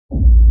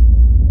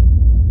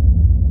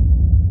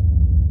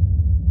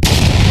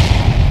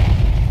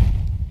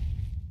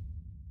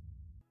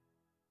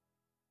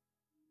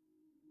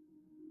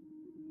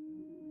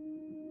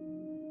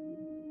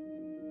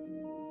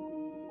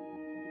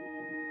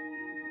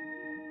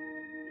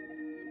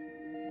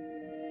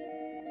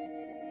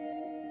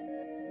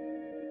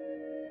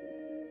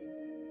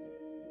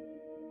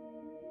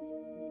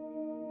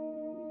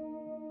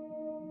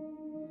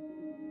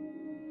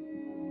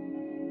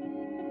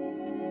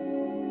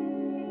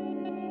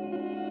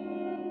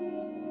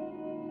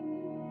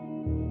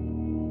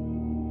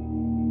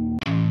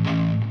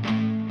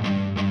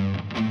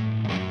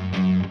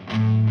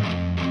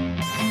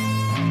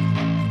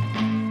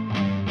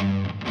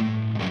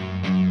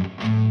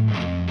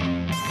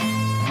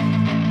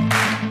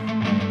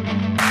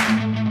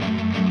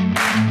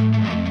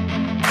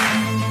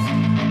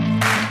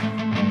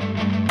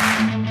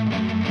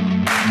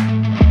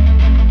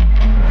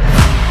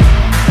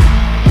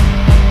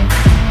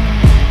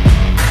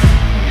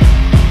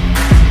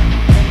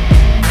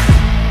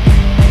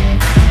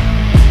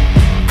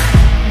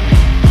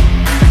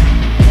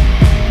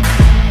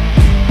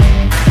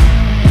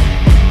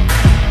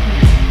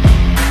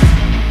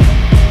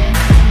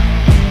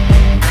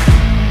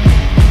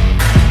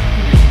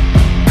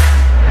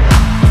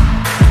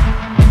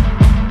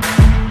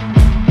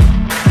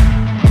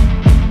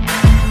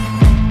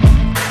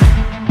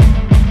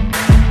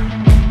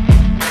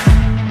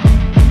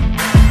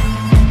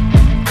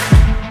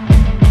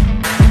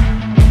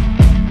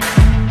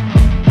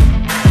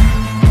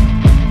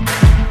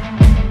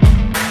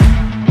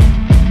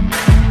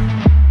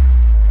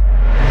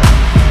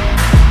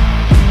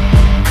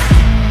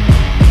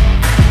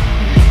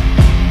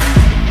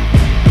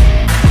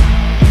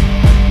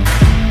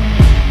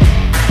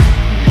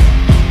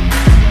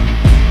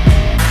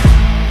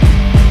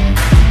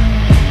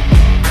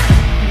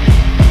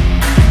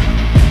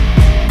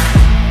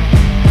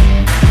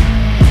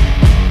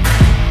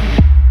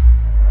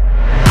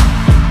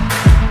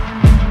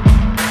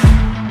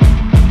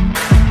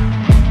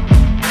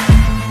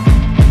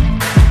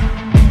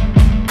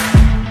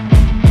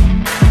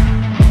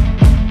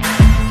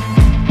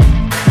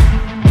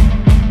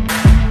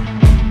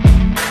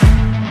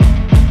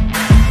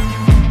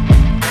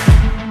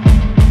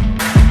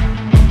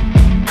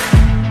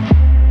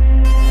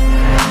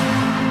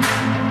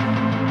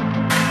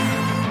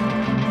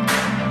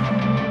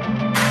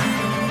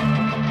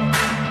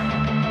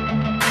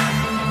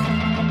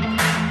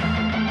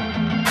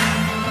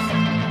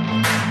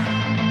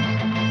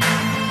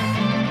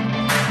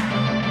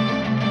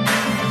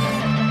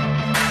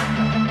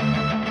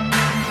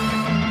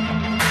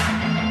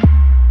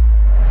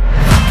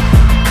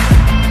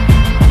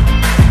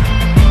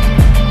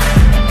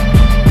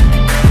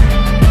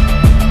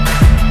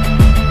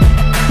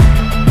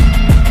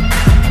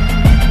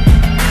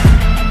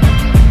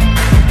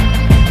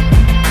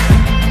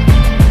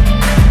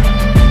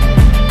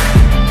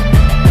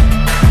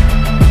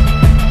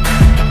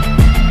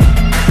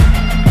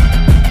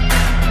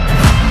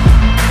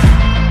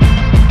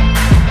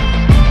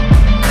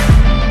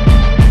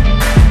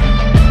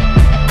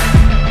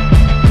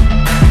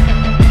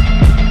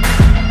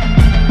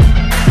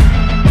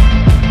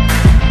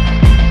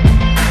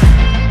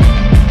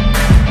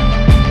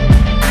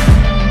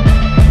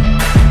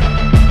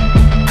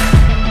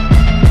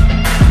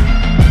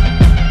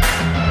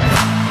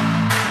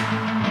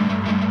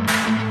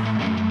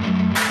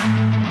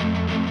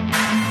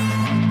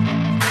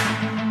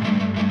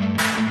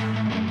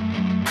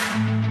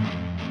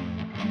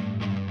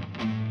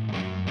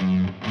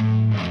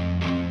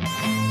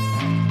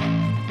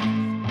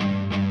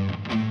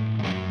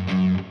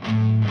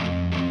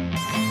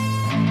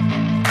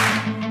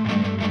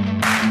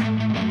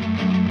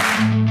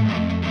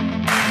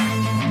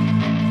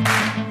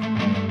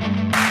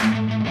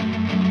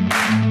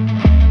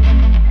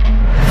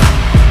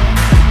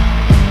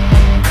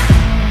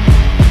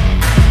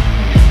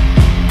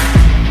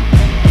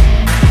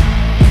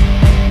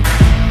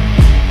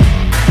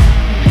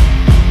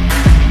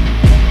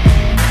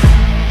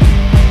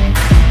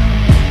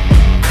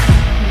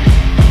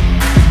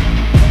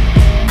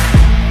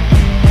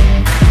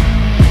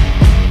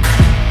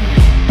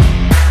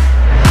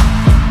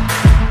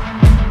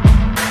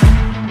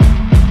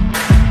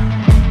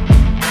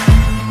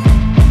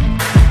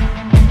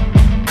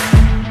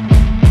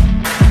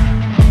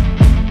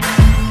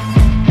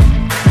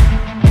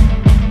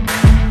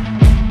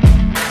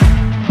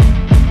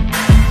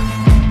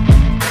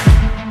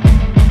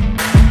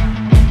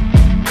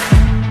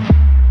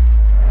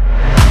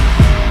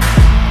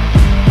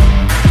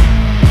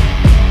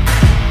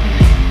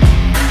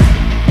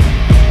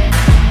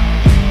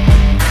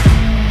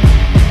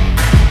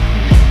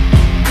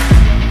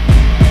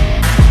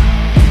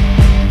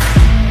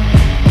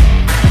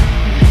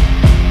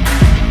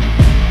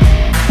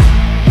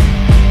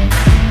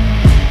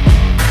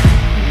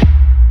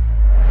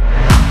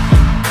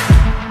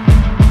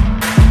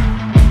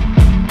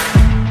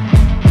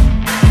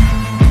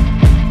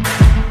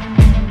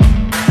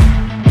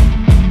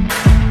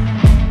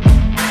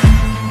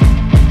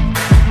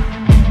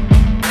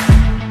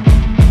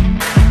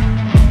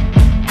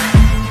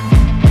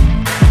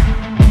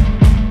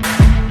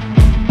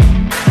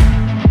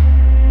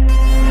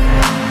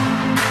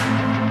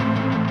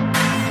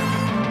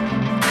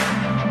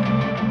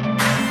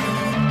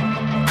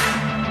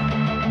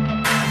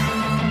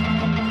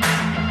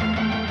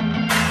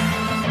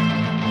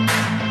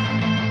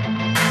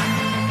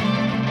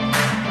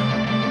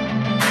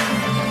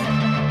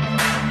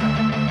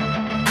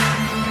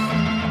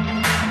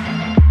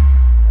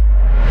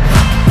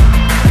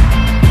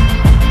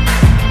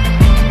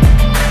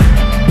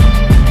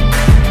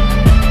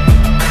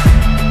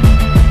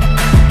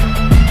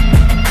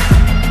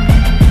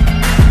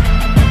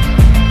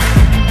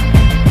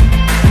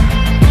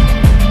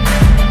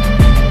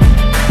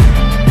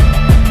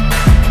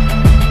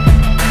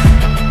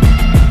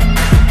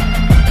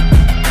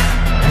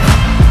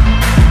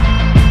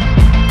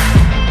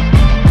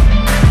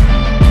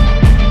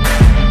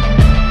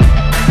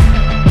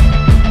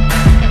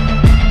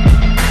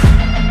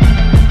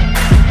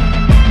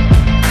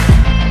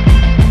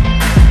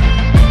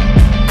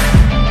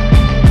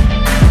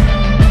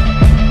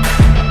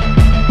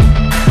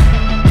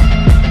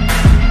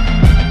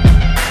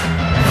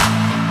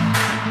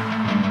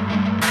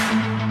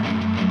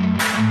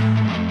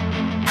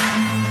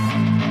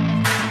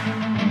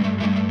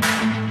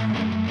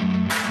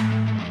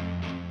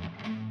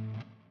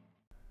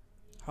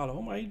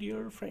My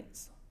dear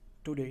friends,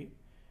 today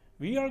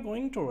we are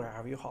going to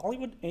review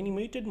Hollywood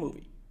animated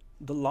movie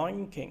The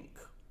Lion King.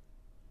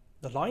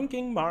 The Lion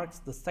King marks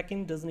the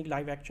second Disney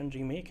live-action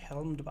remake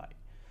helmed by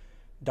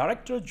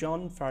director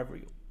Jon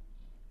Favreau,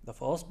 the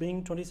first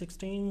being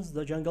 2016's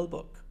The Jungle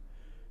Book.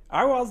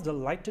 I was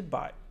delighted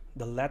by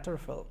the latter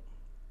film.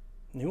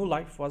 New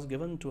life was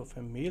given to a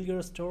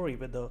familiar story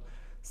with a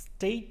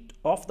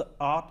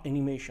state-of-the-art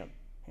animation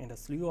and a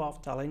slew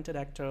of talented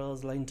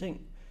actors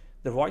lending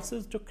their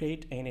voices to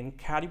create an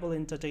incredible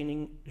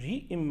entertaining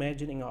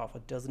reimagining of a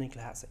Disney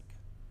classic.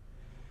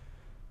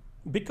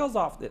 Because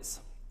of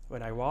this,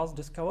 when I was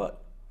discovered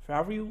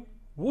Fairview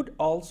would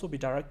also be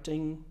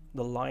directing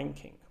The Lion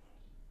King,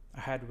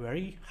 I had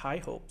very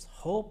high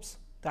hopes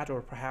that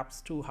were perhaps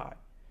too high.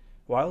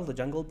 While The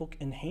Jungle Book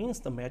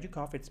enhanced the magic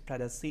of its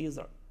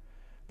predecessor,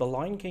 The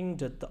Lion King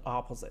did the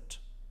opposite.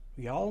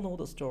 We all know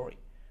the story.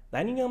 The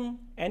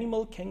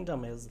animal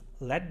kingdom is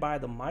led by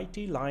the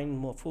mighty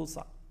lion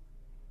Mufasa,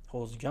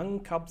 whose young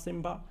cub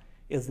Simba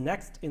is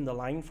next in the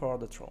line for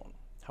the throne.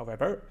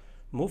 However,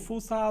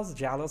 Mufasa's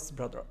jealous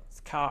brother,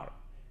 Scar,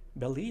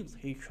 believes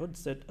he should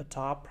sit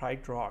atop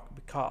Pride Rock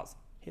because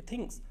he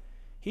thinks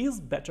he is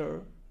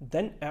better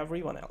than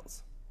everyone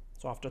else.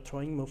 So after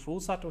throwing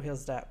Mufasa to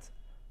his death,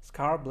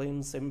 Scar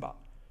blames Simba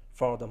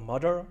for the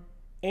murder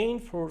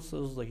and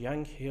forces the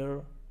young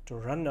heir to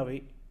run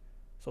away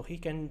so he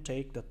can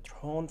take the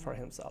throne for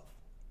himself.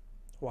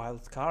 While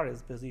Scar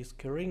is busy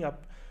screwing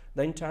up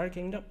the entire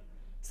kingdom,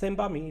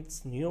 Simba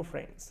meets new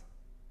friends,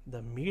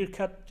 the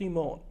meerkat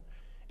Timon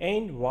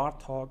and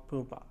warthog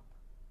Pumbaa,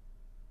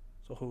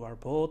 who are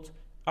both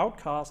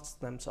outcasts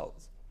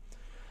themselves.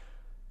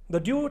 The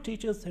duo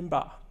teaches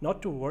Simba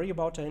not to worry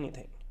about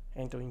anything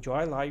and to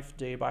enjoy life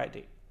day by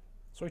day.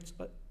 So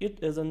it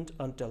isn't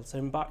until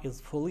Simba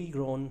is fully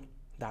grown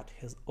that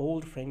his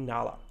old friend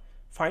Nala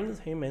finds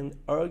him and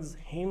urges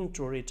him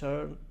to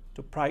return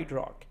to Pride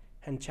Rock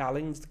and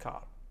challenge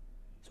Scar,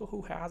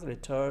 who has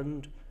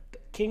returned the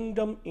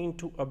kingdom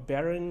into a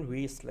barren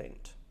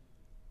wasteland.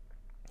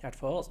 At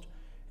first,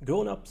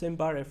 grown-up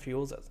Simba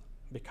refuses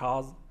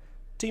because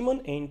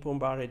Timon and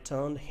Pumbaa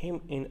returned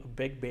him in a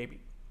big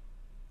baby.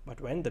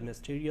 But when the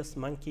mysterious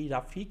monkey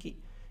Rafiki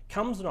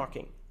comes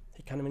knocking,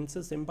 he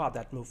convinces Simba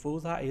that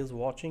Mufasa is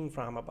watching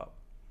from above.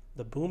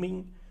 The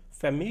booming,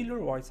 familiar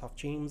voice of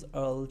James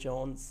Earl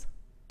Jones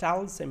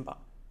tells Simba,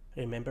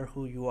 "Remember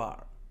who you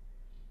are."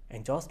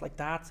 And just like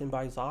that, Simba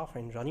is off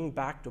and running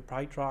back to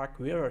Pride Rock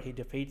where he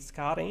defeats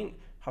Scar and,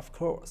 of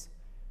course,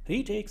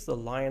 retakes the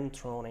lion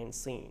throne and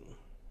scene.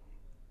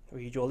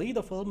 Visually,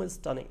 the film is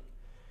stunning.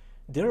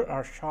 There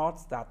are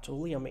shots that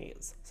truly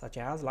amaze, such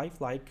as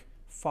lifelike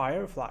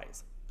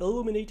fireflies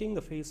illuminating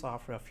the face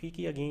of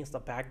Rafiki against the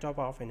backdrop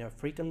of an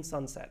African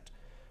sunset.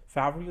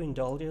 Favreau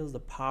indulges the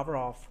power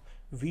of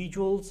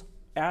visuals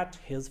at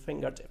his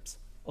fingertips,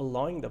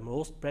 allowing the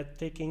most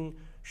breathtaking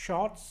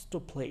shots to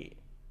play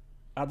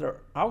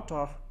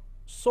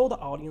so the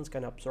audience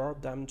can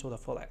absorb them to the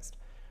fullest.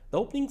 The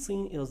opening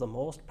scene is the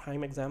most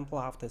prime example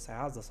of this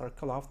as the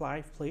circle of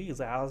life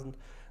plays as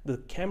the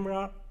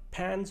camera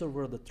pans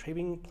over the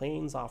thriving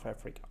plains of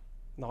Africa.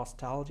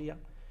 Nostalgia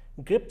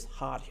grips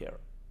hard here.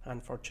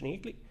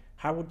 Unfortunately,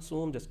 I would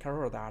soon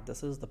discover that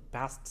this is the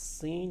best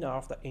scene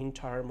of the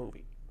entire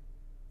movie.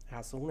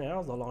 As soon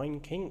as The Lion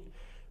King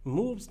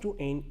moves to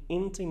an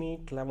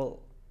intimate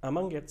level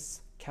among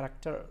its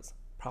characters,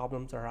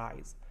 problems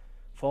arise.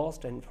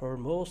 First and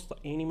foremost, the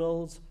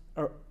animals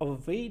are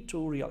way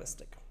too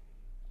realistic.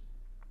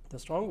 The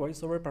strong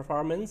voiceover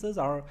performances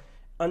are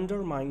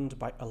undermined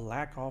by a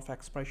lack of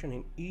expression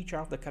in each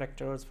of the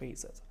characters'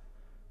 faces,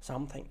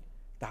 something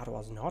that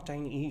was not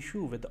an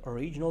issue with the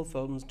original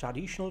film's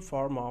traditional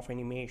form of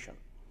animation.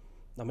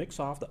 The mix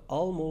of the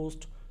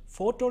almost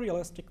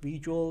photorealistic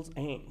visuals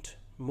and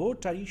more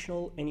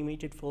traditional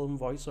animated film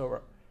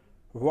voiceover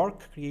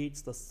work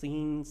creates the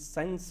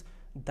sense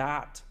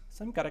that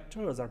some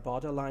characters are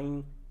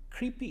borderline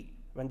creepy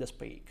when they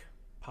speak,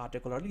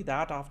 particularly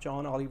that of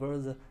John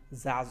Oliver's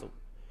Zazu,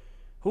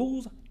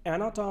 whose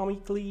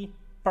anatomically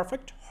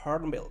perfect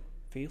hornbill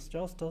face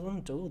just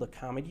doesn't do the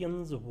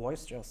comedian's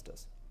voice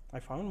justice. I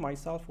found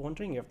myself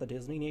wondering if the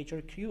Disney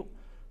Nature crew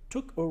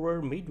took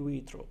over midway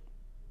through.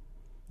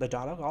 The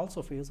dialogue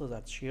also faces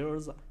its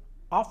shares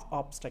of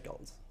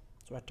obstacles,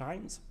 so at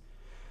times,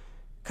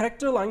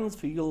 character lines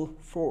feel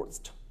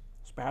forced,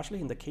 especially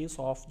in the case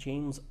of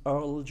James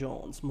Earl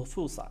Jones,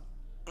 Mufasa.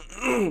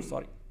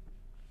 Sorry.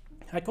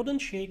 I couldn't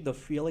shake the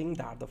feeling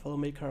that the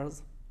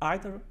filmmakers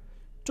either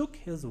took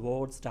his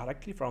words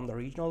directly from the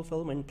original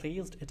film and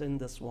placed it in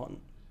this one,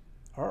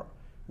 or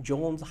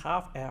Jones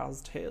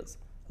half-assed his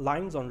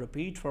lines on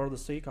repeat for the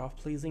sake of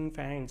pleasing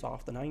fans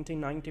of the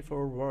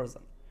 1994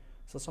 version.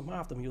 So some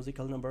of the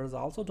musical numbers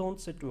also don't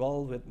sit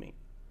well with me.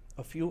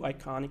 A few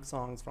iconic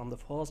songs from the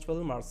first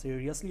film are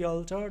seriously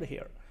altered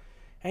here,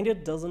 and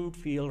it doesn't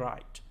feel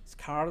right.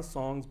 Scar's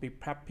songs Be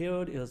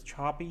Prepared is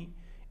choppy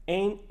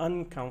and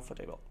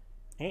uncomfortable.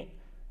 And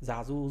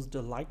Zazu's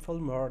delightful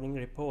morning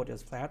report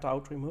is flat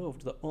out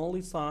removed. The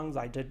only songs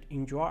I did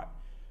enjoy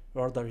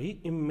were the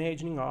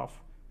reimagining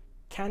of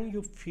Can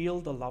You Feel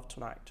the Love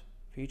Tonight,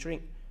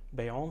 featuring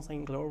Beyonce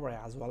and Glover,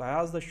 as well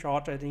as the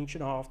short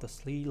edition of The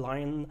Sleigh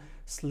Lion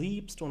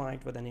Sleeps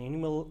Tonight with an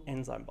Animal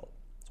Ensemble.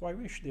 So I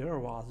wish there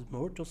was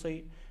more to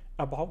say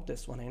about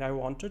this one, and I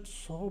wanted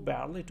so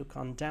badly to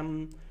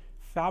condemn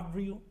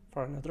Fairview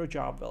for another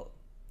job well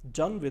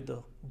done with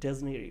the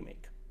Disney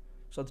remake.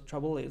 So the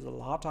trouble is, a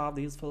lot of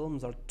these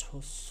films are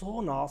so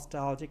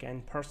nostalgic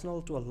and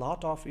personal to a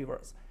lot of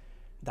viewers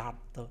that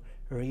the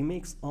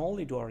remakes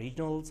only do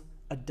originals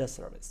a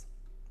disservice.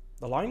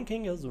 The Lion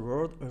King is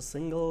worth a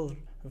single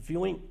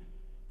viewing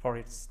for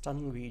its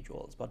stunning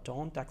visuals, but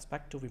don't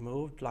expect to be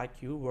moved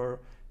like you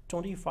were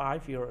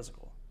 25 years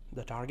ago.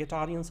 The target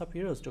audience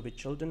appears to be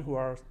children who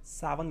are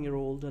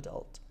 7-year-old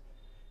adult.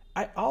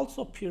 I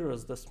also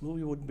fears this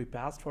movie would be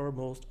best for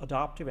most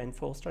adoptive and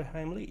foster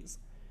families.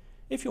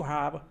 If you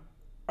are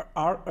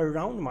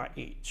around my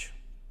age,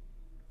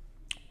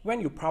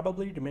 when you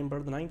probably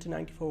remember the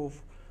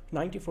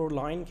 1994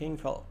 Lion King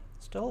film.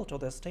 Still to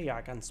this day,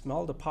 I can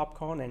smell the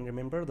popcorn and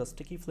remember the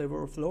sticky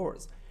flavor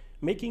floors,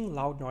 making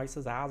loud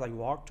noises as I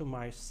walked to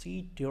my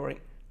seat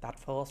during that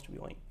first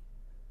viewing.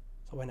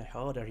 So when I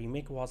heard a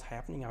remake was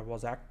happening, I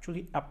was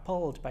actually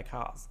appalled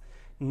because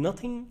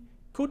nothing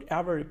could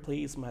ever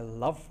replace my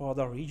love for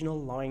the original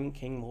Lion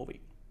King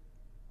movie.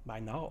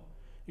 By now,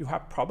 you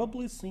have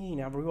probably seen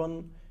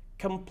everyone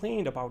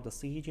complained about the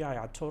CGI.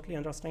 I totally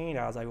understand,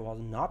 as I was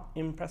not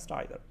impressed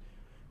either.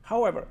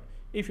 However,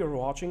 if you're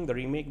watching the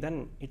remake,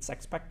 then it's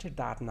expected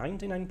that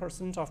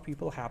 99% of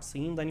people have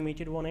seen the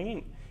animated one,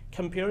 and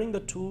comparing the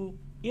two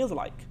is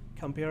like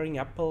comparing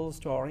apples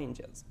to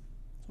oranges.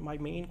 So my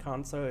main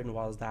concern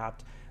was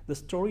that the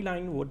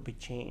storyline would be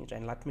changed,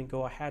 and let me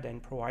go ahead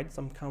and provide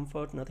some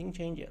comfort, nothing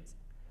changes.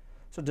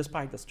 So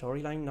despite the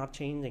storyline not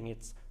changing,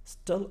 it's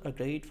still a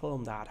great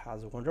film that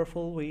has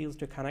wonderful ways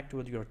to connect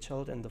with your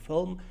children. The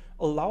film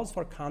allows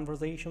for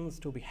conversations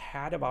to be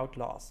had about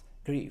loss,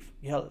 grief,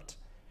 guilt,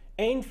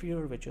 and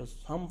fear, which is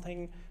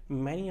something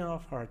many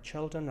of our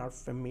children are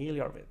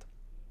familiar with.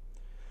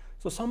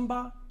 So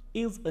Simba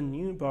is a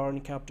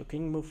newborn cub to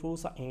King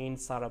Mufasa and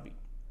Sarabi.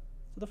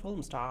 So the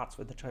film starts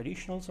with the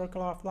traditional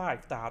circle of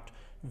life that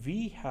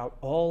we have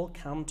all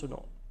come to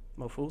know.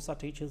 Mufasa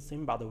teaches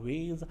Simba the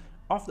ways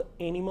of the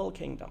animal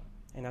kingdom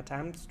and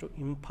attempts to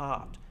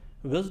impart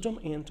wisdom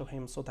into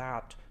him so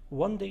that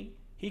one day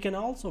he can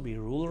also be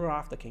ruler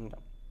of the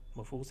kingdom.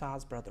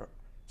 Mufasa's brother,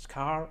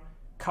 Scar,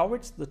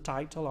 covets the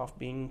title of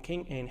being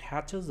king and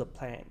hatches a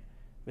plan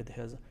with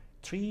his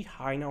 3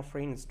 hyena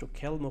friends to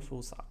kill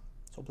Mufasa.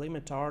 So blame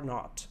it or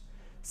not,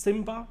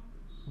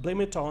 blame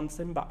it on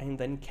Simba and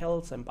then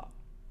kill Simba.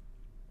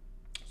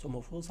 So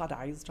Mufasa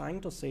dies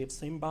trying to save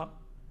Simba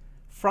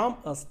from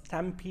a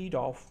stampede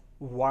of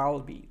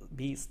wild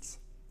beasts.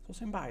 So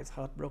Simba is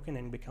heartbroken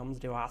and becomes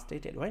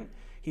devastated when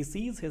he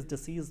sees his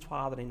deceased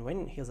father, and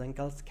when his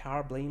uncle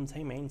Scar blames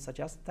him and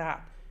suggests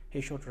that he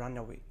should run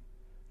away.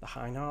 The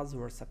hyenas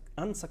were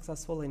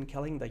unsuccessful in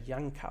killing the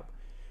young cub,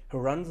 who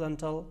runs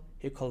until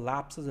he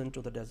collapses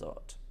into the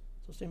desert.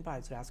 So Simba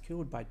is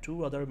rescued by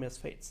 2 other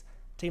misfits,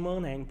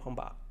 Timon and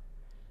Pumbaa,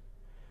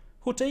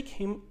 who take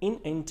him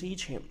in and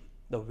teach him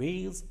the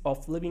ways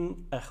of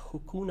living a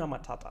Hakuna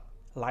Matata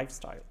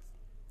lifestyle.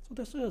 So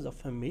this is a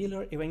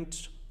familiar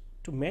event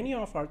to many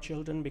of our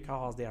children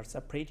because they are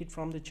separated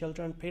from the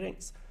children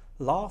parents,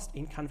 lost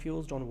and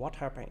confused on what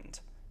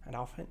happened, and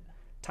often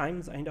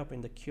times end up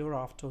in the care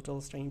of total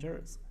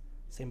strangers.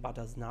 Simba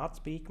does not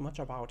speak much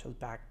about his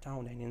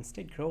background and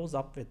instead grows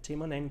up with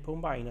Timon and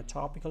Pumbaa in a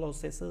tropical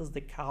oasis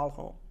they call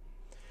home.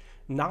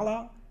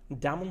 Nala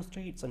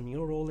demonstrates a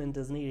new role in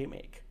Disney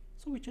remake,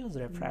 so which is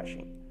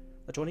refreshing.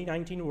 The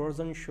 2019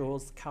 version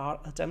shows Scar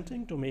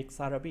attempting to make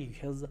Sarabi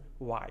his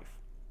wife.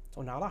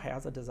 So Nala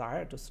has a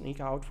desire to sneak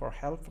out for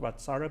help, but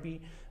Sarabi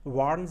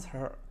warns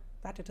her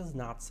that it is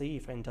not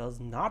safe and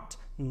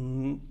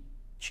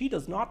she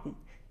does not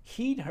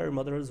heed her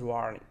mother's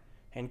warning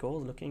and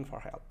goes looking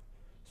for help.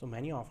 So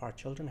many of our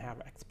children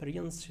have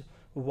experienced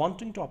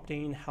wanting to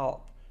obtain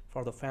help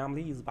for the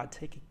families by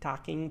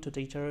talking to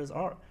teachers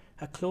or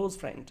a close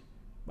friend,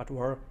 but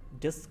were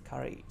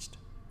discouraged,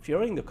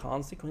 fearing the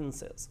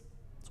consequences.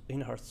 So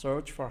in her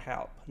search for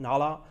help,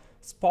 Nala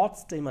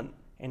spots Timon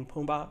and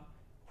Pumbaa,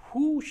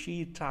 who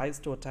she tries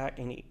to attack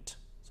and eat.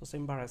 So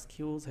Simba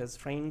rescues his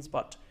friends,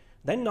 but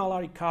then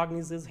Nala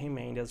recognizes him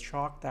and is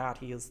shocked that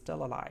he is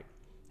still alive.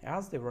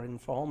 As they were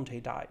informed he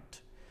died,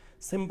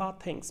 Simba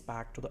thinks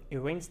back to the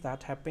events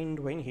that happened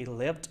when he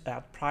lived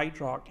at Pride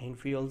Rock and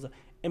feels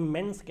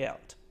immense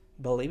guilt,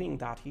 believing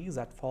that he is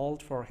at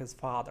fault for his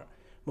father,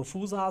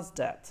 Mufasa's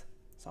death.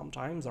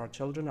 Sometimes our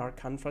children are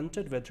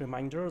confronted with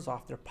reminders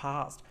of their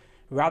past,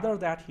 whether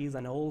that he is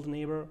an old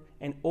neighbor,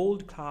 an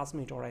old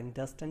classmate, or a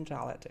distant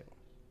relative.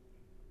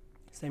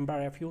 Simba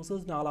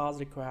refuses Nala's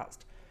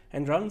request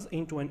and runs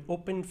into an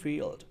open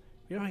field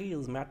where he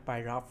is met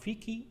by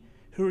Rafiki,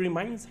 who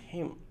reminds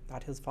him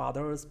that his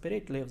father's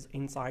spirit lives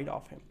inside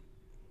of him.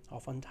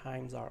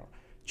 Oftentimes, our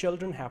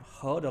children have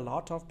heard a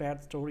lot of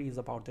bad stories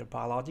about their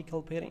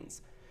biological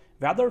parents,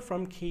 whether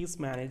from case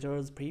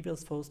managers,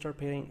 previous foster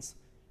parents,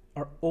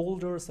 or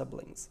older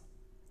siblings.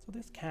 So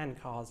this can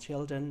cause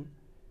children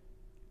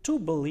to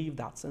believe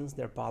that since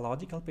their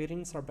biological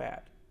parents are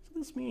bad, so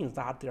this means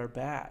that they are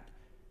bad.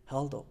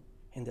 Although,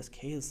 in this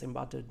case,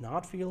 Simba did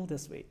not feel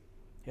this way.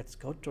 It's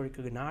good to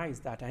recognize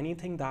that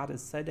anything that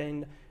is said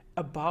and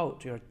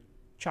about your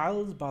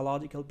child's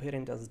biological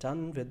parent is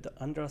done with the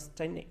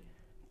understanding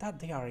that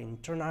they are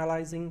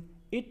internalizing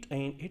it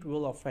and it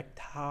will affect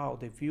how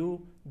they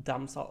view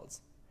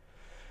themselves.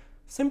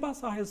 Simba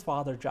saw his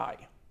father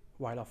die,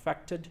 while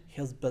affected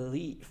his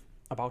belief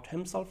about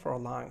himself for a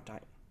long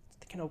time.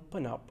 They can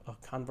open up a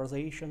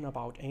conversation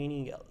about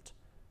any guilt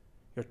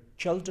your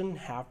children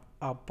have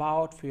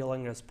about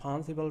feeling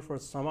responsible for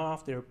some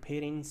of their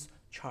parents'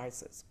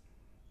 choices.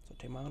 So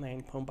Timon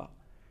and Pumbaa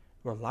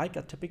were like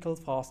a typical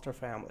foster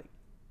family,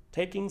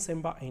 taking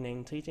Simba in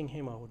and teaching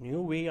him a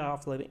new way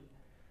of living.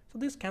 So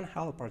this can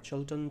help our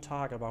children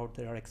talk about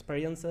their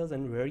experiences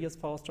in various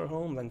foster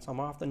homes and some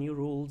of the new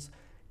rules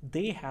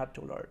they had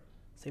to learn.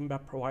 Simba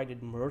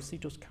provided mercy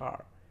to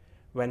Scar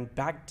when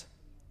begged.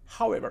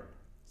 However,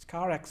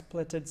 Scar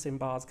exploited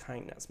Simba's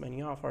kindness.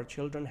 Many of our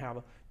children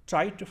have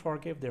tried to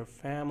forgive their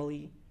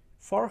family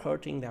for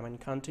hurting them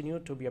and continue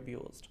to be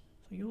abused.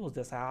 So use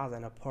this as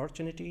an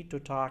opportunity to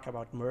talk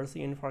about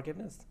mercy and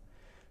forgiveness.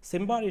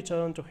 Simba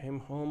returned to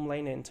his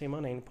homeland and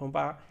Timon and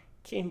Pumbaa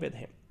came with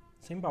him.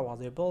 Simba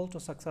was able to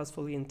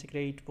successfully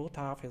integrate both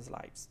of his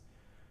lives.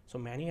 So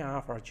many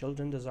of our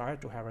children desire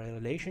to have a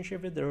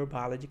relationship with their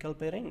biological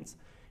parents.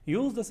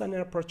 Use this as an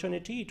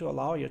opportunity to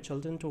allow your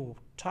children to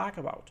talk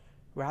about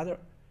whether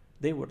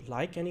they would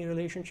like any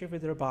relationship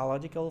with their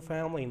biological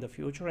family in the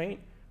future and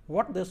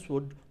what this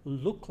would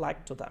look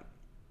like to them.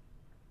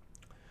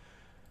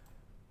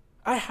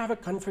 I have a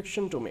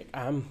confession to make.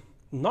 I'm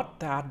not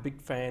that big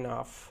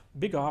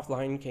of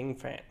Lion King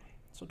fan.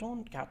 So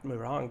don't get me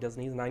wrong,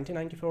 Disney's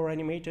 1994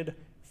 animated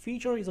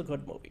feature is a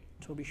good movie,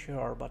 to be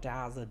sure, but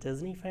as a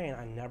Disney fan,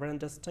 I never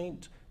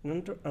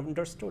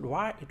understood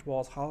why it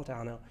was held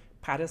on a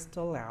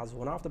pedestal as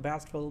one of the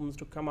best films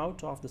to come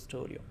out of the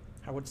studio.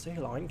 I would say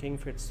Lion King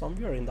fits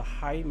somewhere in the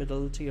high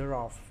middle tier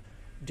of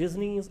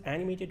Disney's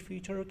animated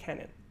feature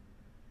canon.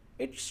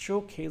 It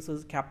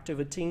showcases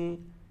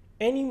captivating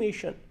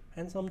animation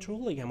and some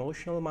truly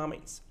emotional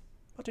moments,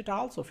 but it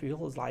also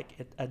feels like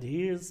it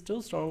adheres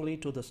too strongly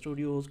to the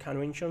studio's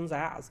conventions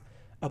as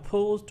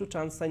opposed to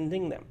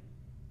transcending them.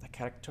 The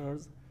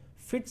characters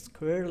fit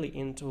squarely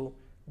into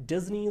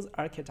Disney's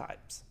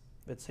archetypes,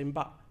 with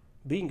Simba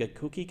being a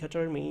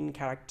cookie-cutter main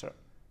character.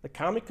 The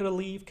comic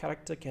relief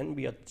character can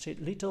be a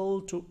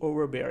little too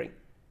overbearing,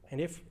 and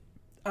if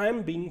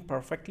I'm being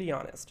perfectly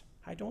honest,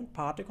 I don't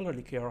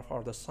particularly care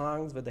for the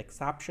songs with the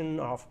exception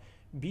of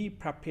Be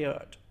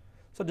Prepared.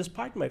 So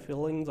despite my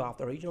feelings of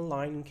the original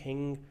Lion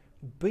King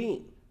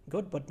being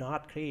good but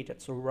not great,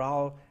 its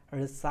overall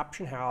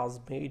reception has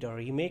made a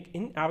remake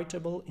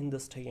inevitable in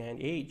this day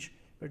and age,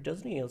 where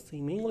Disney is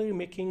seemingly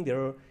remaking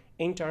their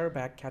entire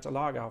back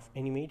catalog of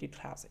animated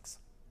classics.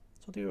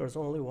 So there is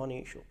only one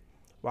issue.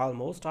 While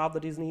most of the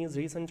Disney's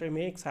recent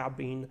remakes have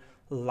been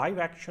live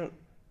action,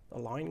 the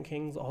Lion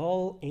King's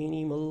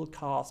all-animal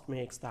cast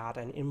makes that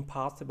an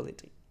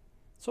impossibility.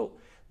 So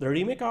the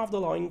remake of the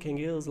Lion King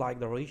is like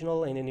the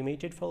original and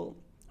animated film,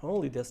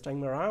 only this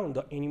time around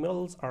the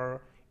animals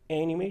are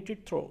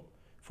animated through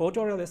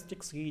photorealistic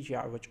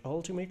CGI, which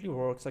ultimately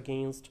works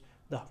against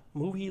the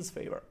movie's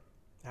favor,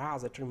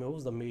 as it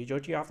removes the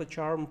majority of the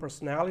charm,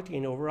 personality,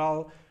 and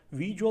overall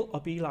visual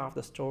appeal of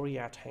the story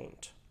at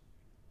hand.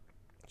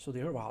 So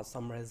there was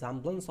some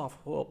resemblance of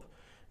hope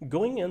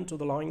going into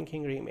the Lion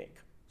King remake.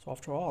 So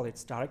after all,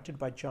 it's directed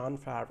by Jon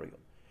Favreau,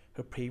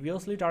 who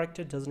previously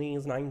directed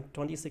Disney's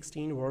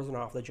 2016 version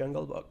of The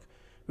Jungle Book,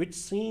 which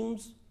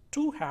seems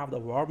to have the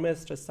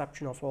warmest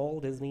reception of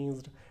all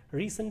Disney's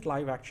recent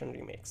live-action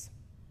remakes.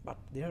 But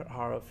there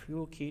are a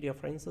few key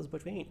differences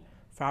between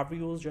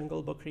Favreau's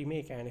Jungle Book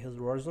remake and his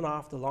version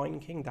of The Lion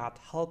King that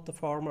help the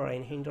former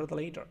and hinder the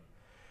latter.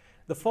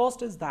 The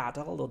first is that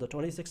although the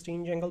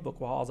 2016 Jungle Book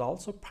was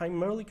also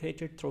primarily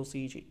created through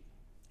CG,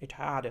 it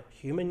had a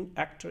human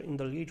actor in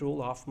the lead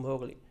role of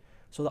Mowgli,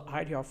 so the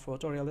idea of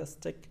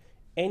photorealistic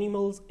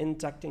animals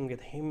interacting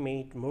with him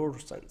made more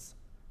sense.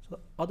 So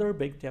the other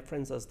big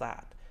difference is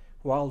that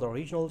while the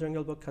original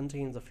Jungle Book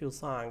contains a few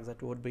songs,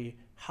 it would be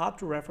hard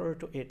to refer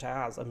to it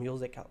as a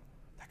musical.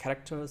 The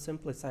characters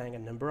simply sang a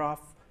number of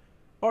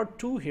or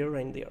two here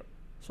and there.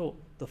 So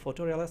the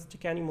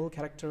photorealistic animal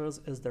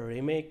characters in the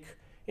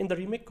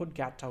remake could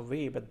get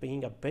away with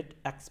being a bit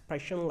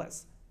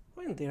expressionless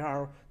when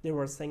they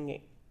were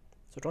singing.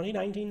 So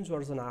 2019's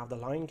version of The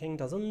Lion King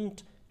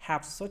doesn't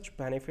have such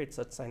benefits.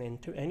 It's an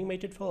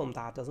animated film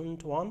that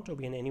doesn't want to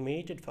be an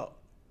animated film.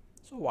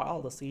 So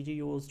while the CG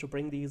used to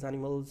bring these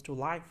animals to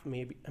life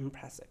may be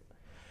impressive,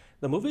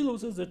 the movie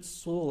loses its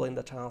soul in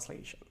the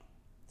translation.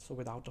 So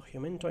without a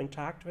human to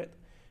interact with,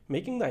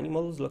 making the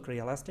animals look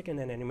realistic in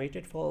an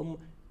animated film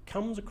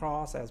comes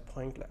across as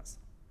pointless,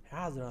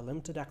 as their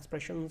limited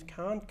expressions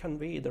can't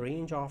convey the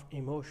range of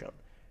emotion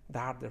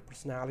that their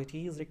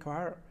personalities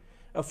require,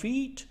 a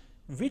feat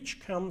which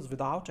comes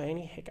without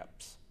any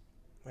hiccups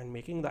when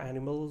making the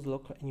animals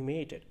look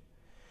animated.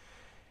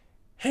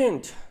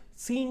 And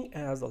seeing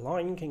as The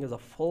Lion King is a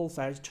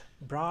full-fledged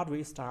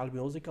Broadway-style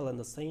musical in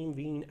the same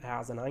vein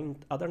as the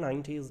other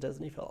 90s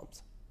Disney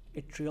films,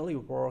 it really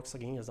works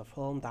again as a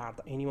film that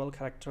the animal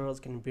characters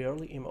can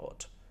barely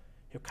emote.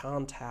 You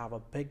can't have a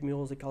big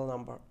musical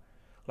number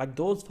like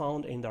those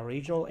found in the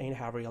original and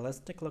have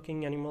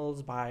realistic-looking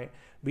animals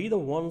be the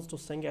ones to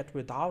sing it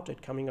without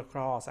it coming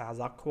across as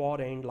awkward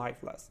and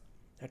lifeless.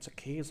 It's a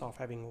case of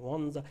having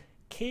one's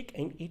cake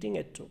and eating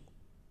it too.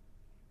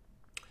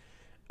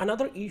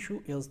 Another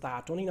issue is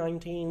that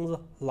 2019's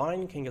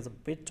Lion King is a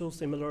bit too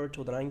similar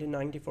to the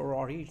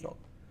 1994 original.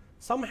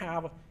 Some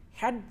have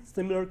had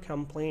similar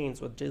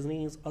complaints with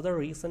Disney's other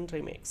recent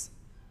remakes,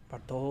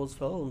 but those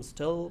films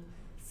still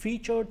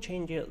featured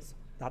changes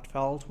that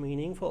felt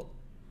meaningful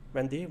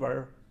when they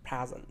were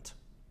present.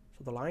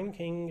 So the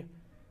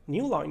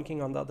New Lion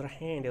King on the other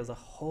hand is a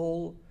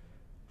whole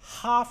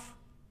half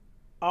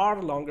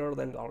hour longer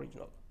than the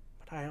original,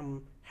 but I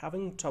am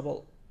having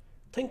trouble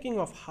thinking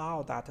of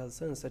how that is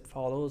since it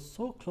follows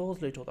so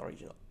closely to the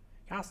original.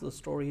 Yes, the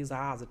story is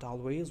as it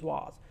always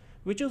was,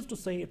 which is to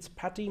say it's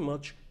pretty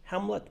much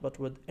Hamlet but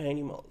with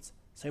animals.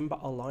 Simba,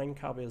 a lion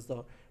cub, is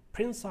the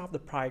prince of the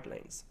Pride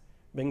Lands,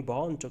 being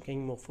born to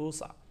King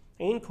Mufasa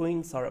and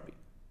Queen Sarabi.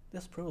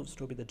 This proves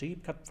to be the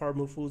deep cut for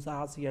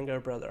Mufasa's younger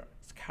brother,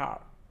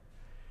 Scar,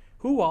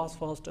 who was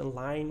first in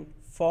line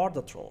for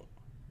the throne.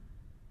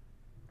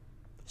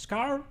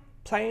 Scar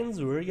plans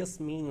various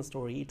means to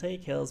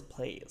retake his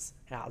place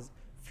as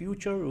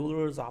future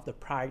rulers of the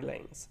Pride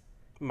Lands,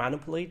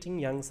 manipulating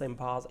young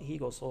Simba's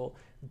ego so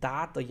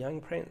that the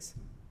young prince,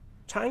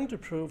 trying to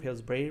prove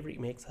his bravery,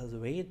 makes his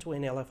way to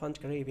an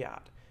elephant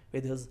graveyard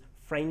with his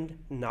friend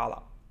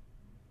Nala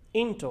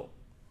in tow.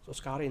 So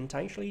Scar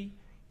intentionally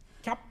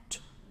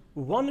kept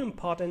one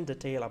important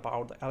detail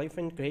about the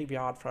elephant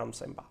graveyard from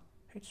Simba.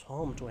 It's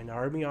home to an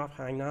army of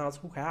hyenas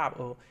who have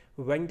a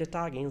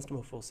vendetta against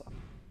Mufasa.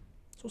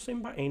 So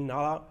Simba and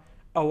Nala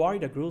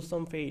avoid a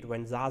gruesome fate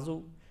when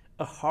Zazu,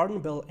 a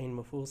hornbill and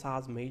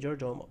Mufasa's major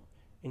domo,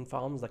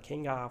 informs the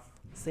king of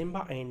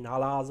Simba and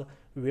Nala's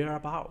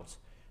whereabouts.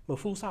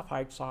 Mufasa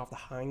fights off the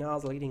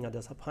hyenas, leading a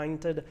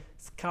disappointed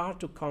Scar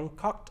to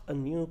concoct a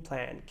new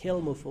plan,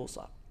 kill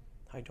Mufasa.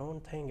 I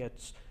don't think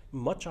it's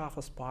much of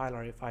a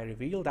spoiler if I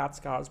reveal that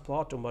Scar's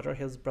plot to murder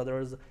his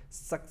brothers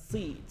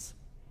succeeds.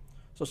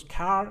 So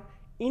Scar,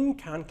 in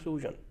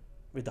conclusion,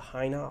 with the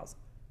hyenas,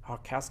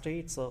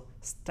 orchestrates a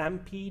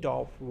stampede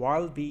of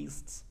wild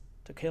beasts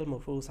to kill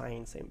Mufasa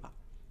and Simba.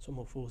 So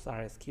Mufasa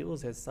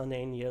rescues his son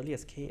and nearly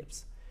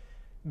escapes,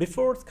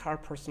 before Scar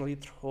personally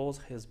throws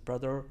his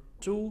brother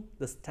to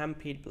the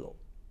stampede below.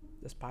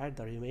 Despite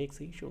the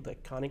remake's issue, the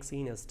iconic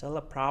scene is still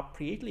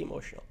appropriately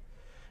emotional.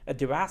 A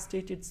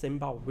devastated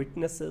Simba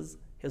witnesses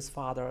his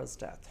father's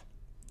death,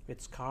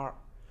 with Scar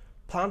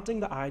planting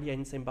the idea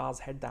in Simba's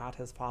head that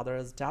his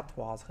father's death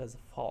was his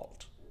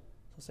fault.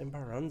 So Simba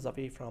runs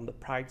away from the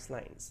Pride's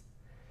lands,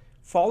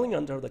 falling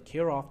under the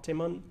care of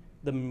Timon,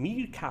 the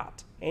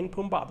meerkat, and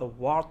Pumbaa, the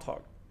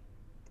warthog,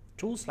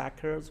 two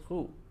slackers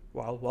who,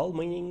 while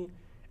well-meaning,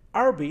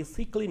 are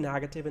basically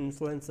negative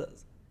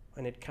influences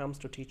when it comes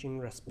to teaching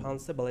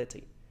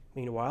responsibility.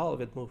 Meanwhile,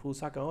 with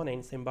Mufasa gone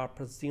and Simba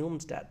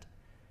presumed dead,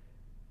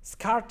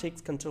 Scar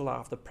takes control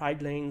of the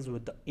Pride Lands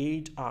with the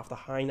aid of the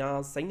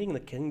hyenas, sending the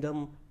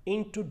kingdom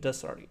into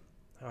disarray.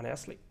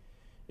 Honestly,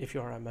 if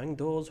you are among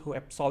those who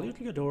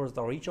absolutely adores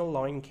the original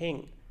Lion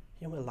King,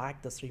 you will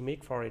like this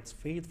remake for its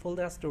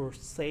faithfulness to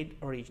said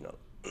original.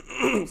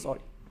 Sorry.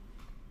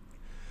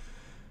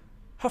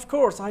 Of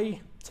course,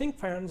 I think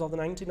fans of the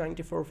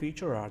 1994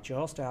 feature are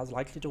just as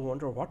likely to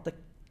wonder what the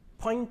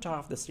point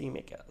of this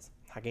remake is.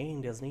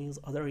 Again, Disney's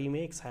other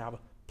remakes have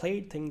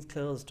played things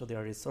close to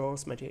their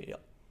resource material,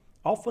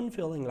 often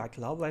feeling like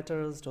love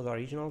letters to the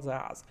originals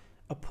as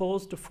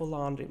opposed to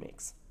full-on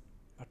remakes.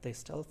 But they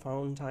still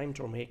found time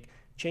to make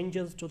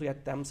changes to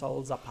get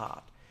themselves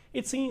apart.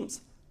 It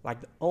seems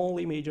like the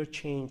only major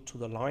change to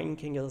The Lion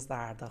King is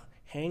that the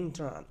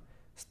hand-drawn,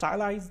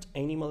 stylized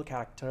animal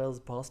characters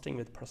bursting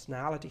with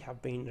personality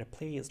have been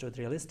replaced with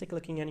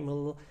realistic-looking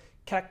animal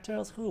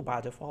characters who,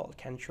 by default,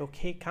 can't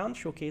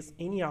showcase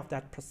any of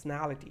that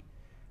personality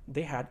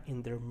they had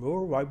in their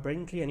more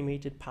vibrantly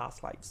animated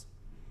past lives.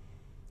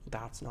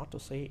 That's not to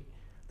say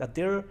that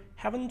there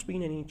haven't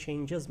been any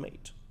changes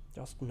made,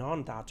 just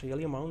none that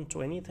really amount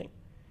to anything.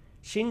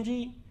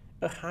 Shinji,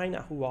 a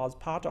hyena who was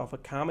part of a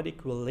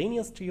comedic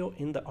villainous trio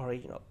in the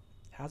original,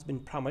 has been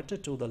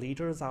promoted to the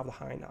leaders of the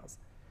hyenas.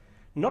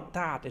 Not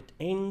that it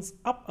ends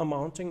up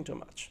amounting to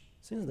much,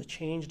 since the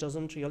change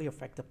doesn't really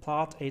affect the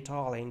plot at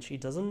all and she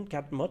doesn't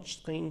get much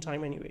screen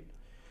time anyway.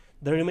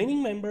 The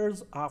remaining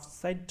members of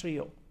said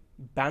trio,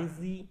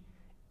 Banzi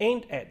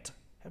and Ed,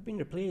 have been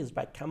replaced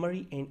by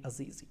Kamari and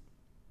Azizi,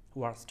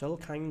 who are still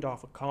kind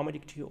of a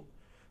comedic duo,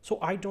 so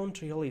I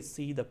don't really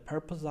see the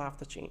purpose of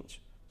the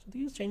change. So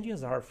these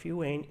changes are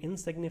few and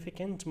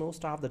insignificant.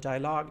 Most of the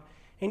dialogue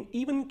and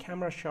even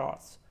camera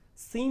shots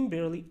seem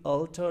barely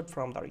altered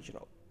from the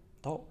original,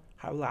 though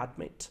I will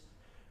admit,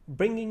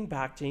 bringing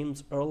back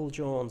James Earl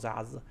Jones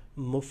as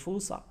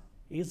Mufasa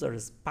is a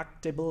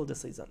respectable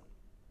decision.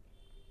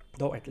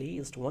 though at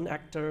least one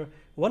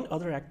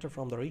other actor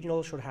from the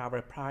original should have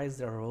reprised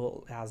their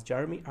role, as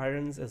Jeremy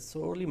Irons is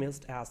sorely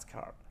missed as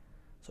Scar.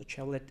 So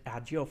Chevrolet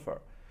Ejiofor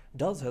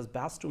does his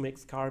best to make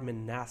Scar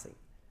menacing,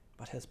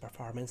 but his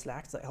performance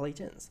lacks the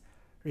elegance,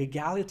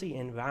 regality,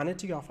 and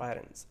vanity of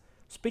Irons.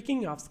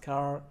 Speaking of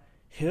Scar,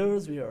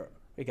 here's where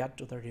we get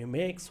to the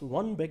remakes.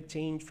 One big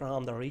change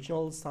from the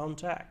original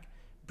soundtrack.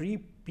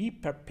 Be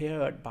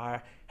Prepared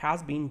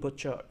has been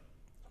butchered.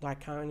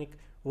 The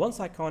once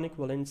iconic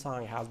villain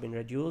song has been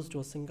reduced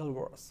to a single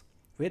verse,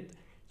 with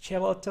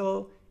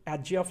Chiwetel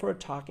Ejiofor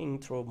talking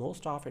through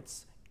most of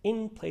it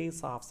in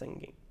place of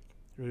singing.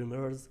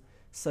 Rumors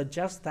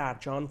suggest that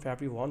Jon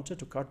Favreau wanted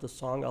to cut the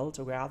song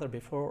altogether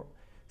before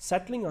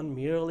settling on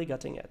merely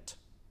cutting it.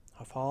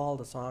 Of all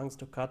the songs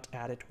to cut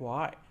at it,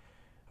 why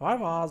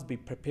was Be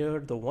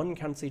Prepared the one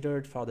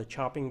considered for the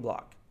chopping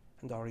block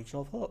in the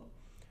original film?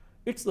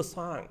 It's the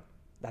song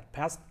that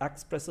best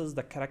expresses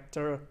the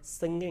character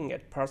singing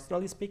it.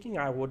 Personally speaking,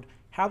 I would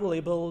have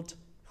labeled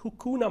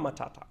Hakuna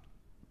Matata,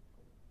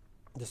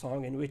 the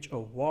song in which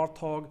a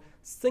warthog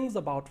sings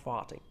about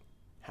farting,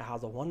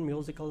 has a one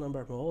musical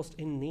number most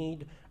in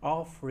need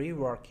of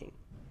reworking.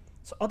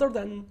 So other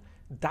than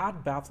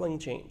that baffling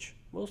change,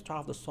 most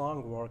of the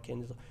song work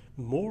is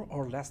more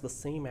or less the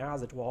same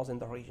as it was in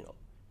the original,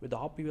 with the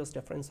obvious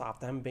difference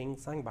of them being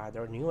sung by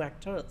their new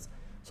actors.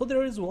 So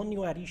there is one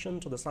new addition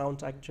to the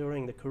soundtrack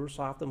during the course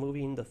of the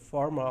movie in the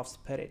form of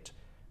Spirit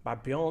by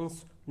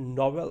Beyonce's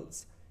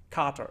novels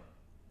Carter,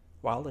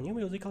 while the new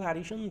musical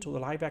addition to the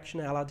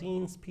live-action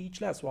Aladdin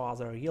Speechless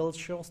was a real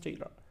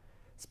show-stealer.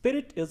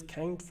 Spirit is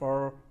kind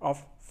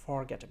of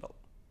forgettable,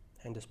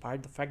 and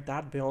despite the fact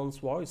that Beyonce's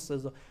voice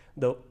is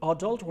the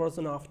adult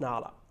version of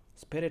Nala,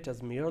 Spirit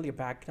is merely a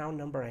background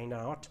number and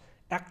not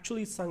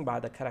actually sung by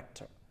the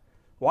character.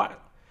 While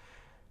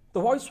the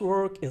voice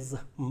work is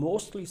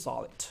mostly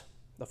solid,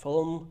 the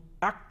film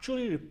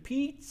actually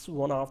repeats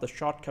one of the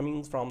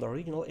shortcomings from the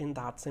original in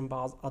that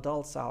Simba's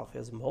adult self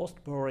is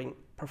most boring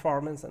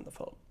performance in the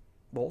film.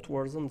 Both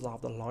versions of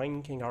The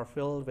Lion King are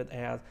filled with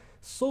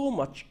so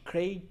much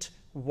great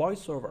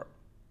voiceover,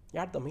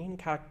 yet the main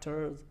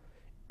character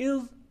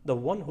is the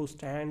one who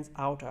stands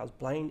out as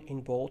blind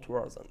in both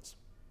versions.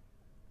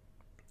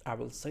 I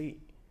will say,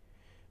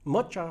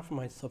 much of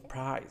my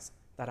surprise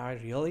that I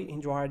really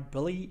enjoyed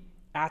Billy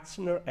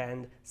Eichner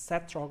and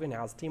Seth Rogen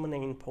as Timon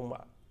and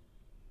Pumbaa.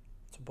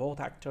 So both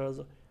actors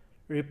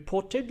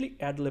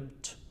reportedly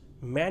ad-libbed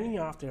many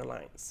of their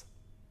lines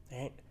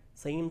and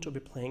seem to be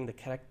playing the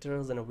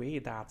characters in a way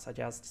that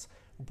suggests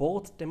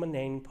both Timon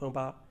and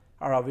Pumbaa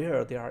are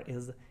aware there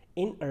is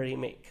in a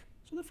remake.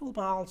 So the film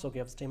also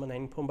gives Timon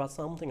and Pumbaa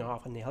something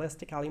of a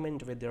nihilistic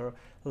element with their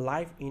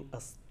life in a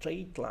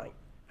straight line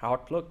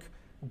outlook,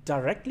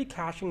 directly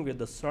clashing with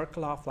the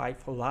circle of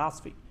life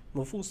philosophy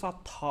Mufasa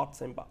taught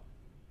Simba.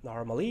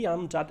 Normally,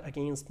 I'm dead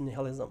against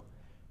nihilism,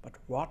 but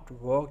what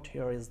worked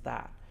here is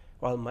that,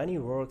 while many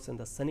works in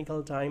the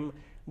cynical time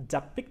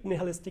depict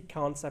nihilistic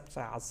concepts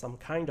as some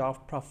kind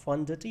of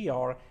profundity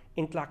or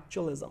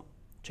intellectualism,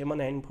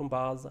 Timon and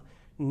Pumbaa's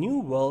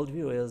new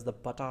worldview is the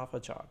butt of a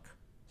joke,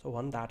 so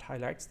one that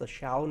highlights the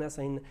shallowness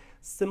and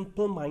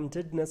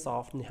simple-mindedness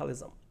of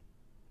nihilism.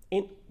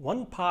 In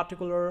one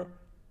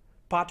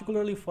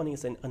particularly funny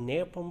scene,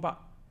 Ane Pumbaa,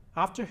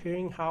 after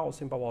hearing how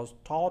Simba was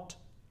taught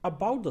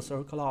about the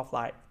circle of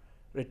life,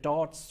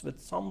 retorts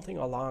with something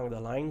along the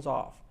lines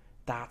of,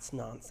 "That's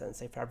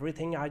nonsense. If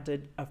everything I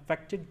did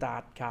affected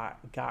that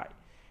guy,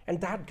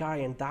 and that guy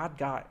and that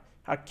guy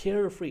are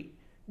carefree,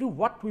 do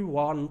what we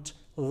want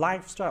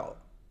lifestyle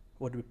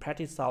would be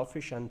pretty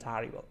selfish and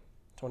terrible."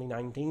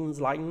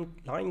 2019's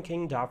Lion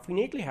King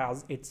definitely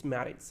has its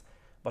merits,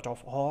 but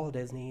of all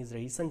Disney's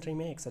recent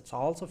remakes, it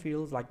also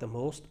feels like the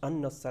most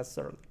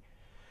unnecessary.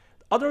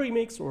 Other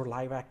remakes were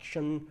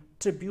live-action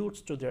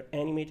tributes to their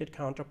animated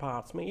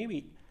counterparts,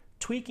 maybe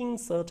tweaking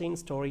certain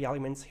story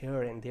elements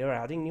here and there,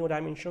 adding new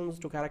dimensions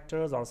to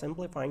characters, or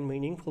simplifying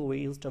meaningful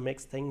ways to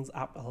mix things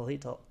up a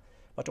little.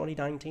 But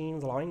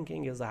 2019's Lion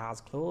King is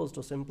as close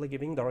to simply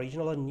giving the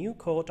original a new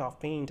coat of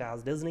paint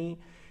as Disney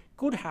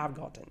could have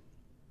gotten.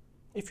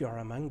 If you are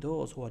among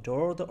those who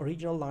adore the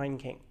original Lion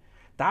King,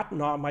 that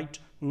might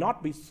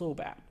not be so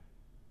bad,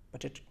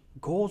 but it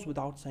goes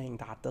without saying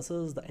that this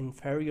is the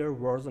inferior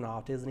version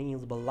of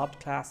Disney's beloved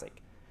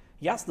classic.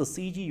 Yes, the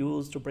CG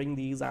used to bring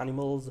these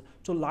animals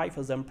to life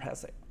is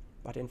impressive,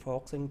 but in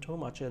focusing too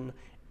much in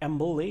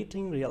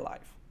emulating real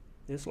life,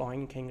 this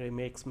Lion King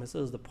remake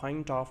misses the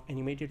point of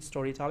animated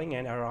storytelling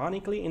and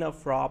ironically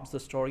enough robs the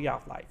story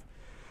of life.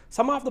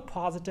 Some of the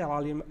positive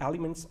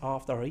elements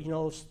of the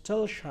original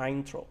still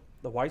shine through.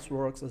 The voice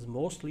works is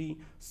mostly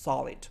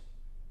solid.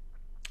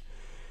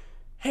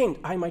 And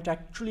I might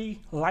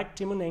actually like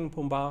Timon and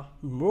Pumbaa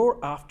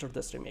more after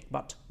this remake,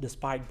 but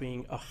despite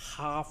being a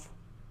half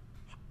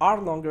hour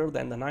longer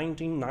than the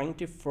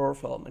 1994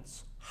 film,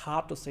 it's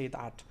hard to say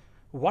that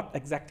what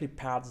exactly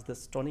pads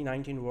this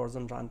 2019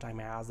 version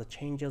runtime, as the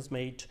changes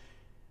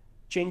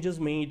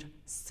made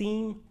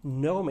seem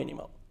no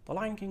minimal. The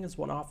Lion King is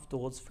one of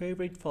those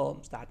favorite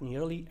films that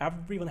nearly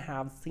everyone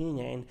has seen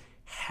and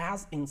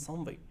has in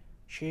some way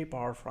shape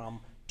or from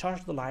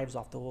touch the lives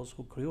of those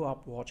who grew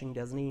up watching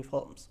Disney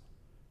films.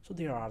 So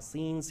there are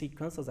scenes,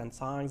 sequences, and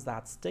songs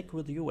that stick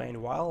with you,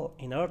 and while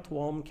an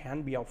earthworm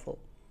can be awful,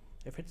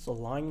 if it's a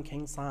Lion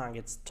King song,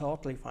 it's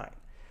totally fine.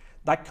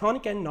 The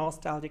iconic and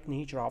nostalgic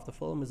nature of the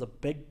film is a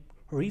big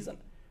reason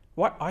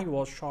why I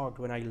was shocked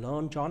when I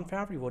learned Jon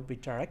Favreau would be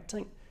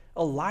directing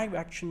a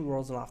live-action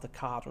version of the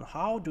cartoon.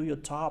 How do you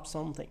top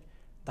something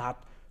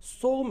that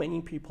so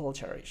many people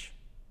cherish?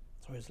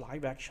 So his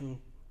live-action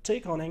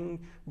take on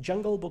a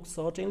Jungle Book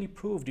certainly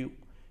proved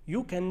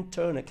you can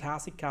turn a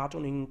classic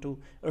cartoon into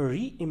a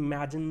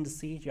reimagined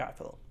CGI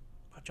film.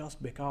 But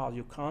just because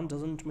you can't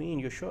doesn't mean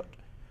you should.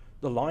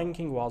 The Lion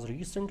King was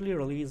recently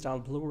released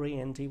on Blu-ray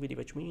and DVD,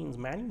 which means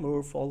many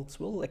more folks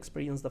will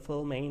experience the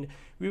film and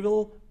we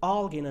will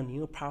all gain a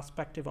new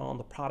perspective on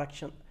the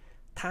production.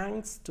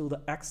 Thanks to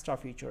the extra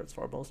features.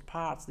 For most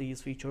parts,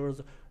 these features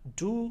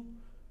do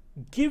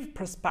give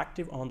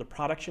perspective on the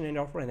production and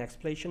offer an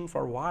explanation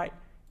for why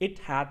it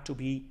had to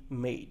be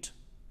made.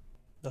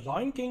 The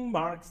Lion King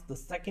marks the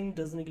second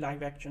Disney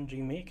live-action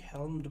remake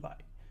helmed by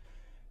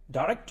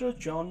director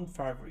Jon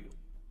Favreau,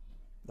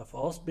 the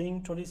first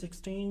being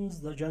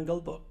 2016's The Jungle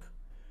Book.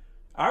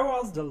 I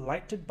was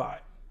delighted by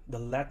the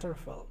latter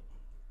film.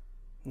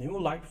 New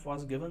life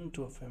was given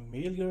to a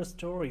familiar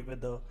story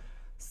with the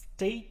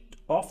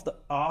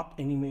state-of-the-art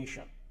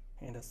animation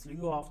and a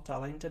slew of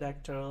talented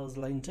actors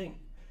lending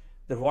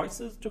their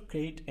voices to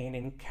create an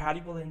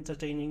incredible,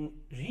 entertaining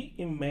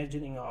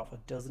reimagining of a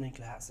Disney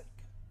classic.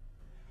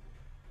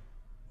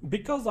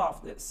 Because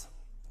of this,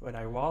 when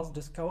I was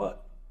discovered,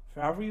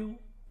 Fairview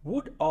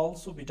would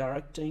also be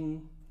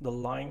directing The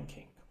Lion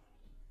King,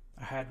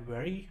 I had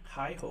very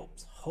high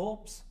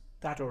hopes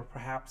that were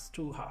perhaps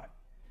too high.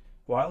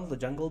 While The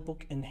Jungle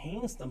Book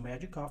enhanced the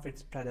magic of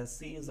its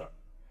predecessor,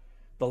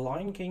 The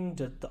Lion King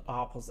did the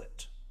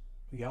opposite.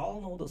 We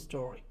all know the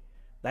story.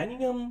 The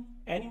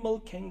animal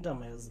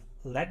kingdom is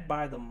led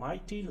by the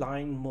mighty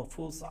lion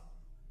Mufasa,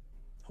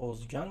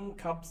 whose young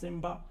cub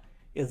Simba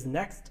is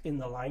next in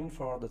the line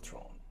for the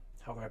throne.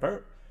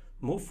 However,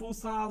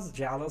 Mufasa's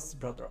jealous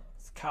brother,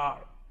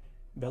 Scar,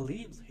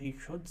 believes he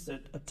should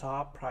sit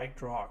atop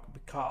Pride Rock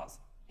because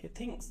he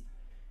thinks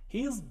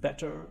he is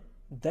better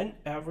than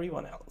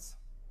everyone else.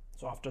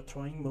 So after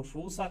throwing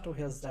Mufasa to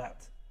his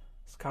death,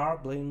 Scar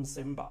blames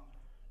Simba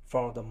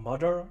for the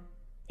murder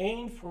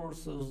and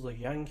forces the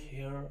young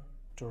heir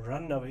to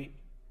run away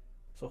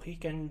so he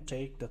can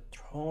take the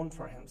throne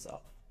for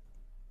himself.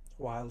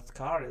 While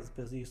Scar is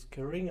busy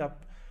screwing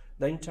up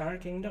the entire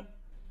kingdom,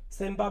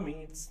 Simba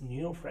meets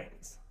new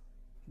friends,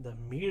 the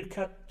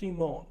meerkat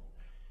Timon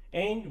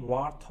and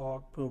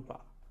warthog Pumbaa,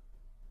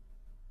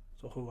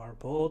 so who are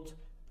both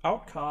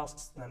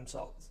outcasts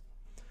themselves.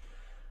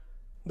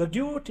 The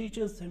duo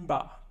teaches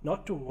Simba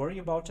not to worry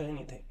about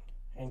anything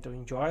and to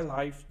enjoy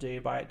life day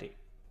by day.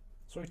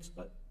 So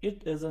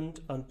it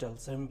isn't until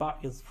Simba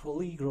is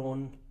fully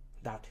grown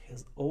that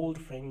his old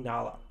friend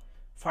Nala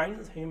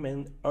finds him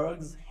and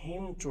urges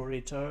him to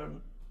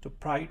return to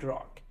Pride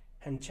Rock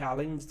and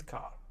challenge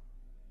Scar,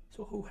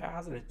 so who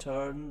has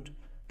returned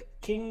the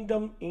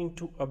kingdom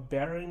into a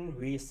barren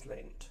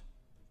wasteland.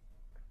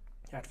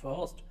 At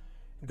first,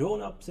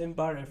 grown-up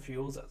Simba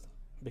refuses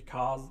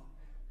because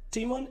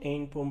Timon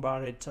and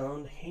Pumbaa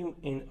returned him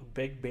in a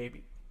big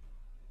baby.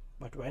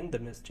 But when the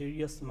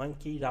mysterious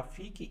monkey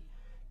Rafiki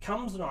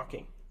comes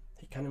knocking,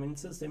 he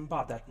convinces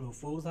Simba that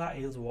Mufasa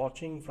is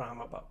watching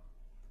from above.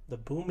 The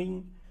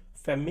booming,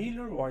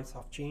 familiar voice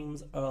of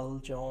James Earl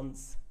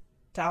Jones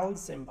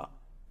tells Simba,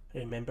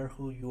 "Remember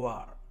who you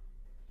are."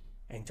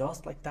 And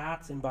just like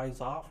that, Simba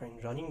is off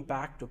and running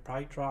back to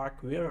Pride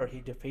Rock, where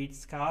he defeats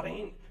Scar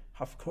and,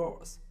 of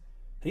course,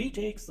 he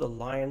takes the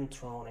lion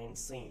throne and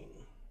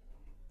scene.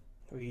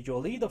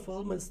 Visually, the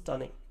film is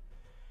stunning.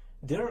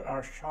 There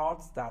are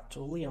shots that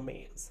truly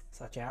amaze,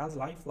 such as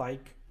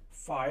lifelike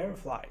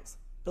fireflies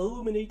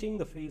illuminating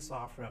the face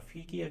of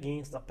Rafiki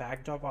against the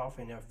backdrop of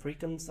an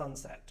African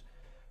sunset.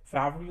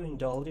 Favreau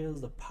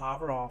indulges the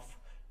power of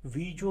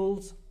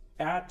visuals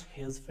at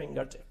his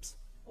fingertips,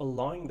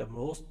 allowing the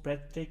most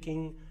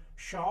breathtaking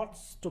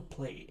shots to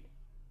play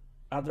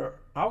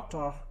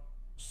out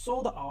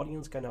so the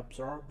audience can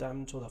absorb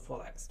them to the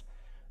fullest.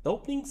 The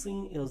opening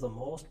scene is the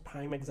most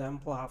prime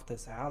example of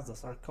this, as the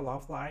circle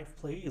of life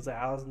plays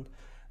as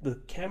the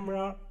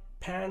camera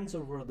pans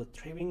over the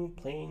thriving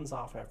plains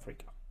of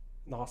Africa.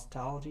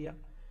 Nostalgia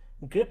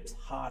grips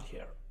hard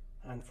here.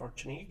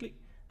 Unfortunately,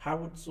 I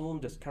would soon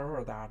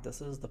discover that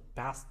this is the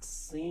best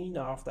scene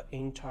of the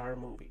entire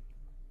movie.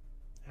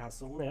 As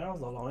soon as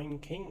the Lion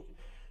King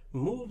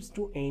moves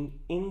to an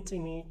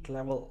intimate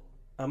level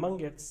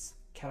among its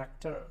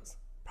characters,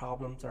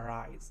 problems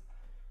arise.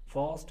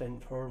 First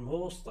and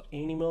foremost, the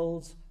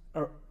animals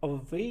are a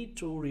way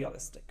too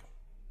realistic.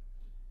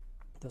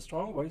 The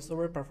strong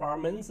voiceover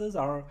performances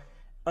are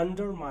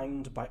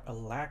undermined by a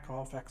lack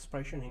of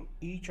expression in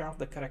each of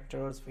the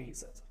characters'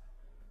 faces,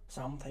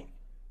 something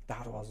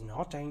that was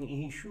not an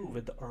issue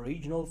with the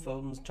original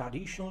film's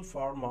traditional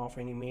form of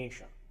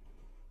animation.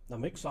 The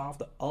mix of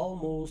the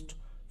almost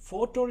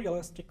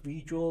photorealistic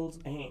visuals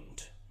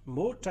and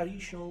more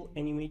traditional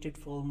animated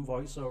film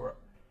voiceover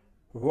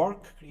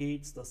work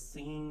creates the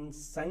same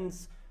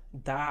sense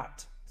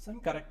that some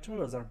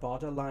characters are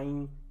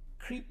borderline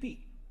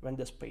creepy when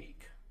they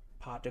speak,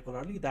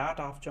 particularly that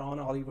of John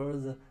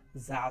Oliver's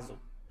Zazu,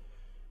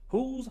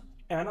 whose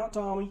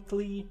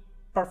anatomically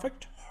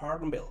perfect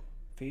hornbill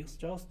face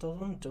just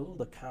doesn't do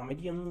the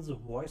comedian's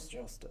voice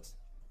justice.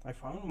 I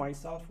found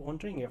myself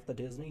wondering if the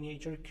Disney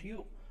nature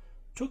cue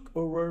took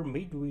over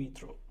midway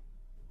through.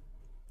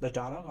 The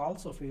dialogue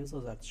also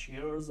faces its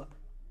shares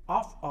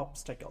of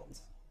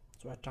obstacles,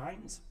 so at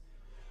times,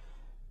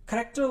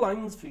 character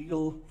lines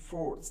feel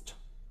forced,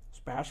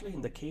 especially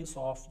in the case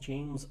of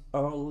James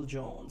Earl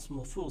Jones'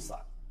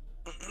 Mufasa.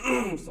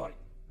 Sorry.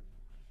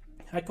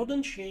 I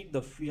couldn't shake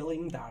the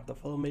feeling that the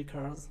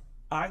filmmakers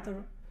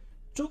either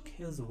took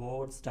his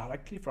words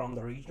directly from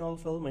the original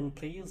film and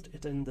placed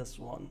it in this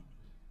one,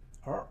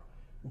 or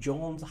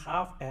Jones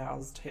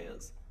half-assed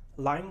his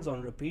lines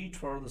on repeat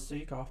for the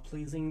sake of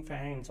pleasing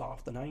fans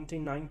of the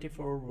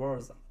 1994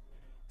 version.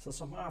 So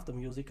some of the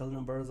musical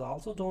numbers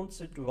also don't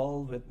sit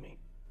well with me.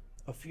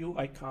 A few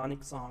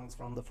iconic songs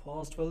from the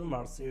first film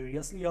are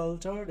seriously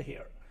altered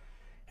here,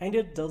 and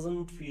it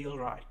doesn't feel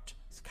right.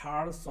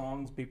 Scar's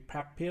songs Be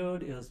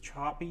Prepared is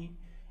choppy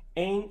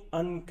and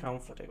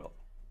uncomfortable.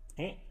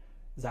 And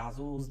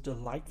Zazu's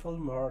Delightful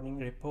Morning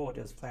Report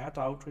is flat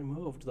out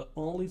removed. The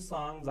only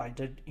songs I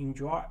did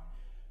enjoy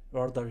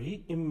were the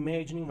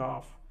reimagining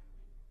of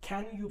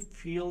Can You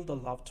Feel the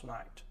Love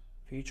Tonight,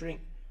 featuring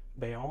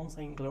Beyonce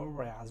and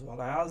Gloria, as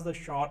well as the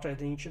short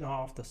edition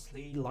of The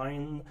Sleigh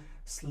Lion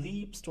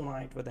Sleeps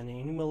Tonight with an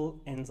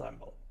animal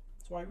ensemble.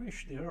 So I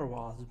wish there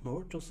was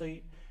more to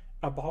say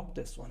about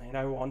this one, and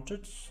I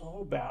wanted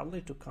so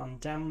badly to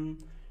condemn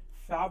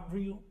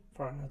Fairview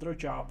for another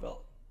job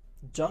well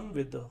done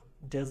with the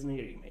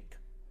Disney remake.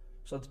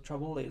 So the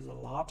trouble is, a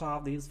lot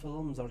of these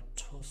films are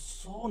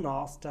so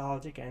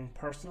nostalgic and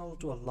personal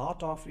to a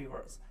lot of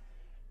viewers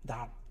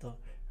that the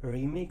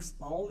remakes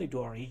only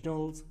do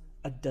originals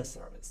a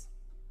disservice.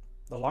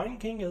 The Lion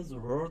King is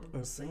worth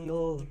a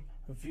single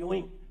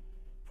viewing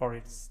for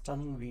its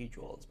stunning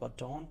visuals, but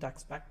don't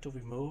expect to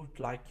be moved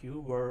like you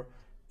were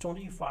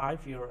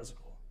 25 years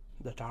ago.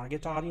 The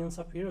target audience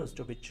appears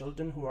to be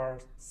children who are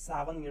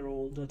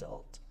 7-year-old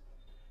adult.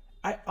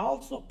 I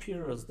also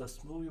fears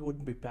this movie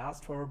would be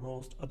best for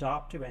most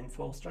adoptive and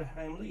foster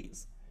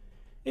families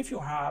if you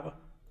are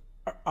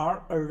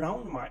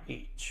around my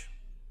age,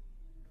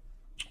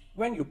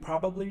 when you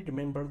probably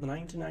remember the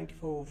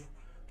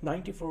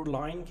 1994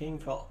 Lion King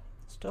film.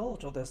 Still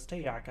to this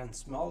day, I can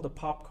smell the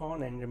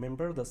popcorn and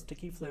remember the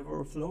sticky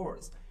flavor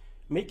floors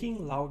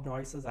making loud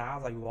noises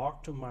as I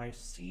walked to my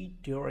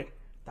seat during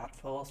that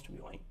first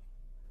viewing.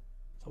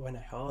 So when I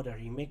heard a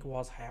remake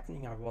was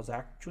happening, I was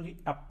actually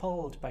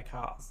appalled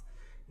because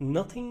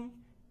nothing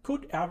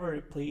could ever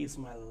replace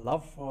my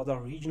love for the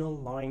original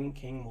Lion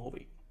King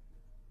movie.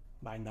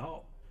 By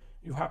now,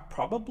 you have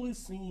probably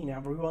seen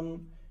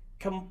everyone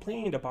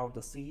complained about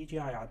the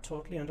CGI. I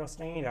totally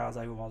understand, as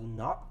I was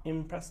not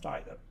impressed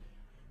either.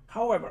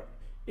 However,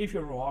 if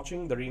you're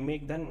watching the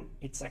remake, then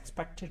it's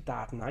expected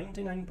that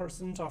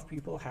 99% of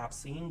people have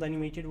seen the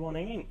animated one,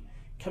 and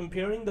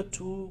comparing the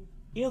two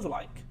is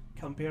like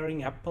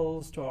comparing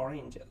apples to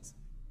oranges.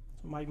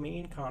 So my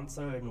main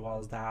concern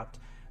was that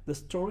the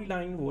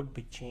storyline would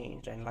be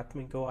changed, and let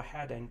me go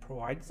ahead and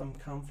provide some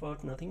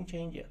comfort, nothing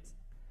changes.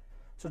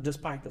 So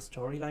despite the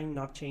storyline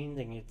not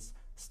changing, it's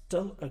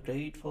still a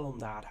great film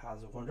that has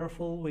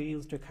wonderful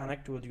ways to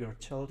connect with your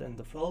children.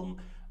 The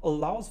film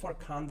allows for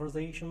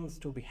conversations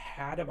to be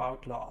had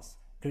about loss,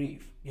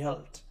 grief,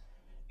 guilt,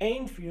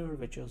 and fear,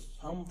 which is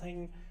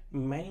something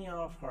many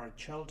of our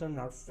children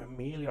are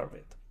familiar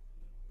with.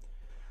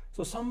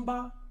 So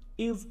Simba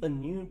is a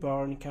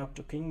newborn cub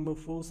to King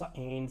Mufasa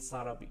and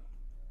Sarabi.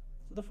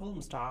 So the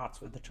film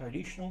starts with the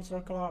traditional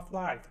circle of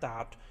life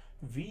that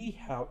we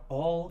have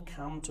all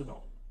come to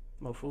know.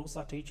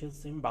 Mufasa teaches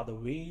Simba the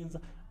ways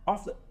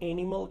of the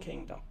animal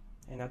kingdom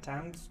and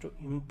attempts to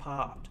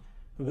impart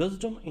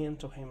wisdom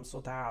into him so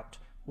that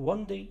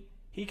one day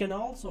he can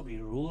also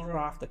be ruler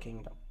of the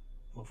kingdom.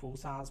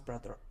 Mufasa's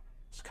brother,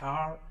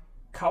 Scar,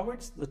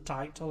 covets the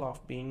title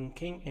of being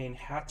king and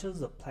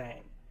hatches a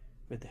plan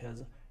with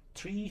his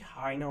 3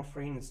 hyena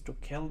friends to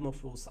kill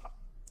Mufasa.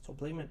 So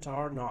blame it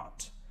or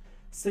not,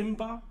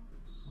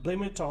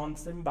 blame it on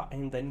Simba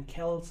and then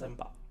kill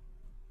Simba.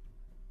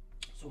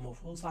 So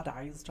Mufasa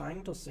dies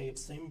trying to save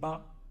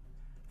Simba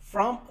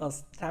from a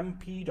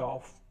stampede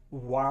of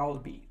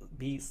wild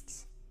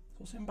beasts.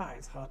 So Simba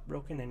is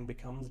heartbroken and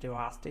becomes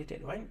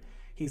devastated when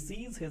he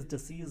sees his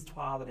deceased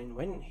father, and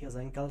when his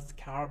uncle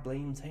Scar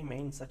blames him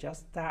and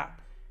suggests that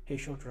he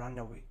should run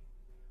away.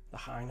 The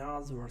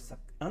hyenas were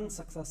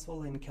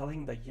unsuccessful in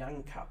killing the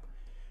young cub,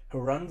 who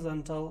runs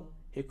until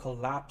he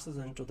collapses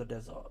into the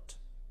desert.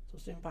 So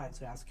Simba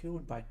is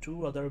rescued by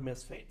 2 other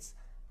misfits,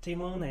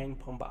 Timon and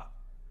Pumbaa,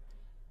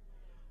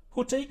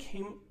 who take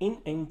him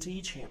in and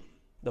teach him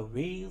the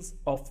ways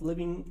of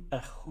living a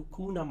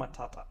Hakuna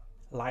Matata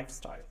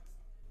lifestyle.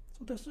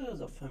 So this is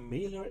a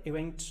familiar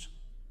event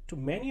to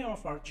many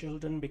of our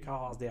children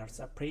because they are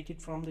separated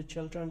from the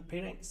children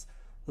parents,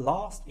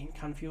 lost and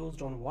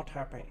confused on what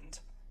happened,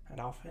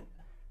 and often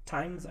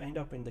times end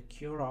up in the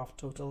care of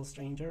total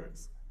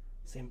strangers.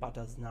 Simba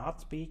does not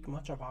speak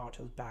much about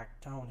his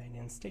background and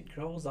instead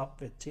grows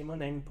up with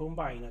Timon and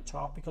Pumbaa in a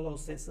tropical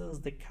oasis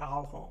they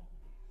call home.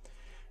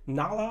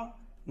 Nala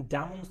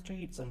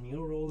demonstrates a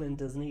new role in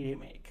Disney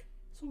remake,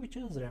 so which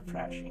is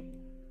refreshing.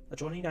 The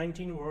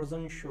 2019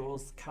 version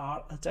shows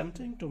Scar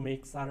attempting to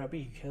make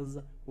Sarabi his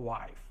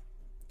wife.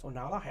 So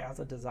Nala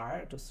has a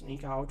desire to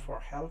sneak out for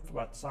help,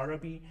 but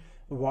Sarabi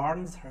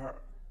warns her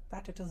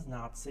that it is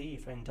not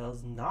safe and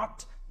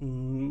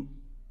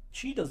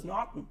she does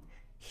not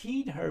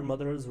heed her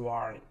mother's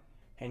warning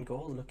and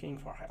goes looking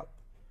for help.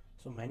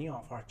 So many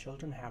of our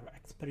children have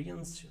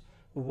experienced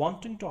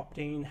wanting to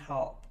obtain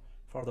help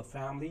for the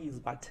families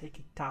by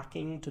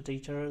talking to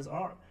teachers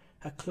or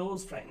a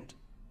close friend,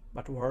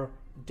 but were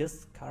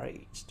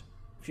discouraged,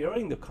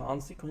 fearing the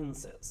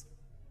consequences.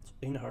 So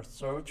in her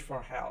search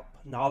for help,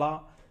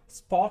 Nala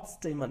spots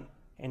Timon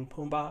and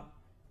Pumbaa,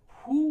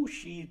 who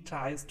she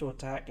tries to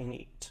attack and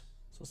eat.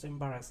 So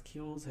Simba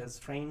rescues his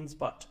friends,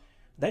 but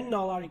then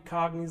Nala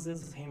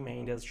recognizes him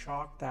and is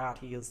shocked that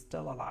he is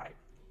still alive,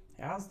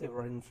 as they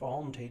were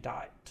informed he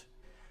died.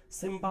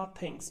 Simba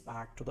thinks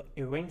back to the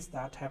events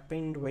that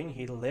happened when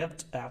he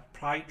lived at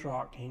Pride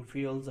Rock and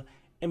feels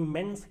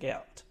immense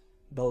guilt,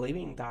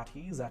 believing that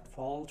he is at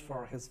fault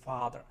for his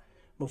father,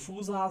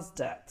 Mufusa's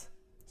death.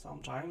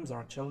 Sometimes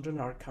our children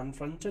are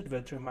confronted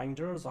with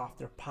reminders of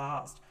their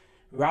past,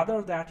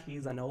 whether that he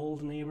is an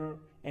old neighbor,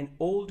 an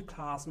old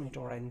classmate,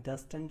 or a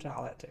distant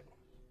relative.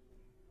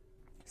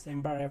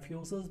 Simba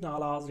refuses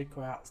Nala's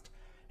request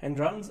and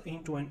runs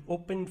into an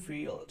open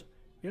field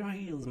where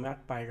he is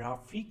met by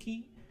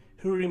Rafiki,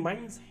 who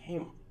reminds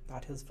him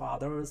that his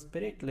father's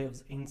spirit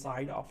lives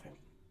inside of him.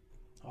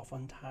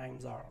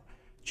 Oftentimes our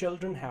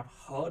children have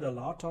heard a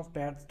lot of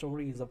bad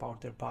stories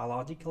about their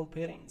biological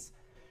parents,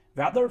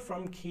 whether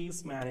from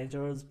case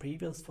managers,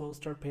 previous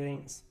foster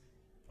parents,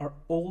 or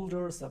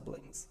older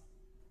siblings.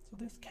 So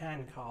this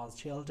can cause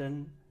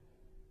children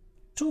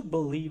to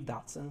believe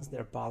that since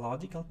their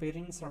biological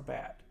parents are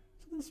bad,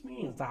 so this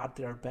means that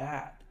they're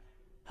bad.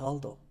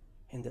 Although,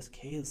 in this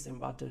case,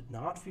 Simba did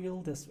not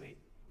feel this way.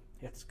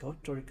 It's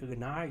good to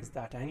recognize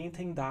that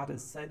anything that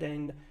is said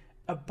and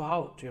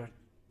about your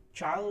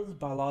child's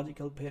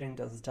biological parent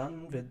is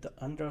done with the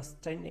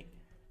understanding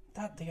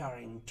that they are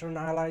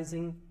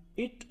internalizing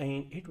it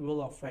and it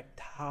will affect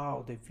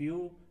how they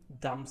view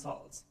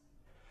themselves.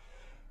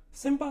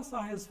 Simba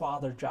saw his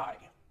father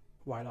die,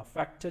 while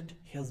affected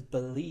his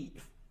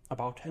belief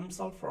about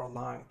himself for a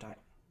long time.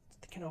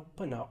 They can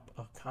open up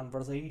a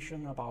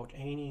conversation about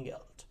any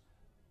guilt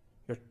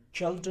your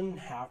children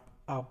have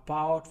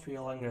about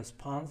feeling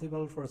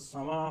responsible for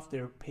some of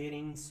their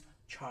parents'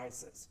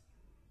 choices.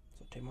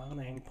 So Timon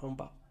and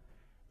Pumbaa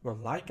were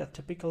like a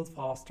typical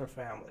foster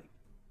family,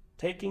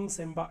 taking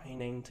Simba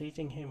in and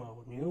teaching him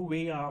a new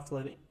way of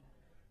living.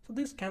 So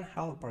this can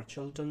help our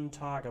children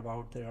talk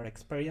about their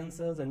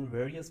experiences in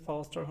various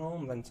foster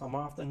homes and some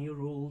of the new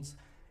rules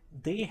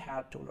they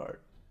had to learn.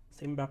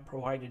 Simba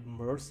provided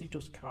mercy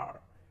to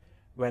Scar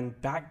when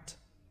begged.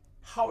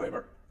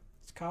 However,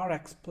 Scar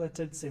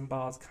exploited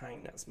Simba's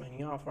kindness.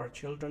 Many of our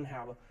children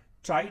have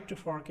tried to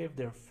forgive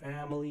their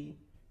family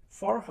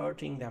for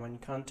hurting them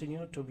and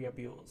continue to be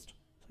abused.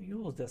 So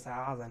use this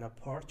as an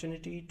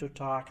opportunity to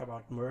talk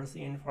about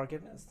mercy and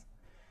forgiveness.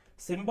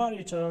 Simba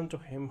returned to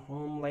his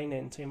homeland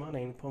and Timon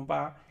and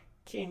Pumbaa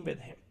came with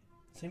him.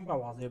 Simba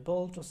was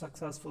able to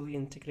successfully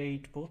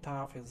integrate both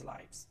of his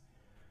lives.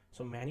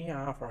 So many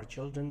of our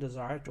children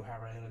desire to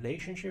have a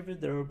relationship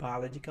with their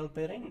biological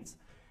parents.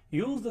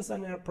 Use this as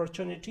an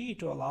opportunity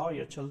to allow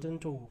your children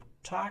to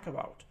talk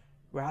about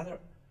whether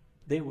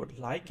they would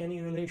like any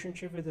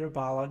relationship with their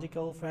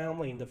biological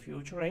family in the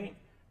future and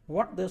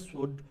what this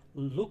would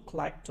look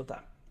like to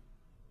them.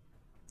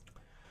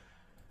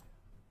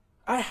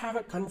 I have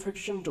a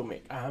confession to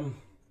make. I'm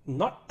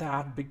not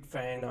that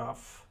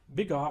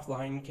big of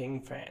Lion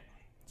King fan.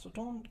 So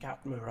don't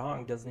get me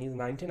wrong, Disney's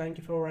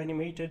 1994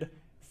 animated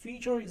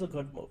feature is a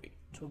good movie,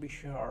 to be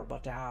sure,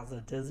 but as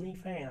a Disney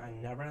fan, I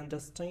never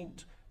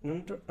understood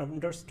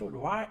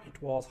why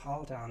it was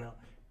held on a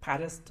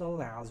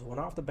pedestal as one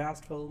of the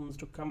best films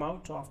to come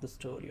out of the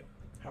studio.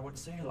 I would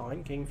say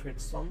Lion King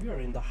fits somewhere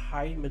in the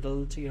high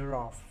middle tier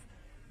of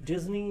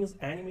Disney's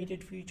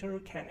animated feature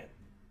canon.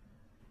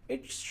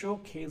 It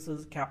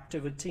showcases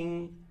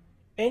captivating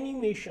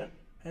animation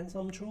and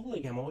some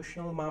truly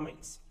emotional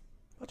moments,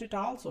 but it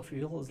also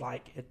feels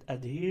like it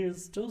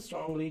adheres too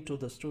strongly to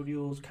the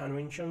studio's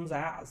conventions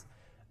as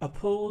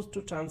opposed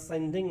to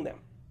transcending them.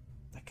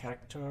 The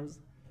characters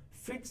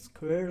fit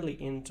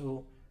squarely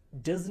into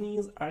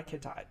Disney's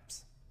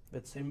archetypes,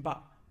 with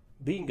Simba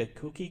being a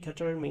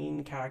cookie-cutter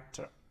main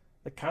character.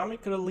 The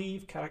comic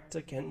relief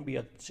character can be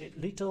a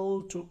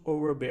little too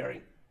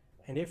overbearing,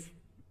 and if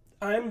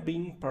I'm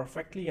being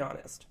perfectly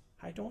honest,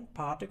 I don't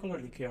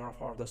particularly care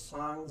for the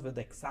songs with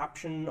the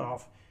exception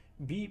of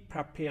Be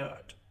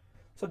Prepared.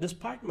 So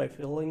despite my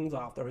feelings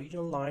of the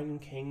original Lion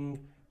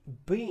King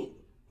being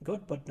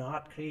good but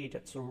not great,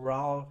 its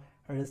raw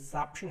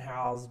reception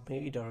has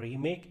made a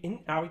remake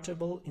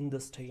inevitable in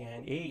this day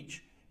and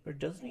age, where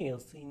Disney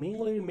is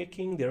seemingly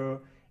remaking their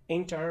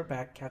entire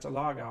back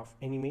catalog of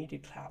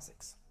animated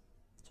classics.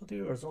 So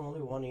there is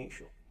only one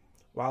issue.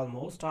 While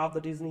most of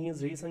the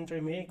Disney's recent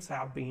remakes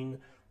have been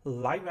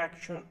live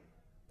action,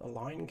 The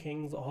Lion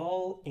King's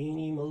all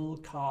animal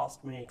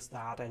cast makes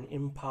that an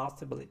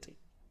impossibility.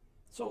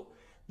 So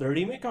the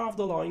remake of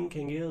The Lion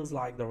King is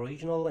like the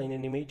original in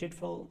animated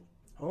film,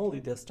 only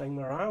this time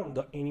around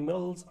the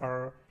animals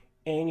are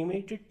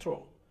animated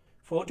through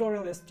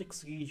photorealistic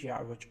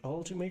CGI, which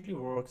ultimately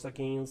works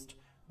against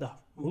the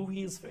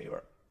movie's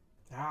favor,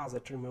 as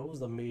it removes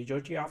the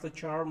majority of the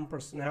charm,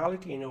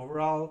 personality, and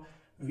overall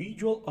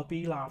visual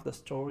appeal of the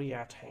story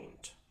at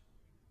hand.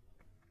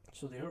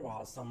 So there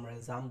was some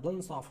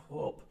resemblance of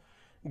hope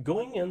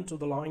going into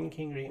the Lion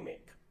King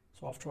remake.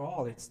 So after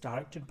all, it's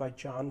directed by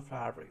Jon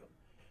Favreau,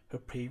 who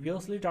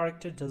previously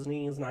directed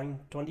Disney's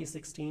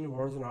 2016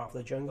 version of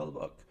The Jungle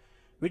Book,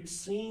 which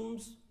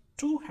seems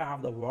to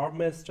have the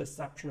warmest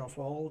reception of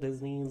all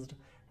Disney's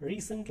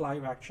recent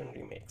live-action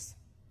remakes.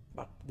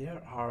 But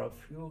there are a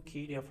few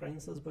key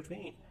differences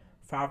between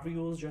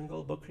Favreau's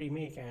Jungle Book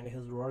remake and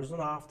his version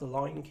of The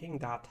Lion King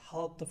that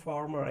help the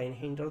former and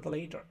hinder the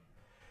latter.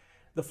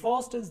 The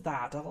first is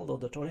that although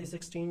the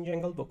 2016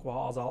 Jungle Book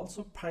was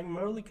also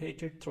primarily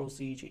created through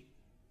CG,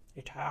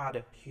 it had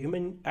a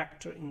human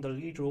actor in the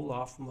lead role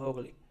of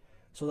Mowgli,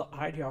 so the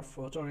idea of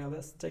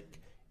photorealistic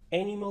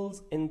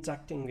animals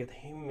interacting with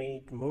him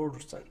made more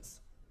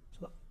sense.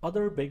 So the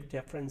other big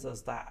difference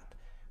is that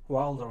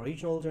while the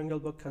original Jungle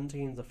Book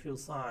contains a few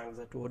songs,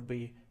 it would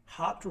be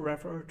hard to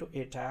refer to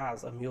it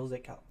as a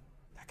musical.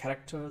 The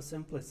characters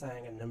simply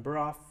sang a number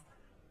of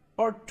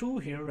or two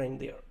here and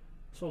there.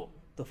 So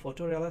the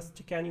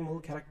photorealistic animal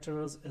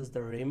characters is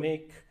the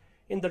remake.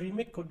 In the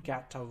remake could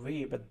get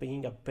away with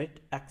being a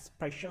bit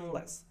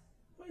expressionless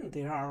when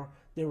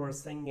they were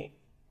singing.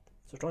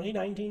 So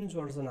 2019's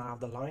version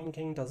of The Lion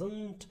King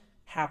doesn't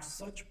have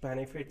such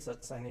benefits.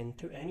 It's an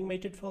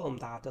animated film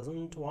that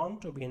doesn't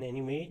want to be an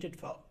animated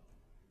film.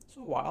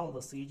 So while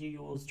the CG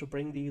used to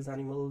bring these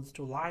animals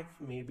to life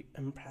may be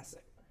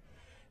impressive,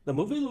 the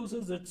movie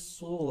loses its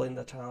soul in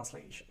the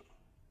translation.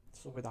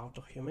 So without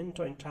a human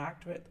to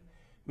interact with,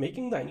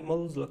 making the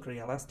animals look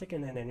realistic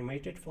in an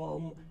animated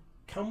film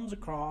comes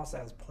across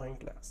as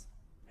pointless,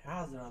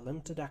 as their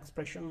limited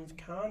expressions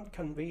can't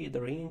convey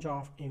the range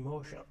of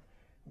emotion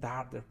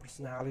that their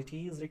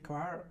personalities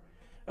require,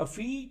 a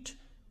feat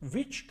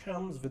which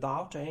comes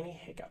without any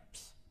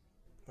hiccups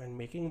when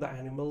making the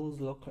animals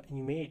look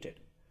animated.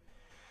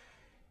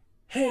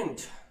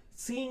 And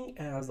seeing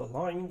as The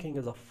Lion King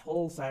is a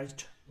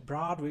full-fledged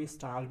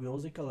Broadway-style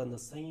musical in the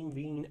same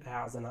vein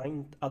as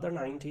the other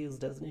 90s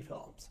Disney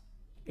films,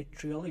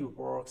 it really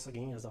works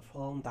against a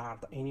film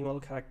that the animal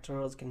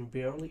characters can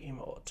barely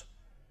emote.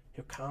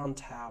 You can't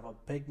have a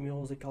big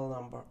musical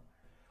number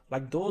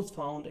like those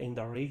found in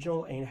the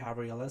original and have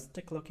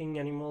realistic looking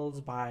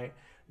animals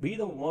be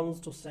the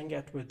ones to sing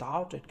it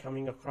without it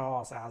coming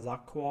across as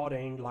awkward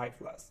and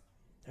lifeless.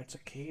 It's a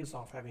case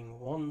of having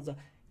one's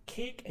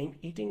cake and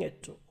eating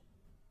it too.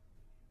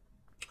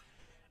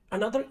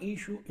 Another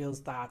issue is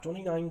that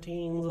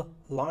 2019's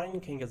Lion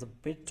King is a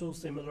bit too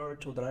similar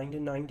to the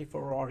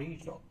 1994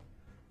 original.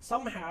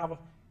 Some have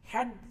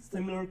had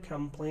similar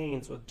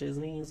complaints with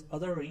Disney's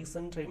other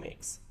recent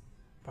remakes,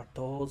 but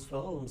those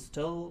films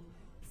still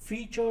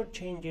featured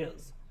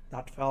changes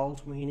that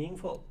felt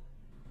meaningful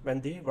when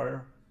they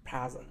were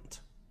present.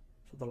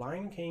 So the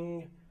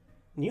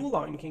new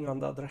Lion King on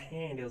the other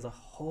hand is a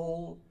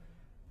whole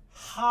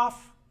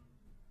half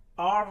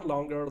hour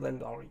longer than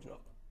the original,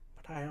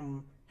 but I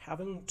am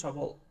having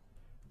trouble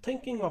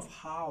thinking of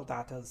how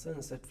that is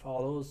since it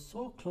follows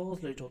so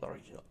closely to the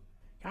original.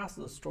 Yes,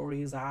 the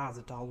story is as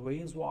it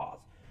always was,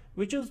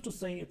 which is to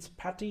say it's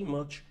pretty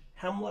much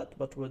Hamlet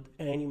but with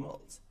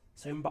animals.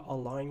 Simba, a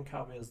lion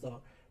cub, is the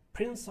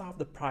prince of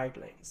the Pride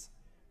Lands,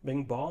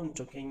 being born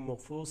to King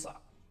Mufasa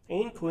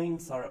and Queen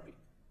Sarabi.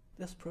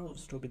 This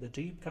proves to be the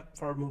deep cut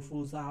for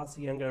Mufasa's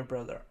younger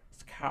brother,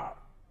 Scar,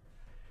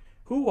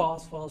 who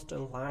was first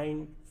in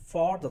line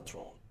for the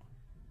throne.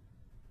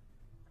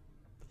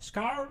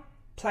 Scar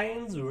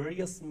plans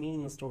various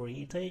means to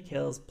retake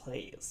his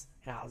place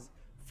as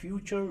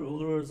future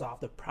rulers of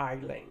the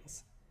Pride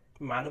Lands,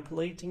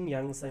 manipulating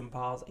young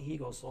Simba's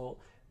ego so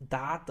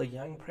that the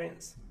young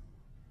prince,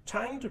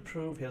 trying to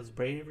prove his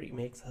bravery,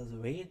 makes his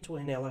way to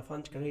an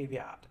elephant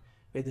graveyard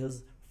with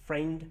his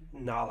friend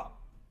Nala.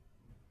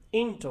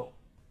 In tow,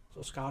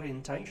 so Scar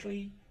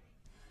intentionally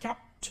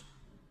kept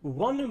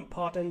one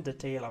important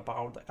detail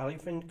about the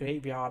elephant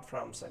graveyard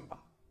from Simba.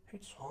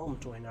 It's home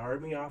to an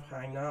army of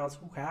hyenas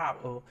who have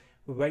a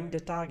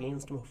vendetta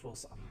against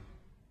Mufasa.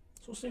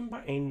 So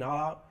Simba and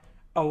Nala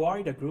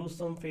avoid a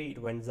gruesome fate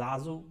when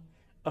Zazu,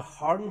 a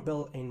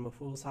hornbill in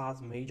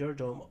Mufasa's major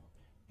domo,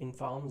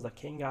 informs the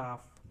king of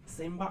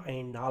Simba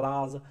and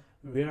Nala's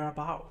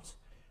whereabouts.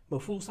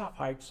 Mufasa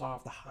fights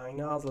off the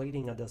hyenas,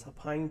 leading a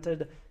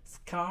disappointed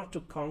Scar to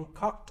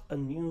concoct a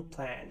new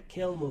plan,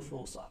 kill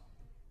Mufasa.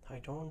 I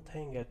don't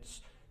think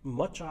it's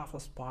much of a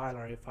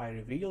spoiler if I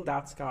reveal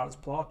that Scar's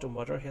plot to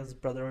murder his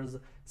brothers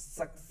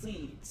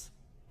succeeds.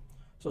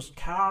 So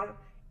Scar,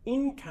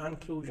 in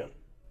conclusion,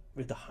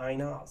 with the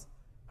hyenas,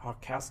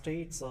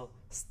 orchestrates a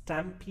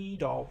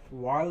stampede of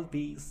wild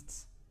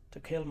beasts to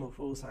kill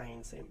Mufasa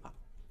and Simba.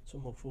 So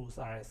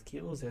Mufasa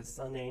rescues his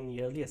son and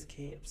nearly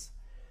escapes,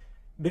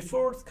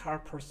 before Scar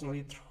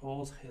personally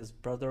throws his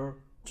brother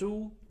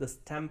to the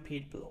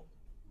stampede below.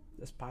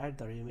 Despite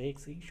the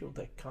remake's issue,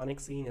 the iconic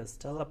scene is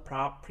still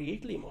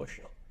appropriately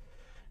emotional.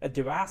 A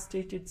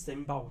devastated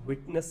Simba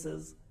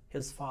witnesses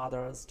his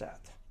father's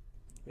death,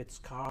 with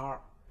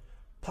Scar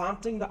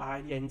planting the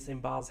idea in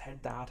Simba's head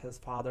that his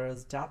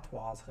father's death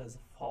was his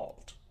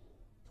fault.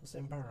 So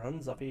Simba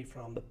runs away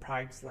from the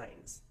pride's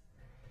lines,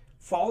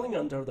 falling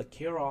under the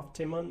care of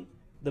Timon,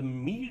 the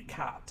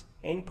meerkat,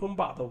 and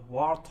Pumbaa, the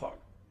warthog,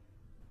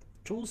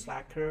 two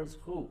slackers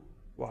who,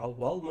 while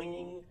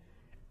well-meaning,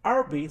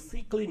 are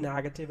basically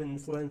negative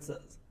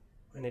influences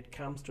when it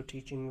comes to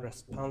teaching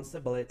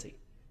responsibility.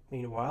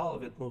 Meanwhile,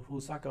 with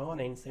Mufasa gone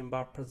and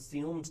Simba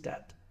presumed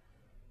dead,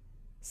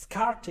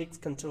 Scar takes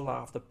control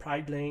of the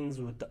Pride Lands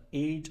with the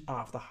aid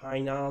of the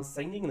hyenas,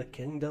 sending the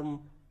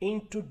kingdom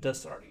into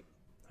disarray.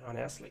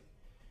 Honestly,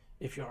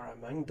 if you are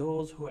among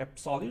those who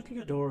absolutely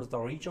adores the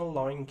original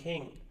Lion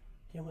King,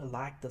 you will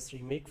like this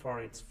remake for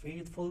its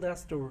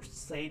faithfulness to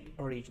said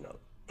original.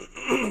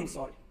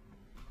 Sorry.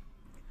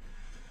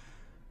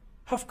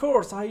 Of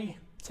course, I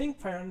think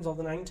fans of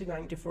the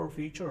 1994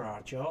 feature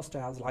are just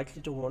as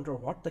likely to wonder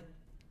what the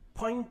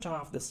point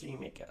of this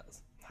remake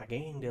is.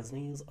 Again,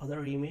 Disney's other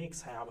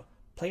remakes have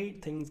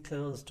played things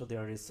close to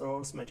their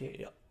resource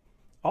material,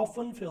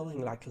 often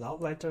feeling like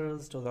love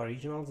letters to the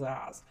originals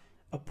as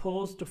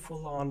opposed to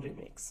full-on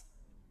remakes.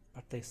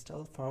 But they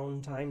still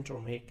found time to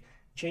make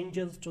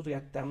changes to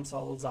get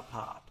themselves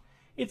apart.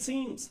 It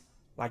seems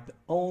like the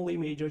only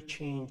major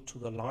change to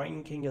The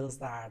Lion King is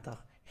that the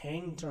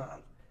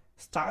hand-drawn,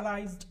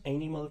 stylized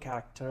animal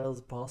characters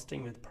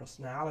bursting with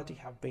personality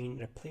have been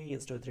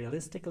replaced with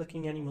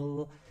realistic-looking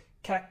animal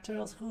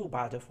characters who,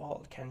 by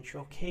default, can't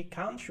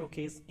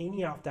showcase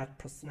any of that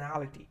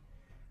personality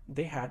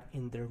they had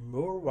in their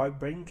more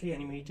vibrantly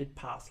animated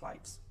past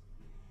lives.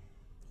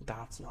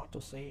 That's not to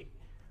say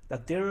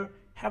that there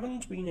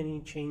haven't been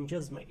any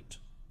changes made,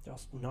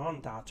 just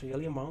none that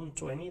really amount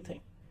to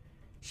anything.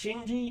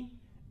 Shinji,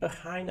 a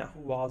hyena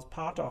who was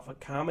part of a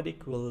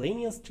comedic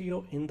villainous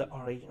trio in the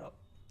original,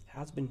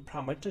 has been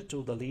promoted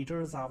to the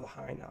leaders of the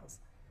hyenas.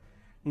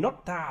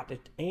 Not that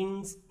it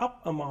ends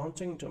up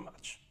amounting to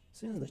much,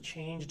 since the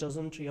change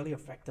doesn't really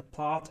affect the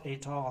plot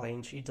at all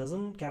and she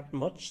doesn't get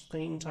much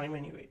screen time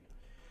anyway.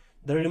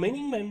 The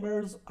remaining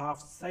members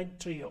of said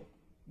trio,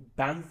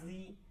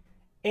 Banzi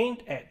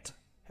and Ed,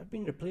 have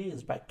been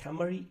replaced by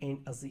Kamari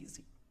and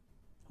Azizi,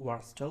 who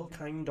are still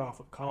kind of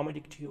a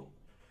comedic duo,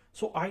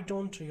 so I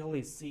don't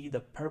really see the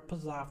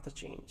purpose of the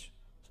change.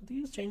 So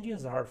these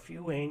changes are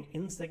few and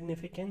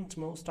insignificant.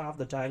 Most of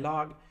the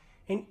dialogue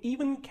and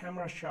even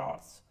camera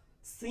shots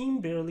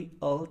seem barely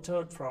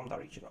altered from the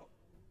original,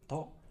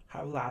 though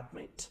I will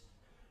admit,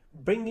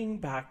 bringing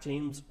back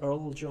James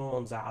Earl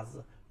Jones as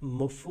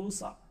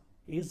Mufasa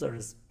is a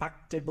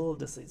respectable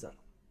decision.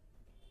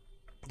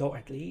 Though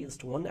at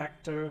least one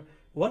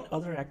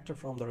other actor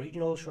from the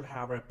original should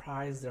have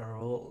reprised their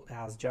role,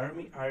 as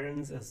Jeremy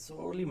Irons is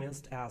sorely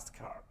missed as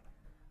Scar.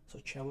 So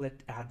Chevrolet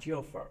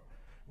Ejiofor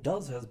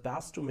does his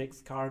best to make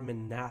Scar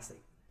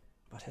menacing,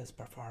 but his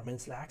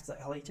performance lacks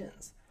the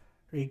elegance,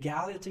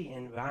 regality,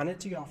 and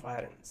vanity of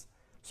Irons.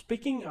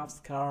 Speaking of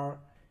Scar,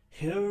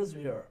 here's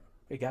where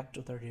we get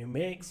to the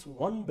remakes.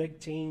 One big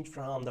change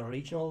from the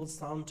original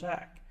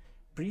soundtrack,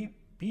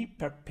 Be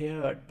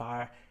Prepared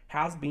by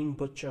has been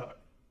butchered.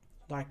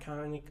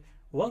 The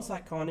once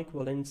iconic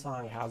villain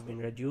song has been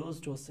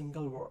reduced to a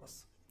single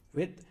verse,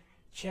 with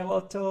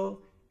Chevrolet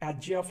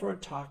Ejiofor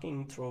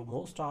talking through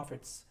most of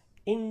it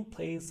in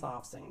place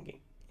of singing.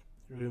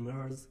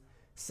 Rumors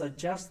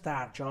suggest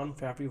that Jon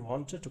Favreau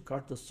wanted to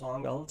cut the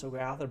song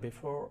altogether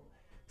before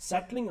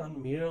settling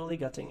on merely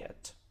cutting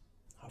it.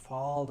 Of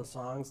all the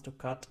songs to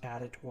cut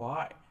at it,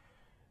 why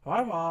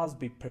was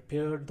Be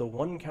Prepared the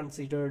one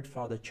considered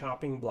for the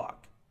chopping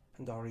block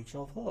in the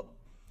original film?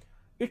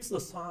 It's the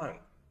song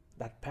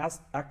that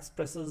best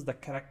expresses the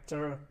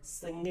character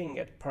singing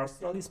it.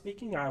 Personally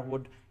speaking, I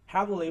would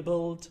have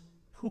labeled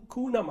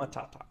Hakuna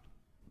Matata,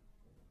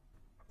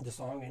 the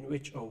song in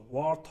which a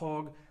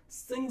warthog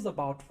sings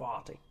about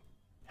farting,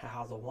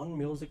 has a one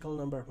musical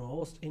number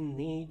most in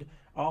need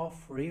of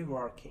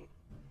reworking.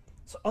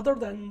 So other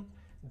than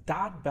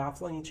that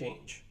baffling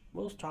change,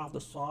 most of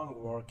the song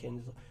work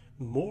is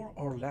more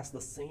or less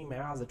the same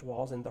as it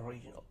was in the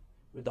original,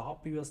 with the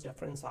obvious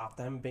difference of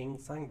them being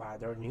sung by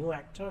their new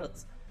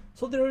actors.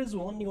 So there is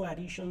one new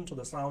addition to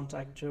the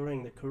soundtrack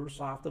during the course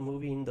of the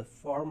movie in the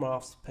form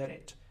of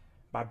Spirit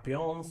by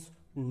Beyonce's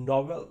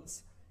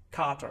novels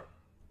Carter,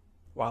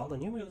 while the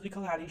new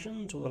musical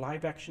addition to the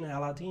live-action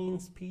Aladdin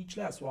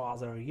Speechless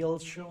was a real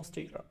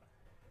show-stealer.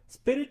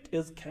 Spirit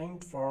is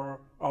kind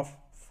of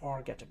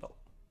forgettable,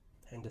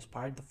 and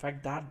despite the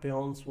fact that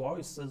Beyonce's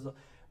voice is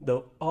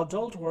The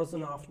adult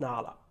version of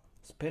Nala,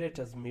 Spirit,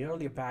 is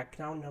merely a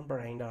background number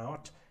and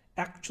not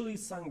actually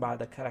sung by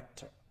the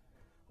character.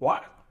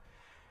 While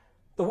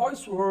the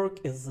voice work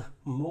is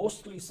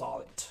mostly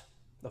solid,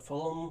 the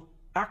film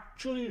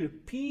actually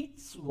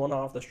repeats one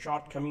of the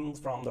shortcomings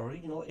from the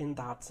original in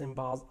that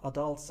Simba's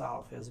adult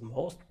self is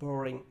most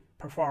boring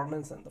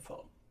performance in the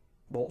film.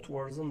 Both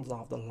versions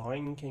of The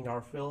Lion King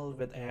are filled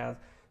with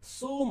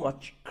so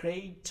much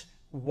great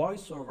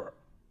voiceover,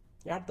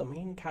 yet the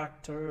main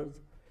character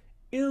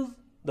is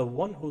the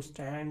one who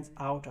stands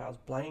out as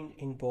blind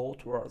in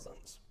both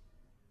versions.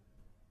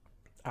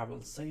 I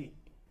will say,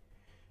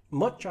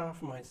 much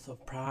of my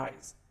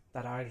surprise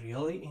that I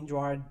really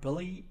enjoyed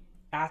Billy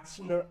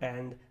Eichner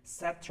and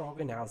Seth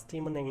Rogen as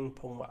Timon and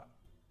Pumbaa.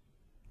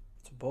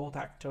 So both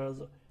actors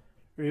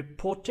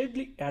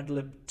reportedly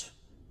ad-libbed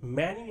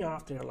many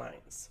of their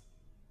lines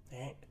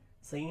and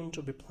seem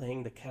to be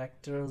playing the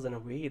characters in a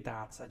way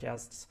that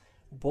suggests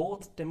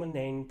both Timon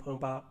and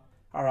Pumbaa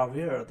are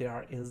aware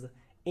there is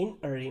in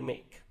a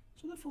remake.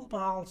 So the film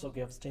also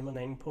gives Timon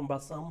and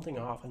Pumbaa something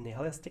of a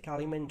nihilistic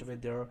element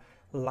with their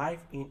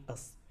life in a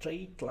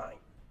straight line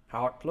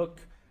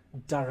outlook,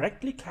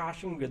 directly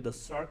clashing with the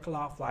circle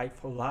of life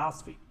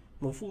philosophy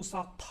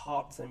Mufasa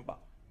taught Simba.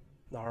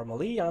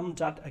 Normally I'm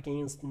dead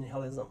against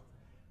nihilism,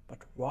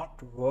 but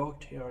what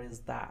worked here is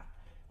that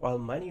while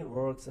many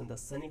works in the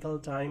cynical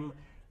time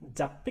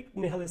depict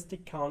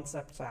nihilistic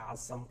concepts as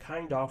some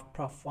kind of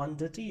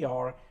profundity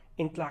or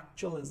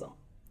intellectualism,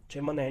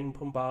 Timon and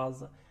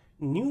Pumbaa's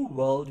new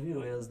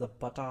worldview is the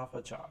butt of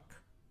a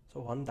joke.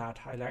 So one that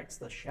highlights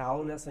the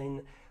shallowness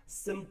and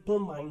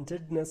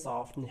simple-mindedness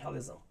of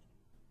nihilism.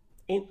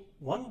 In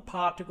one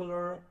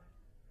particularly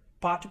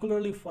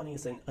funny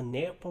scene,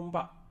 near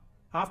Pumbaa,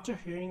 after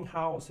hearing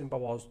how Simba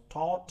was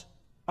taught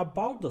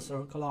about the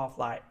circle of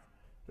life,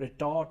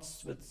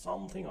 retorts with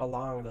something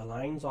along the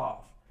lines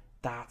of,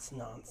 "That's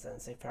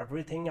nonsense. If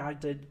everything I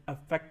did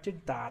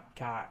affected that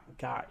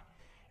guy,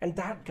 and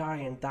that guy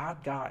and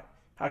that guy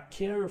are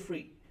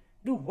carefree,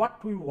 do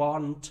what we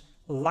want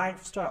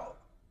lifestyle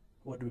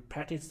would be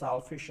pretty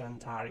selfish and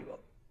terrible."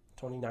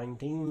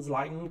 2019's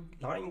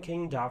Lion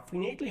King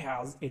definitely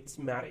has its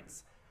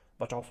merits,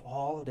 but of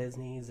all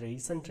Disney's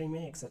recent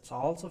remakes, it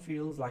also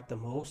feels like the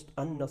most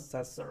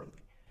unnecessary.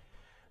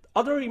 The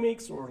other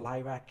remakes were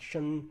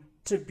live-action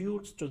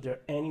tributes to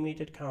their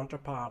animated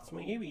counterparts,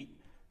 maybe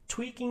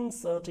tweaking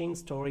certain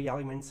story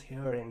elements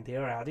here and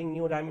there, adding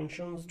new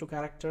dimensions to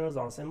characters,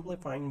 or simply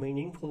find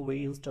meaningful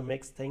ways to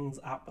mix things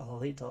up a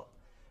little.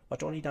 But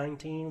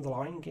 2019's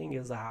Lion King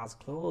is as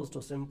close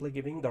to simply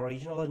giving the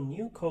original a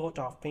new coat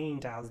of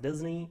paint as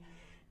Disney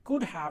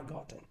could have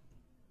gotten.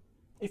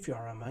 If you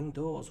are among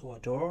those who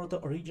adore the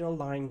original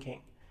Lion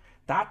King,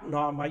 that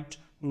might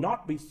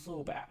not be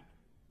so bad.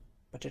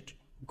 But it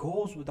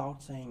goes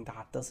without saying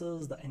that this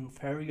is the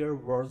inferior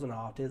version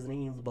of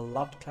Disney's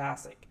beloved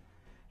classic.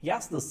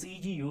 Yes, the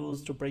CG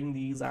used to bring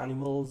these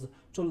animals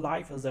to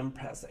life is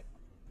impressive,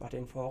 but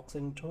in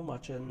focusing too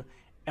much in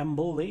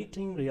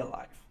emulating real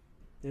life,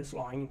 this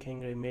Lion King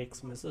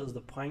remake misses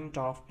the point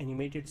of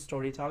animated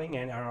storytelling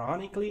and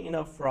ironically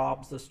enough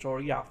robs the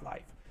story of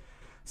life.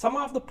 Some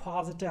of the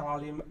positive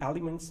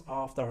elements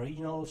of the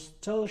original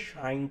still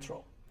shine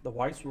through. The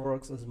voice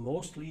works is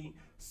mostly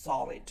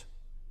solid.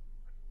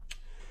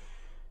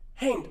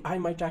 And I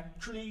might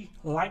actually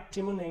like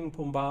Timon and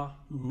Pumbaa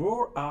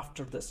more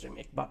after this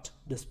remake, but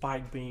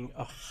despite being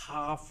a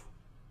half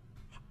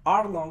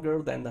hour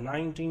longer than the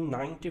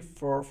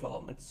 1994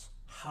 film, it's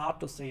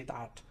hard to say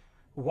that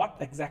what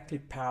exactly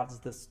pads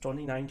this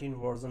 2019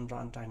 version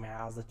runtime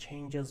as the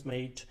changes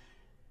made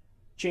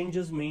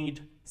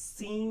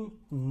seem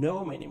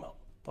no minimal.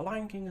 The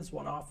Lion King is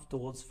one of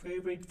those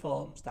favorite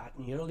films that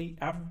nearly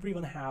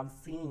everyone has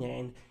seen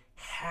and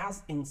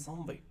has in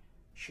some way,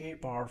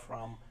 shape or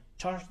form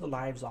touched the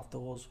lives of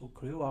those who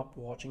grew up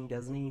watching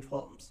Disney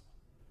films.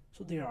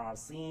 So there are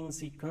scenes,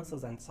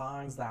 sequences and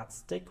songs that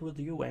stick with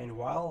you, and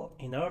while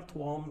an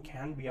earthworm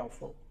can be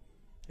awful,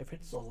 if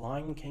it's a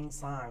Lion King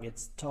song,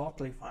 it's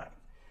totally fine.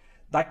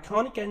 The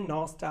iconic and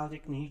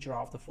nostalgic nature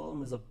of the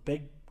film is a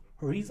big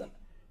reason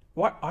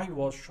why I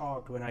was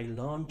shocked when I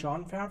learned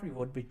Jon Favreau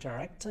would be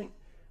directing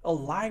a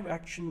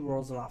live-action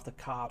version of the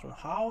cartoon.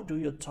 How do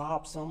you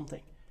top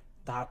something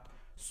that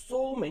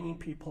so many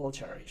people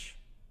cherish?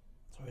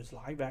 So his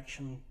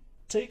live-action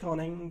take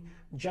on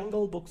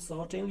Jungle Book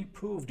certainly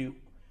proved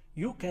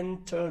you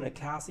can turn a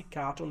classic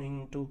cartoon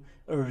into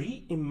a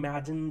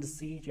reimagined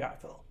CGI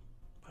film.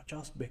 But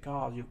just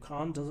because you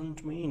can't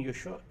doesn't mean you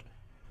should.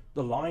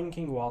 The Lion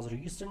King was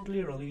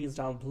recently released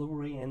on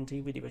Blu-ray and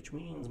DVD, which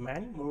means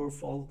many more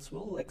folks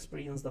will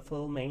experience the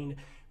film and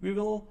we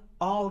will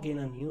all gain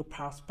a new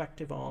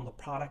perspective on the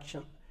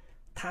production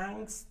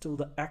thanks to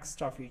the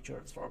extra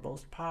features. For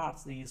most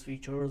parts, these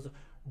features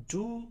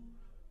do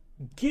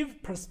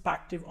give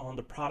perspective on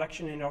the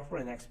production and offer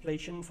an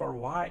explanation for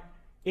why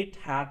it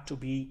had to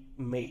be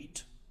made.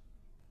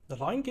 The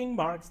Lion King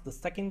marks the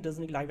second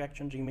Disney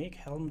live-action remake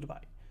helmed by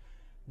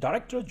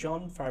director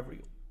Jon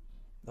Favreau,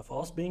 the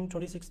first being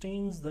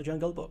 2016's The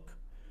Jungle Book.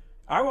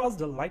 I was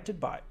delighted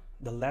by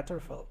the latter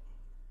film.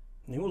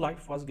 New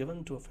life was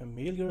given to a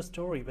familiar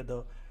story with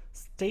the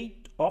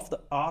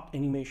state-of-the-art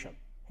animation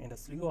and a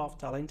slew of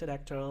talented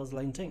actors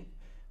lending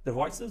their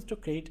voices to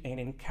create an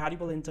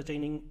incredible,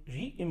 entertaining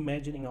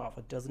reimagining of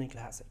a Disney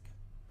classic.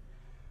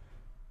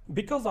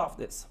 Because of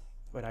this,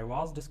 when I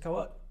was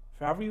discovered,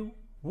 Fairview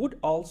would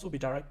also be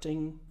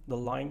directing The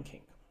Lion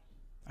King.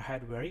 I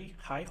had very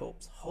high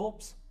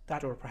hopes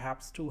that were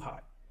perhaps too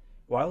high.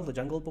 While The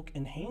Jungle Book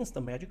enhanced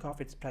the magic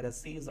of its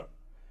predecessor,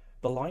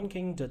 The Lion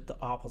King did the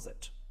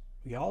opposite.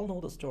 We all know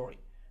the story.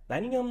 The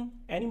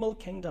animal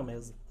kingdom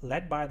is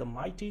led by the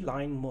mighty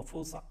lion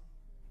Mufasa,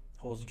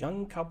 whose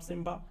young cub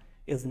Simba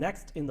is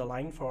next in the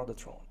line for the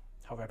throne.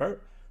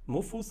 However,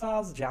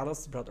 Mufasa's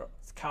jealous brother,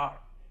 Scar,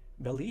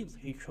 believes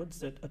he should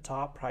sit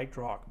atop Pride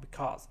Rock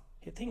because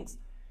he thinks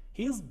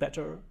he is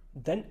better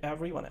than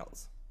everyone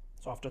else.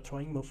 So after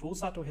throwing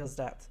Mufasa to his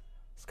death,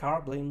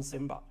 Scar blames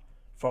Simba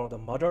for the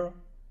murder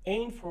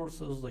and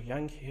forces the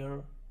young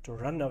heir to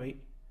run away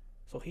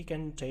so he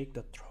can take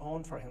the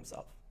throne for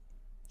himself.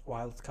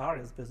 While Scar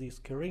is busy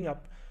screwing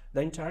up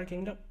the entire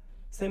kingdom,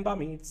 Simba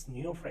meets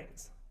new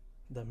friends,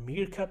 the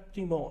Meerkat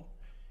Timon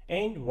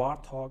and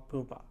Warthog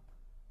Pumbaa,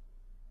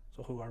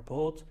 who are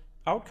both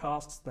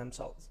outcasts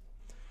themselves.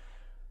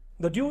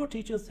 The duo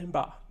teaches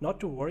Simba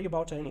not to worry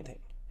about anything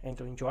and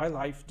to enjoy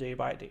life day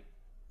by day.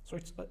 So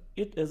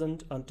it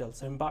isn't until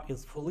Simba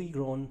is fully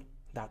grown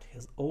that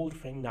his old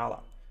friend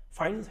Nala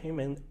finds him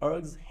and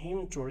urges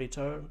him to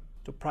return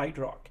to Pride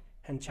Rock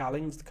and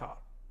challenge Scar,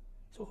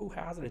 who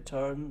has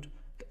returned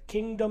the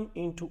kingdom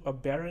into a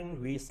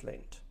barren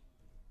wasteland.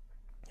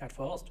 At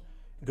first,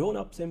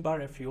 grown-up Simba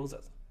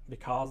refuses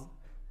because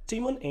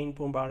Timon and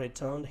Pumbaa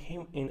returned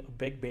him in a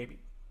big baby.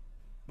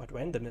 But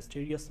when the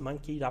mysterious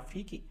monkey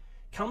Rafiki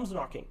comes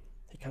knocking,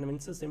 he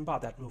convinces Simba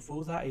that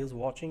Mufasa is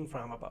watching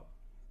from above.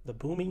 The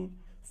booming,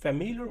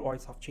 familiar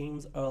voice of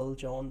James Earl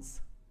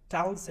Jones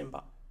tells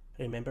Simba,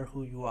 "Remember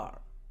who you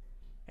are."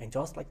 And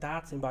just like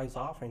that, Simba is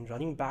off and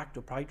running back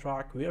to Pride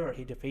Rock, where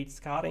he defeats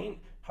Scar and,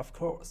 of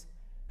course,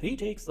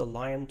 retakes the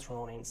lion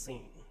throne and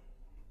scene.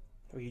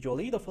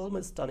 Visually, the film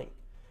is stunning.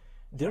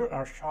 There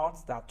are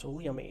shots that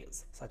truly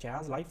amaze, such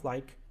as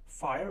lifelike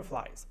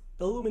fireflies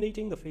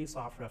illuminating the face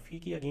of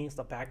Rafiki against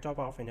the backdrop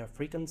of an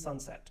African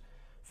sunset.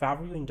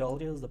 Favreau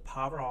indulges the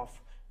power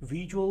of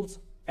visuals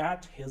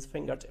at his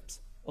fingertips,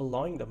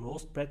 allowing the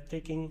most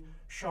breathtaking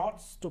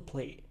shots to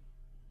play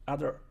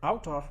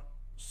out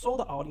so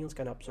the audience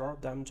can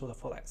absorb them to the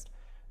fullest.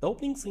 The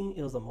opening scene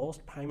is the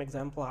most prime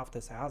example of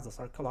this, as the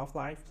circle of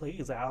life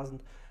plays as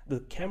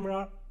the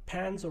camera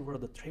pans over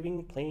the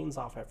thriving plains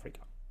of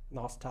Africa.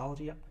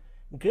 Nostalgia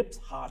grips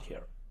hard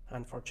here.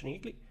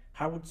 Unfortunately,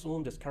 I would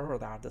soon discover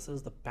that this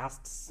is the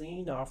best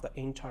scene of the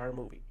entire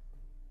movie.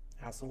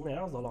 As soon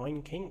as The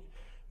Lion King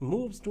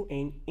moves to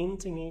an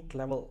intimate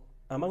level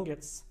among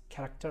its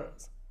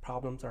characters,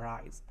 problems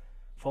arise.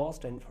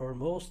 First and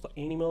foremost, the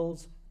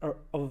animals are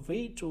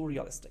way too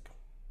realistic.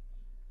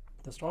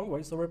 The strong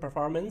voiceover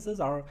performances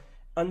are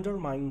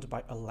undermined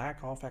by a lack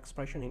of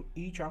expression in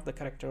each of the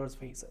characters'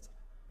 faces,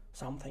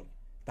 something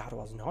that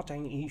was not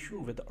an issue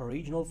with the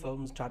original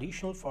film's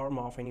traditional form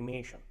of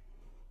animation.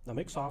 The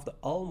mix of the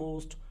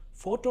almost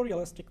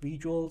photorealistic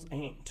visuals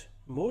and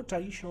more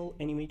traditional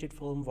animated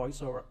film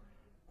voiceover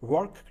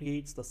work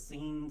creates the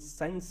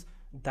sense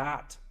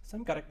that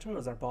some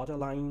characters are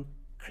borderline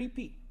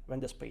creepy when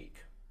they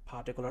speak,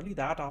 particularly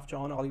that of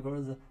John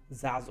Oliver's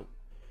Zazu,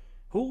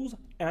 whose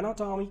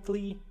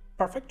anatomically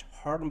perfect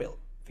hornbill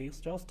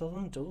face just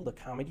doesn't do the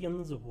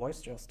comedian's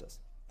voice justice.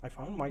 I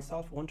found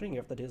myself wondering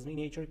if the Disney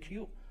Nature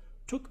crew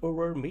took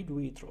over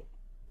midway through.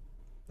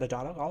 The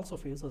dialogue also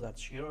faces its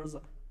shares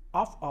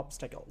of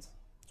obstacles,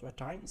 so at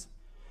times,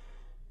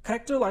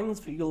 character lines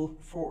feel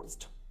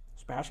forced,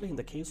 especially in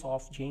the case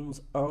of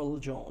James Earl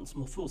Jones'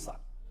 Mufasa.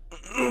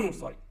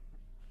 Sorry.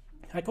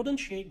 I couldn't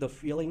shake the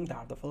feeling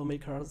that the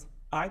filmmakers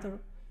either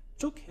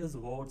took his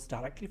words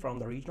directly from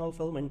the original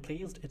film and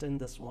placed it in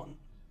this one,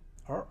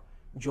 or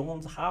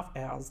Jones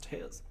half-assed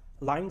his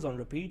lines on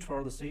repeat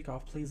for the sake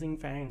of pleasing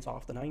fans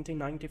of the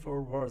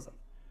 1994 version.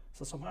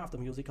 So some of the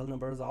musical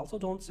numbers also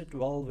don't sit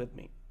well with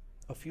me.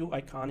 A few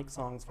iconic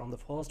songs from the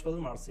first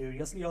film are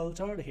seriously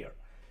altered here,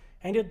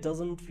 and it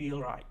doesn't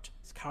feel right.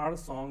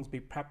 Scar's songs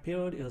Be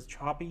Prepared is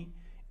choppy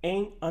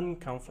and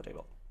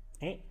uncomfortable.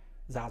 And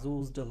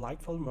Zazu's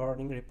delightful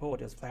morning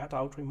report is flat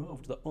out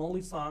removed. The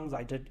only songs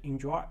I did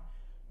enjoy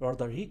were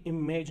the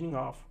reimagining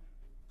of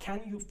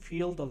Can You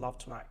Feel the Love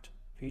Tonight,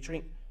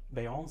 featuring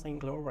Beyonce and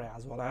Glover,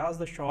 as well as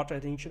the short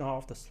edition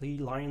of The Sleigh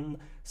Lion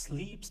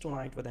Sleeps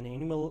Tonight with an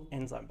Animal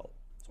Ensemble.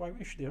 So I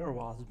wish there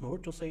was more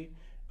to say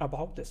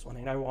about this one,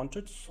 and I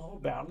wanted so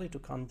badly to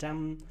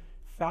condemn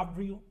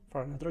Favreau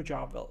for another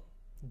job well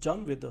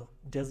done with the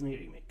Disney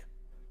remake.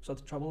 So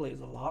the trouble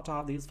is, a lot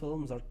of these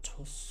films are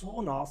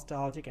so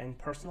nostalgic and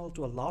personal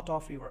to a lot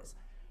of viewers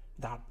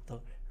that the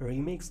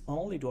remakes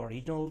only do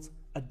originals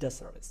a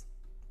disservice.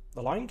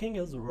 The Lion King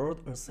is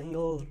worth a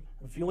single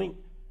viewing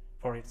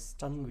for its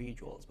stunning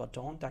visuals, but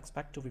don't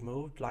expect to be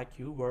moved like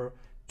you were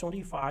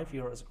 25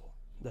 years ago.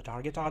 The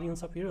target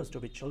audience appears to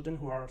be children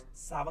who are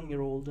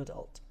 7-year-old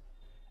adult.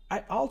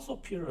 I also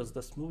appears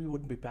this movie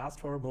would be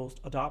best for most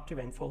adoptive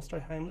and foster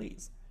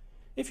families.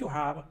 If you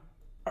are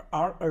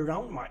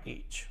around my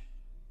age,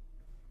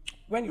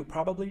 when you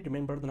probably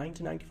remember the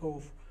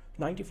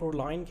 1994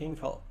 Lion King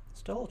film.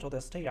 Still to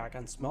this day, I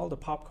can smell the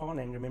popcorn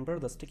and remember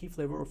the sticky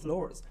flavor of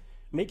floors,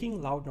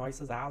 making loud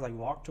noises as I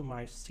walked to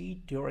my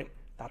seat during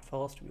that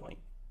first viewing.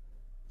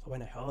 So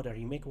when I heard a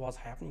remake was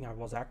happening, I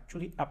was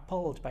actually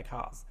appalled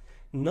because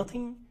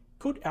nothing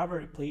could ever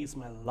replace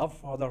my love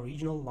for the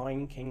original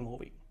Lion King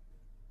movie.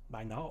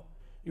 By now,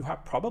 you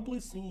have probably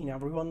seen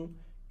everyone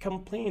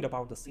complained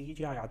about the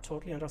CGI. I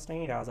totally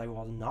understand, as I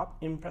was not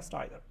impressed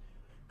either.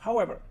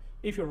 However,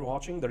 if you're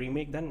watching the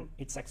remake, then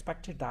it's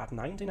expected that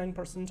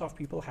 99% of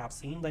people have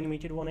seen the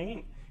animated one,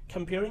 and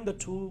comparing the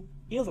two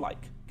is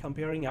like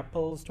comparing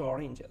apples to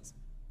oranges.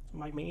 So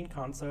my main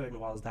concern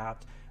was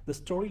that the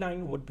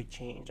storyline would be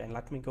changed, and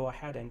let me go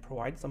ahead and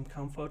provide some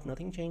comfort: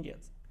 nothing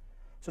changes.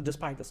 So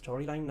despite the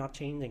storyline not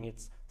changing,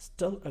 it's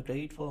still a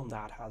great film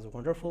that has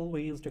wonderful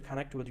ways to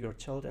connect with your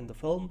children. The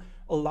film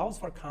allows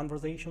for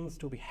conversations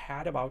to be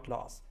had about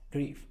loss,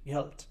 grief,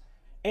 guilt,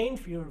 and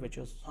fear, which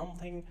is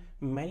something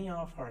many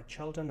of our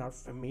children are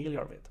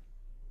familiar with.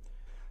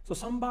 So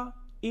Simba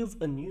is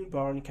a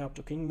newborn cub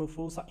to King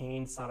Mufasa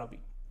and Sarabi.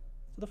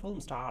 So the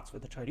film starts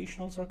with the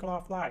traditional circle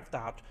of life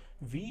that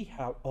we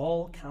have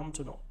all come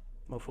to know.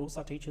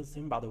 Mufasa teaches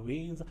Simba the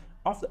ways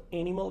of the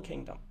animal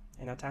kingdom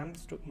and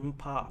attempts to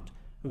impart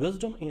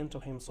wisdom into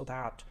him so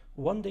that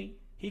one day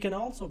he can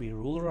also be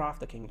ruler of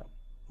the kingdom.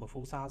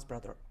 Mufasa's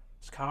brother,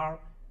 Scar,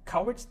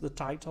 covets the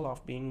title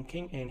of being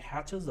king and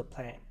hatches a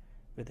plan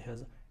with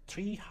his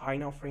 3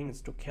 hyena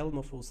friends to kill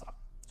Mufasa.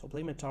 So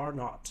blame it or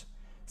not,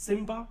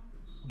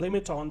 blame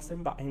it on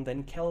Simba and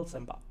then kill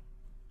Simba.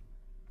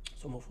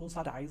 So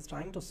Mufasa dies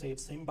trying to save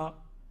Simba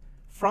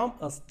from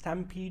a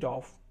stampede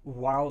of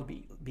wild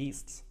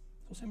beasts.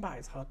 So Simba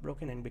is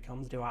heartbroken and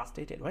becomes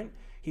devastated when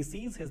he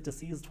sees his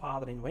deceased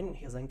father, and when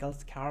his uncle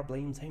Scar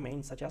blames him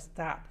and suggests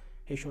that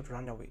he should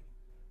run away.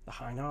 The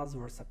hyenas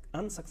were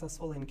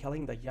unsuccessful in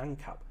killing the young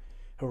cub,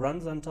 who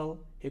runs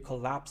until he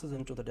collapses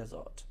into the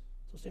desert.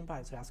 So Simba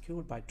is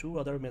rescued by 2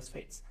 other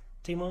misfits,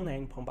 Timon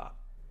and Pumbaa,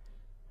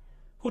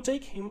 who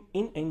take him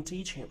in and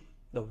teach him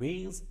the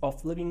ways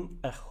of living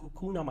a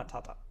Hakuna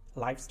Matata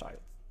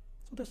lifestyle.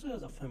 So this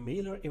is a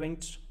familiar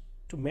event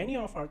to many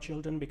of our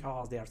children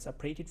because they are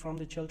separated from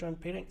their children's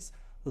parents,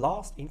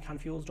 lost and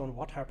confused on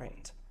what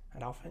happened,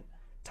 and often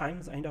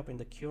times end up in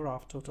the care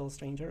of total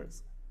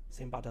strangers.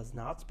 Simba does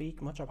not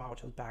speak much about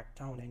his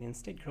background and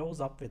instead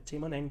grows up with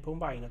Timon and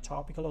Pumbaa in a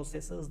tropical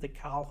oasis they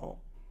call home.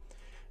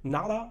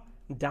 Nala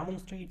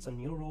demonstrates a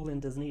new role in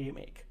Disney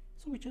remake,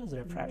 so which is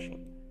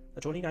refreshing.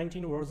 The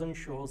 2019 version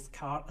shows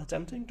Scar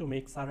attempting to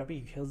make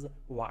Sarabi his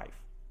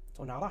wife.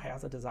 So Nala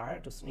has a desire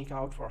to sneak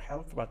out for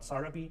help, but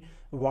Sarabi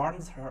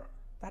warns her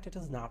that it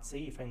is not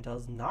safe and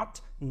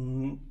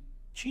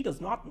she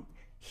does not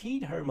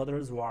heed her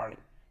mother's warning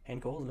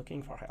and goes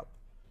looking for help.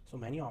 So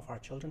many of our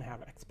children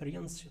have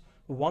experienced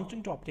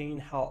wanting to obtain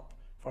help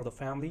for the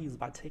families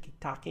by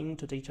talking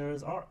to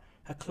teachers or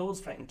a close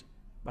friend,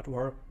 but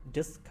were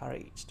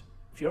discouraged,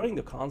 fearing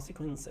the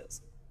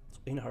consequences. So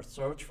in her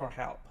search for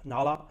help,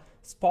 Nala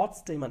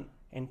spots Timon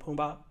and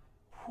Pumbaa,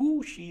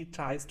 who she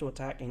tries to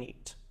attack and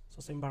eat. So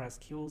Simba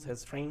rescues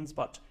his friends,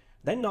 but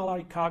then Nala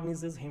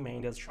recognizes him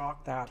and is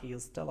shocked that he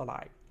is still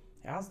alive,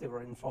 as they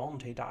were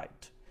informed he died.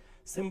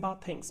 Simba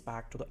thinks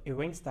back to the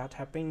events that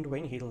happened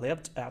when he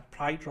lived at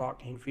Pride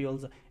Rock and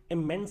feels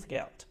immense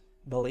guilt,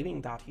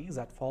 believing that he is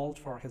at fault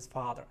for his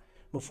father,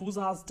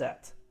 Mufasa's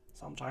death.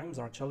 Sometimes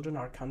our children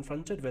are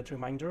confronted with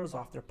reminders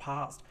of their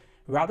past,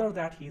 whether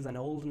that he is an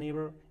old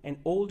neighbor, an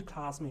old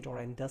classmate, or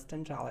a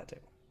distant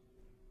relative.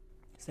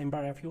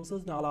 Simba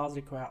refuses Nala's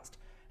request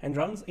and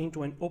runs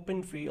into an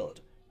open field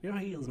where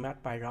he is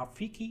met by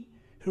Rafiki,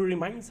 who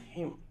reminds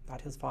him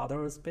that his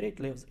father's spirit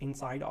lives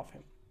inside of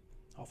him.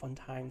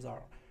 Oftentimes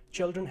our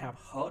children have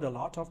heard a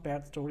lot of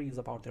bad stories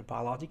about their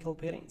biological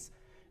parents,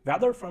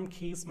 whether from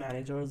case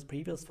managers,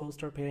 previous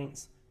foster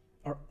parents,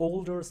 or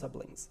older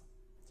siblings.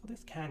 So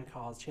this can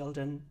cause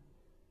children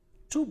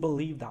to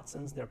believe that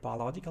since their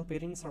biological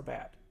parents are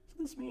bad,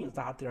 so this means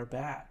that they're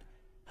bad.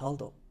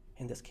 Although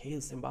in this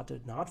case Simba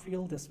did not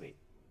feel this way.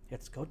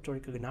 It's good to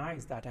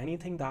recognize that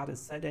anything that is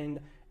said and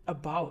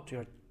about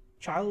your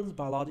child's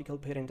biological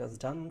parent is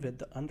done with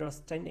the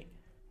understanding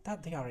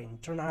that they are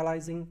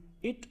internalizing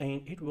it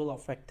and it will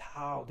affect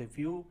how they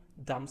view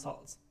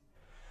themselves.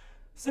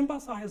 Simba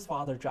saw his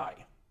father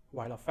die,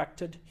 while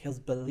affected his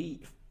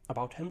belief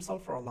about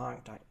himself for a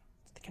long time.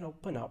 They can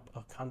open up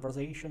a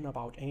conversation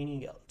about any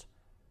guilt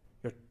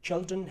your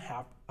children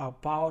have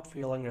about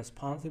feeling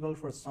responsible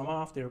for some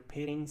of their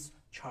parents'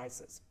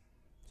 choices.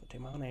 So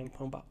Timon and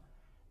Pumbaa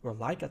were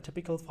like a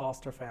typical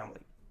foster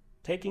family,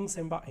 taking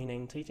Simba in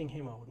and teaching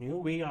him a new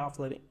way of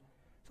living.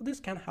 So this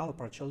can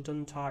help our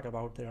children talk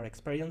about their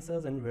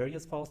experiences in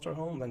various foster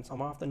homes and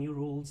some of the new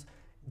rules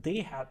they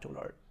had to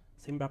learn.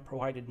 Simba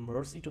provided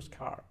mercy to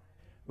Scar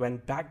when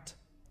begged.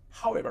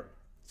 However,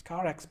 Scar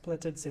Scar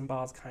exploited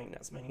Simba's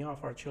kindness. Many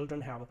of our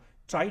children have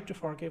tried to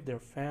forgive their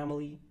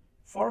family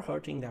for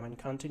hurting them and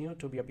continue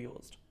to be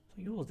abused.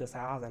 So use this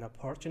as an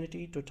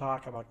opportunity to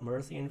talk about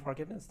mercy and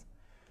forgiveness.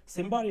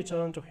 Simba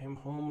returned to him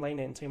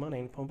homeland and Timon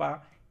and Pumbaa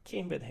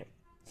came with him.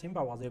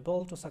 Simba was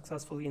able to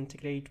successfully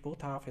integrate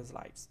both of his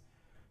lives.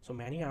 So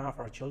many of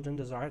our children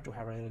desire to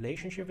have a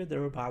relationship with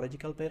their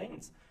biological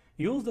parents.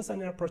 Use this as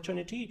an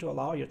opportunity to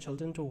allow your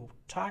children to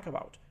talk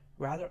about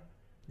whether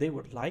they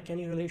would like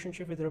any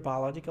relationship with their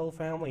biological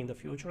family in the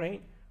future and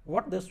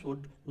what this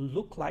would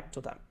look like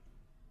to them.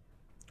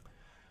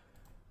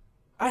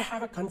 I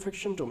have a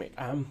confession to make.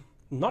 I'm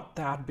not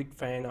that big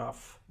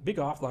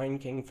of Lion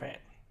King fan.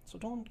 So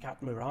don't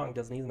get me wrong,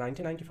 Disney's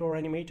 1994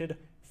 animated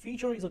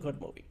feature is a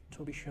good movie,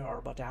 to be sure,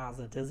 but as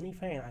a Disney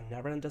fan, I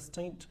never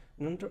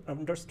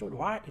understood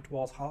why it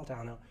was held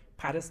on a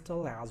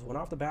pedestal as one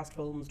of the best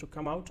films to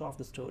come out of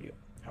the studio.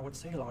 I would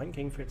say Lion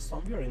King fits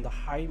somewhere in the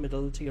high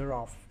middle tier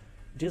of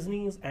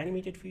Disney's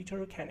animated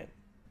feature canon.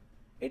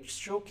 It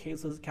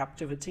showcases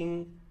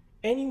captivating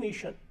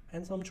animation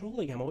and some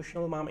truly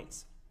emotional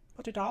moments,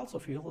 but it also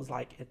feels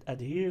like it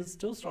adheres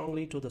too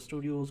strongly to the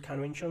studio's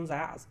conventions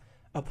as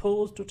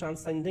opposed to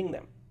transcending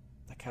them.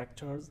 The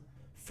characters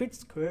fit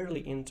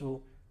squarely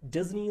into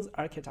Disney's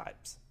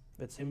archetypes,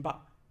 with Simba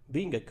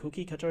being a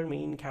cookie-cutter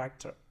main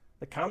character.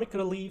 The comic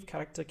relief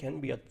character can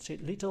be a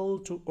little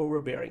too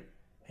overbearing,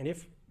 and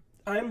if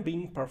I'm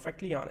being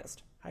perfectly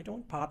honest, I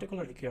don't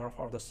particularly care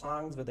for the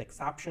songs with the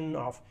exception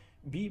of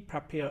Be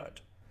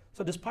Prepared.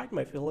 So despite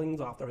my feelings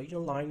of the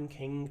original Lion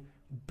King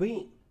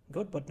being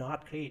good but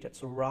not great,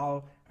 its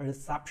overall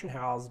reception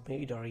has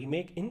made a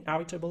remake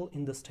inevitable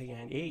in this day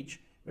and age,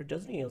 where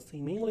Disney is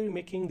seemingly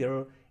remaking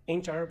their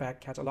entire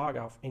back catalog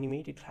of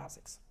animated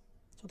classics.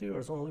 So there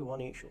is only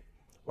one issue.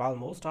 While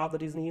most of the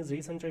Disney's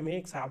recent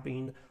remakes have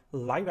been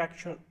live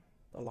action,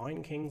 the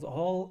Lion King's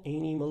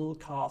all-animal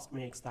cast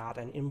makes that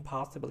an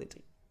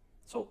impossibility.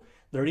 So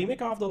the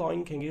remake of the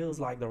Lion King is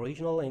like the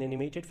original and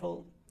animated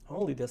film,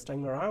 only this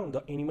time around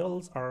the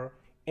animals are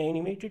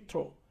animated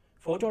through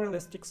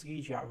photorealistic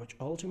CGI, which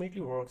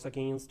ultimately works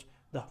against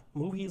the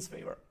movie's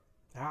favor,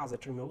 as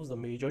it removes the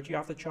majority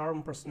of the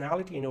charm,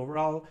 personality, and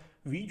overall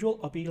visual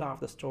appeal of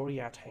the story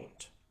at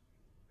hand.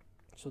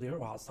 So there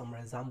was some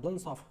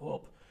resemblance of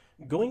hope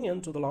going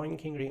into the Lion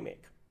King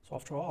remake. So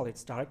after all,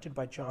 it's directed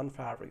by Jon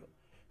Favreau,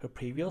 who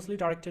previously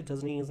directed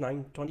Disney's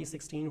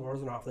 2016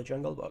 version of The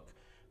Jungle Book,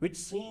 which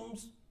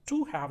seems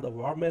to have the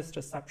warmest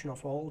reception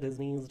of all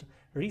Disney's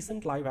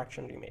recent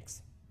live-action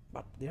remakes.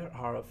 But there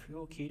are a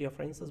few key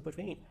differences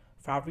between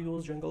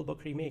Favreau's Jungle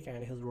Book remake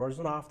and his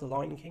version of The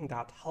Lion King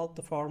that help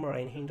the former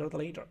and hinder the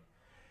latter.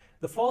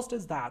 The first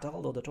is that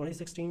although the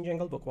 2016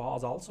 Jungle Book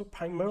was also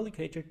primarily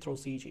created through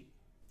CG,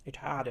 it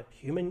had a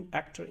human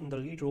actor in the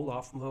lead role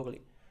of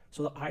Mowgli,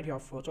 so the idea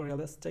of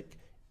photorealistic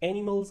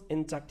animals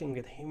interacting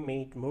with him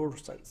made more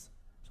sense.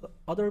 So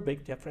the other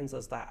big difference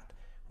is that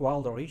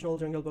while the original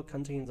Jungle Book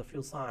contains a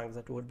few songs,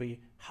 it would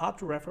be hard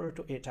to refer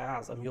to it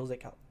as a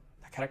musical.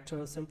 The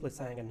characters simply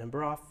sang a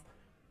number of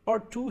or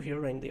two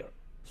here and there.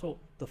 So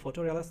the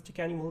photorealistic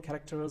animal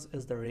characters in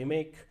the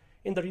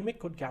remake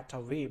could get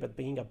away with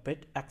being a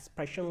bit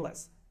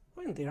expressionless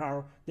when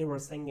they were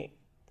singing.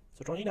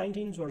 So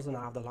 2019's version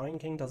of The Lion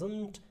King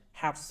doesn't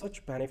have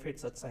such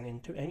benefits. It's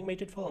an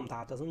animated film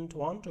that doesn't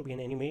want to be an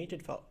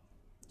animated film.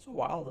 So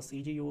while the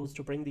CG used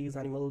to bring these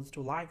animals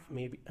to life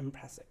may be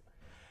impressive,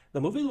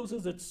 the movie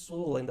loses its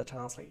soul in the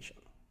translation.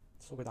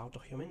 So without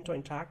a human to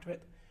interact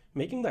with,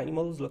 making the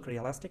animals look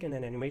realistic in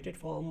an animated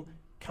film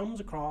comes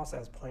across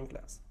as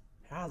pointless,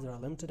 as their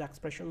limited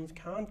expressions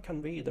can't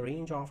convey the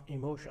range of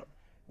emotion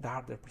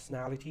that their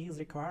personalities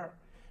require,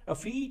 a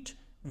feat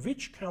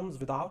which comes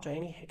without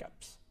any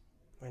hiccups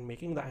when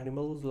making the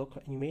animals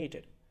look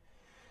animated.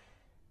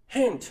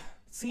 And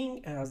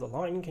seeing as The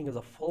Lion King is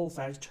a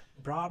full-fledged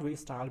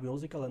Broadway-style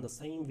musical in the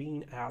same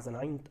vein as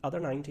the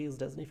other 90s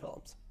Disney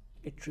films,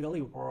 it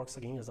really works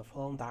against a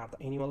film that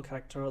the animal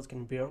characters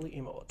can barely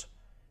emote.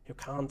 You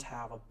can't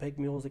have a big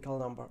musical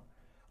number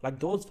like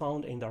those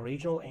found in the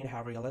original and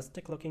have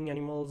realistic-looking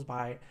animals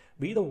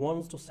be the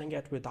ones to sing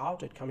it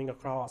without it coming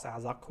across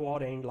as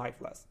awkward and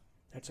lifeless.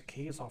 It's a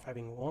case of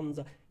having one's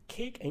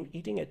cake and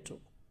eating it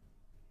too.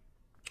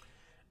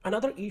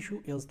 Another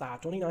issue is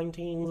that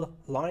 2019's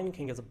Lion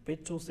King is a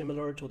bit too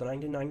similar to the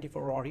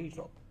 1994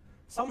 original.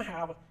 Some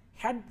have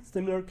had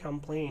similar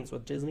complaints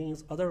with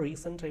Disney's other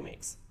recent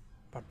remakes,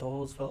 but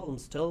those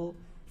films still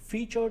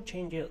featured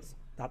changes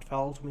that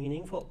felt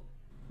meaningful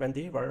when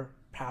they were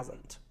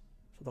present.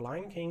 So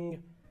the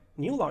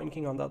new Lion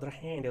King on the other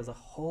hand is a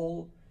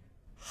whole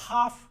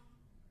half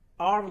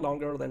hour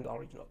longer than the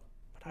original,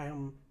 but I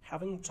am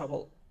having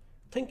trouble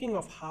thinking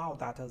of how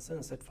that is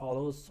since it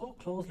follows so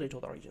closely to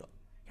the original.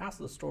 Yes,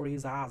 the story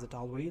is as it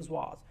always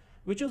was,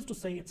 which is to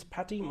say it's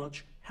pretty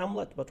much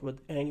Hamlet but with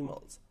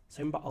animals.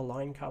 Simba, a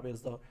lion cub,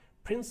 is the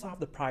prince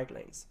of the Pride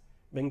Lands,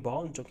 being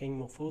born to King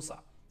Mufasa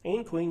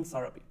and Queen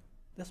Sarabi.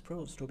 This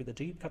proves to be the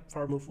deep cut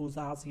for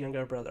Mufasa's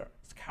younger brother,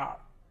 Scar,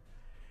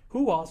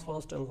 who was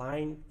first in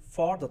line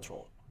for the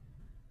throne.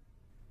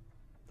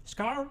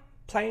 Scar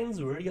plans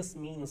various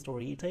means to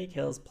retake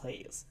his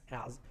place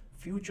as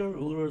future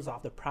rulers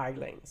of the Pride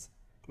Lands,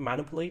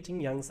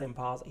 manipulating young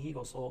Simba's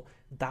ego so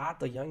that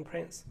the young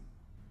prince,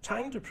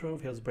 trying to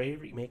prove his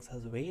bravery, makes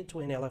his way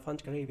to an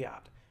elephant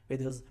graveyard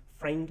with his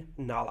friend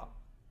Nala.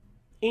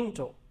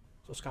 So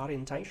Scar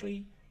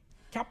intentionally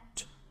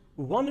kept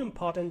one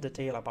important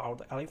detail about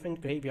the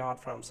elephant graveyard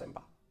from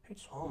Simba.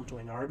 It's home to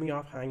an army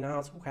of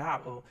hyenas who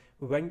have a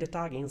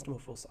vendetta against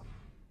Mufasa.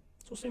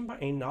 So Simba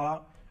and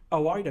Nala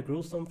avoid a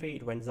gruesome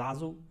fate when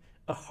Zazu,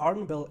 a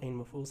hornbill in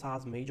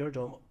Mufasa's major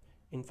domo,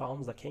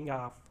 informs the king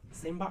of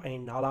Simba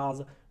and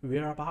Nala's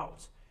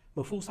whereabouts.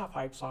 Mufasa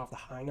fights off the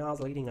hyenas,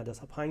 leading a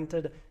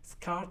disappointed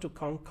Scar to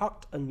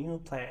concoct a new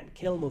plan,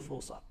 kill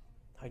Mufasa.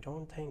 I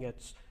don't think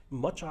it's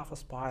much of a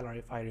spoiler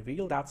if I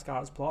reveal that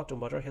Scar's plot to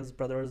murder his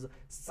brothers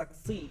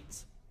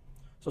succeeds.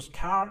 So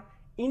Scar,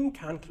 in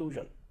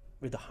conclusion,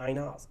 with the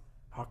hyenas,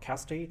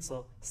 orchestrates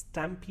a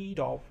stampede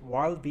of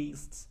wild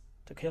beasts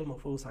to kill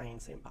Mufasa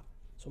and Simba.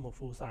 So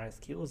Mufasa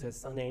rescues his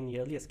son and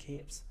nearly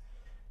escapes,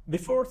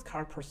 before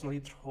Scar personally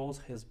throws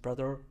his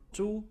brother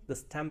to the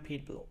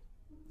stampede below.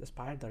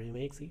 Despite the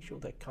remake's issue,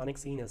 the iconic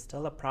scene is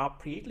still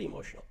appropriately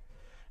emotional.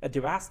 A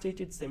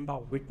devastated Simba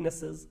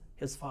witnesses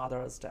his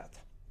father's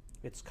death,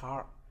 with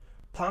Scar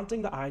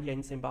planting the idea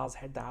in Simba's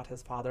head that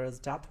his father's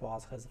death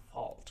was his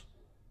fault.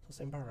 So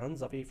Simba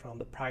runs away from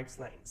the Pride's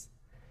lands,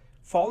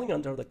 falling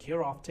under the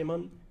care of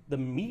Timon, the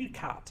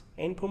meerkat,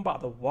 and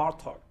Pumbaa, the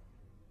warthog,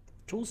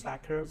 two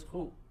slackers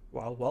who,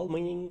 while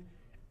well-meaning,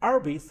 are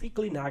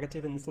basically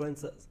negative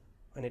influences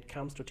when it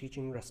comes to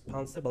teaching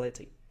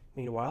responsibility.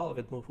 Meanwhile,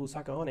 with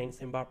Mufasa gone and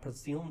Simba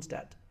presumed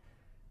dead,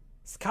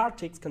 Scar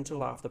takes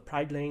control of the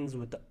Pride Lands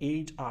with the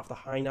aid of the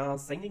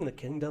hyenas, sending the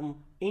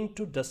kingdom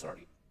into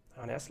disarray.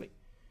 Honestly,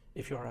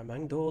 if you are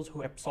among those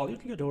who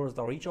absolutely adores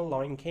the original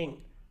Lion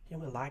King, you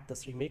will like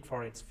this remake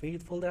for its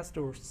faithfulness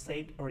to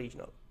said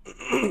original.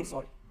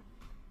 Sorry.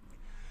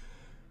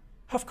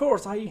 Of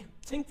course, I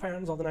think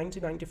fans of the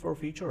 1994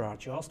 feature are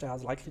just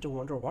as likely to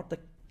wonder what the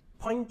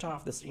point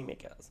of this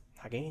remake is.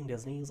 Again,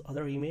 Disney's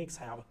other remakes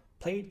have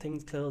played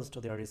things close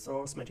to their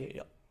resource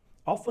material,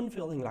 often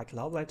feeling like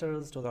love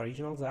letters to the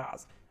originals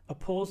as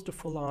opposed to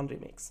full-on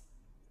remakes.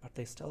 But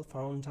they still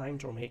found time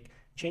to make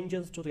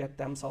changes to get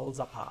themselves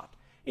apart.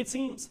 It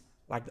seems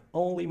like the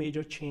only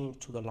major change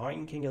to The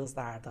Lion King is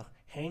that the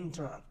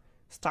hand-drawn,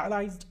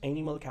 stylized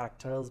animal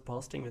characters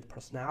bursting with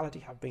personality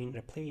have been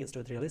replaced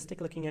with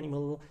realistic-looking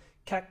animal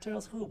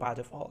characters who, by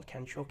default,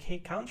 can't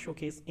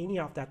showcase any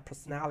of that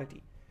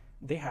personality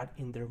they had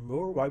in their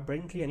more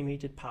vibrantly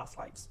animated past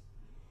lives.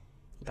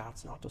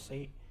 That's not to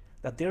say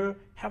that there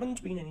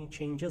haven't been any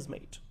changes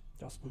made,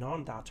 just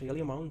none that really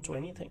amount to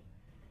anything.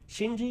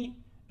 Shinji,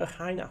 a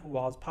hyena who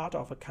was part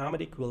of a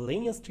comedic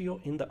villainous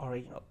trio in the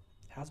original,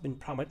 has been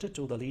promoted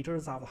to the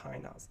leaders of the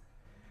hyenas.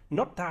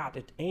 Not that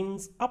it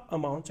ends up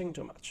amounting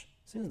to much,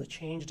 since the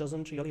change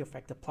doesn't really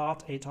affect the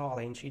plot at all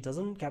and she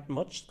doesn't get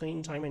much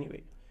screen time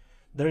anyway.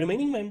 The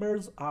remaining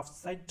members of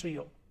said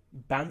trio,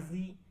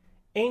 Banzi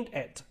and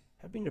Ed,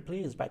 have been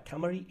replaced by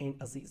Kamari and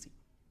Azizi,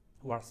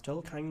 who are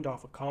still kind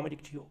of a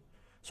comedic duo,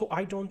 so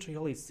I don't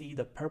really see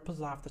the purpose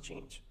of the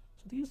change.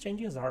 So these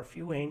changes are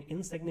few and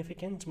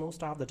insignificant.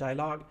 Most of the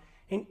dialogue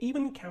and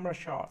even camera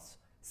shots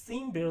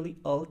seem barely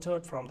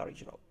altered from the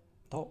original,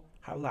 though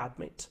I will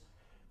admit,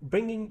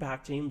 bringing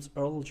back James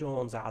Earl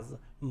Jones as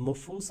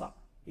Mufasa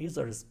is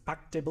a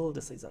respectable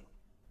decision.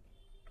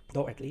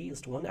 Though at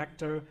least one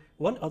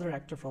other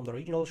actor from the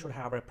original should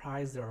have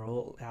reprised their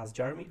role, as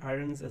Jeremy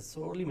Irons is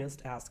sorely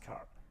missed as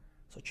Scar.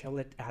 So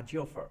Chiwetel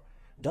Ejiofor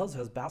does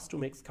his best to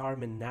make Scar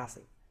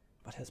menacing,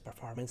 but his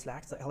performance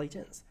lacks the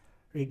elegance,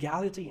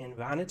 regality, and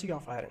vanity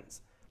of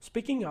Irons.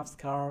 Speaking of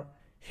Scar,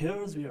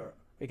 here's where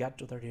we get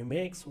to the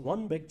remakes.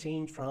 One big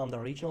change from the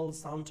original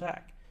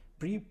soundtrack,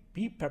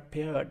 Be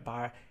Prepared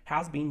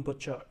has been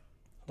butchered.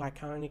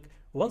 The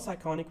once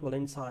iconic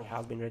villain song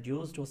has been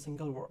reduced to a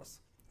single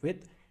verse,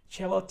 with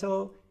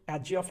Chiwetel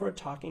Ejiofor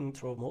talking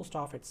through most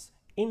of it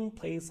in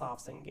place of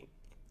singing.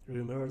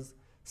 Rumors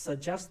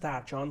suggest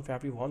that Jon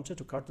Favreau wanted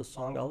to cut the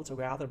song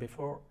altogether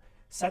before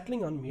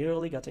settling on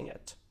merely cutting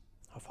it.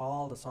 Of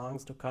all the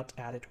songs to cut,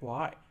 added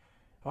why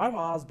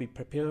was Be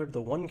Prepared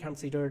the one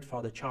considered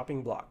for the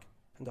chopping block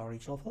in the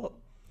original film?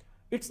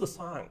 It's the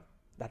song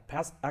that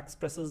best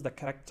expresses the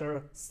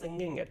character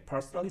singing it.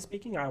 Personally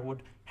speaking, I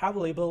would have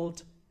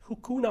labeled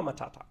Hakuna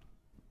Matata,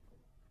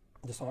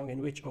 the song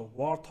in which a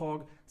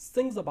warthog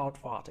sings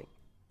about farting,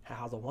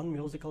 has a one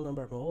musical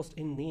number most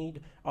in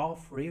need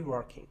of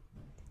reworking.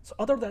 So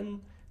other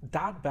than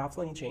that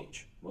baffling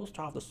change, most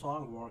of the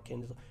song work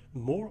is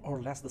more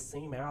or less the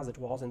same as it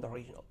was in the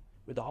original,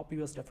 with the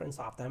obvious difference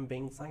of them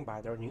being sung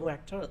by their new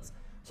actors.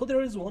 So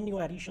there is one new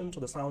addition to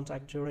the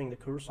soundtrack during the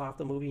course of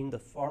the movie in the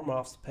form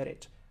of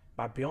Spirit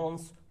by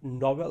Beyonce's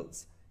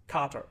Novels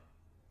Carter,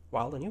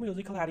 while the new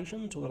musical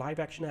addition to the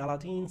live-action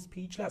Aladdin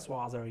Speechless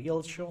was a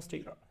real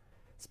show-stealer.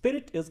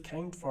 Spirit is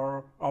kind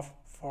of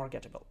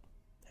forgettable,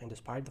 and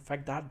despite the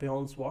fact that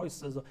Beyonce's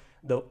voice is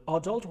the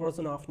adult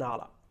version of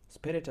Nala,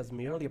 Spirit is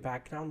merely a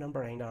background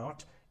number and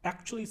not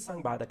actually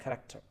sung by the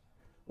character.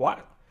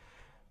 While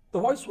The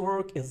voice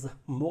work is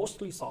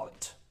mostly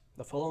solid.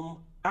 The film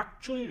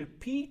actually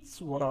repeats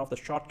one of the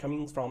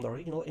shortcomings from the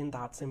original in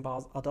that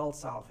Simba's adult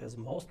self is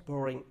most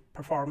boring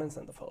performance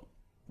in the film.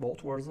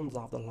 Both versions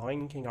of The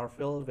Lion King are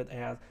filled with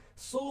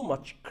so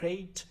much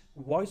great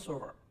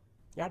voiceover,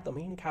 yet the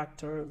main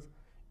character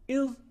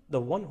is the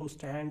one who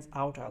stands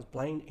out as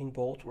blind in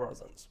both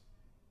versions.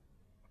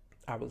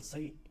 I will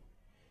say,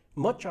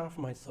 much of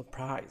my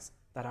surprise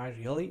that I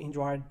really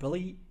enjoyed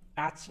Billy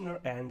Eichner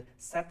and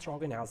Seth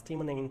Rogen as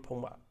Timon and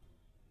Pumbaa.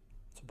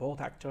 So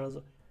both actors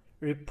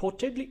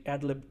reportedly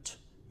ad-libbed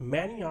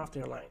many of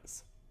their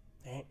lines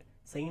and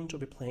seem to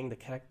be playing the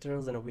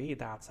characters in a way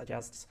that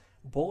suggests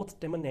both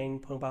Timon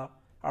and Pumbaa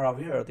are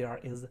aware there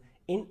is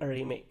in a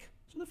remake.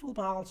 So the film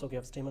also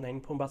gives Timon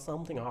and Pumbaa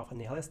something of a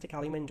nihilistic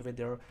element with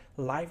their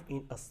life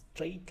in a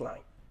straight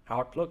line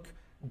outlook,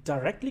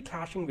 directly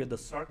clashing with the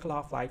circle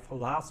of life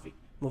philosophy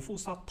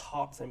Mufasa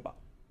taught Simba.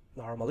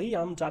 Normally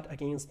I'm dead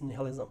against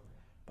nihilism,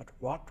 but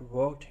what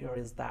worked here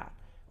is that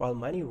while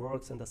many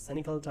works in the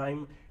cynical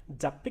time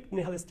depict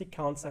nihilistic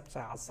concepts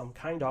as some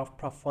kind of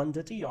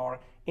profundity or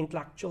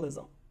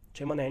intellectualism,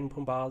 Timon and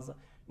Pumbaa's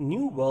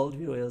new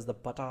worldview is the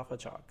butt of a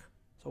joke,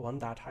 so one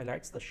that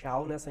highlights the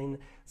shallowness and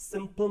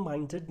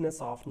simple-mindedness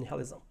of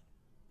nihilism.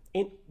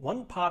 In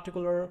one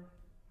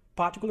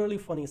particularly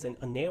funny scene,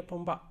 near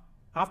Pumbaa,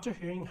 after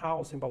hearing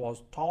how Simba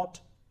was taught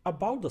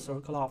about the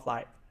circle of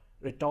life,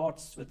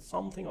 retorts with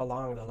something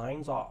along the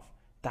lines of,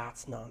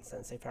 "That's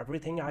nonsense. If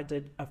everything I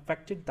did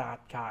affected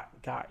that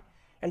guy,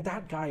 and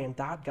that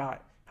guy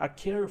are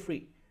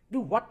carefree, do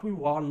what we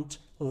want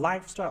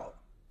lifestyle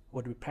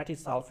would be pretty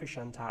selfish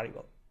and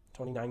terrible."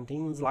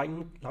 2019's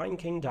Lion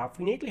King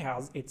definitely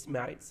has its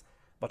merits,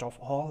 but of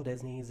all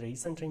Disney's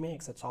recent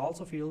remakes, it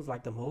also feels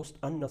like the most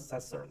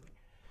unnecessary.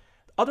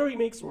 Other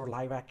remakes were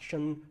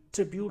live-action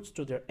tributes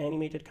to their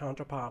animated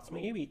counterparts,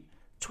 maybe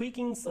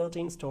tweaking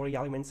certain story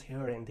elements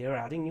here and there,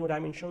 adding new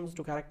dimensions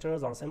to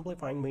characters, or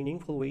simplifying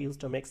meaningful ways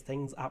to mix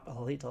things up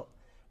a little.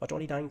 But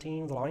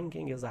 2019's Lion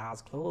King is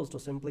as close to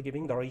simply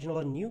giving the original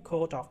a new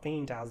coat of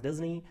paint as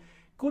Disney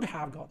could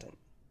have gotten.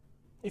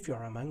 If you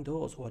are among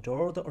those who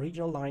adore the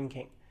original Lion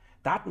King,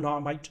 that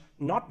might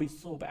not be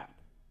so bad.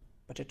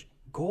 But it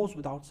goes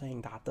without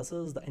saying that this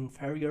is the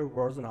inferior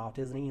version of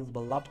Disney's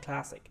beloved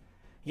classic.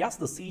 Yes,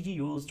 the CG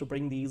used to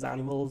bring these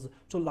animals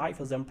to life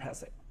is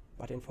impressive,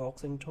 but in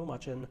focusing too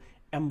much in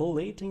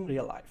emulating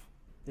real life,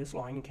 this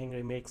Lion King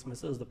remake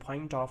misses the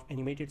point of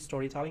animated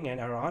storytelling and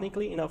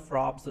ironically enough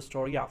robs the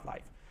story of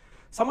life.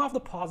 Some of the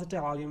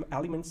positive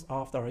elements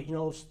of the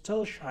original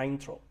still shine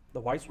through.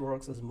 The voice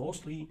works is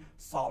mostly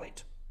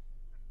solid.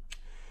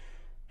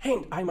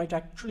 And I might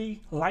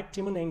actually like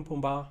Timon and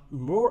Pumbaa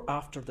more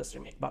after this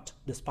remake, but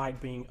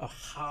despite being a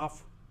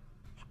half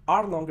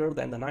hour longer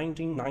than the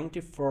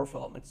 1994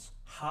 film, it's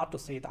hard to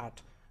say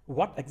that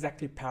what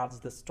exactly pads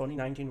this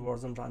 2019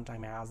 version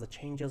runtime, as the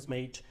changes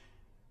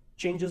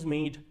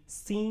made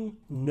seem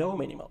no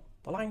minimal.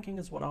 The Lion King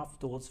is one of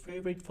those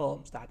favorite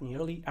films that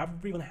nearly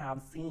everyone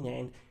has seen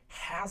and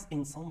has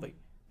in some way,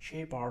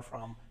 shape or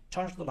form,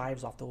 touched the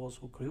lives of those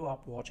who grew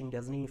up watching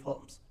Disney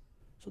films.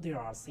 So there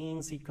are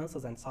scenes,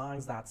 sequences and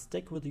songs that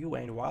stick with you,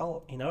 and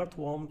while an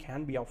earthworm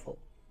can be awful,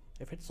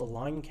 if it's a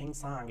Lion King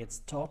song, it's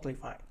totally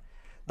fine.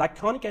 The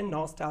iconic and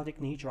nostalgic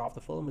nature of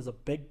the film is a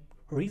big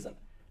reason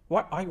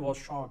why I was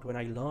shocked when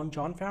I learned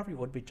Jon Favreau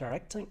would be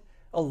directing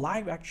a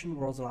live-action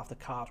version of the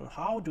cartoon.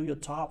 How do you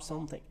top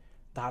something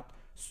that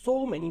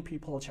so many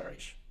people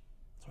cherish?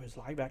 So his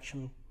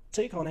live-action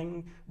take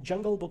on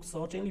Jungle Book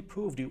certainly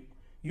proved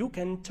you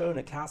can turn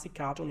a classic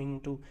cartoon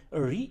into a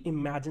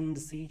reimagined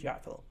CGI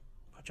film.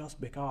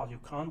 Just because you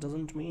can't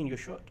doesn't mean you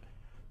should.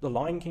 The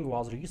Lion King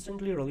was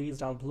recently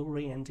released on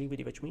Blu-ray and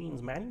DVD, which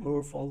means many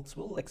more folks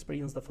will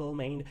experience the film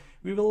and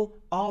we will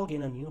all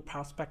gain a new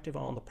perspective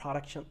on the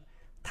production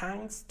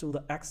thanks to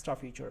the extra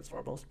features.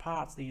 For most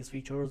parts, these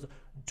features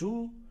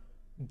do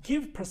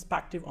give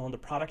perspective on the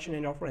production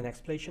and offer an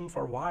explanation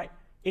for why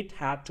it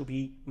had to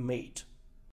be made.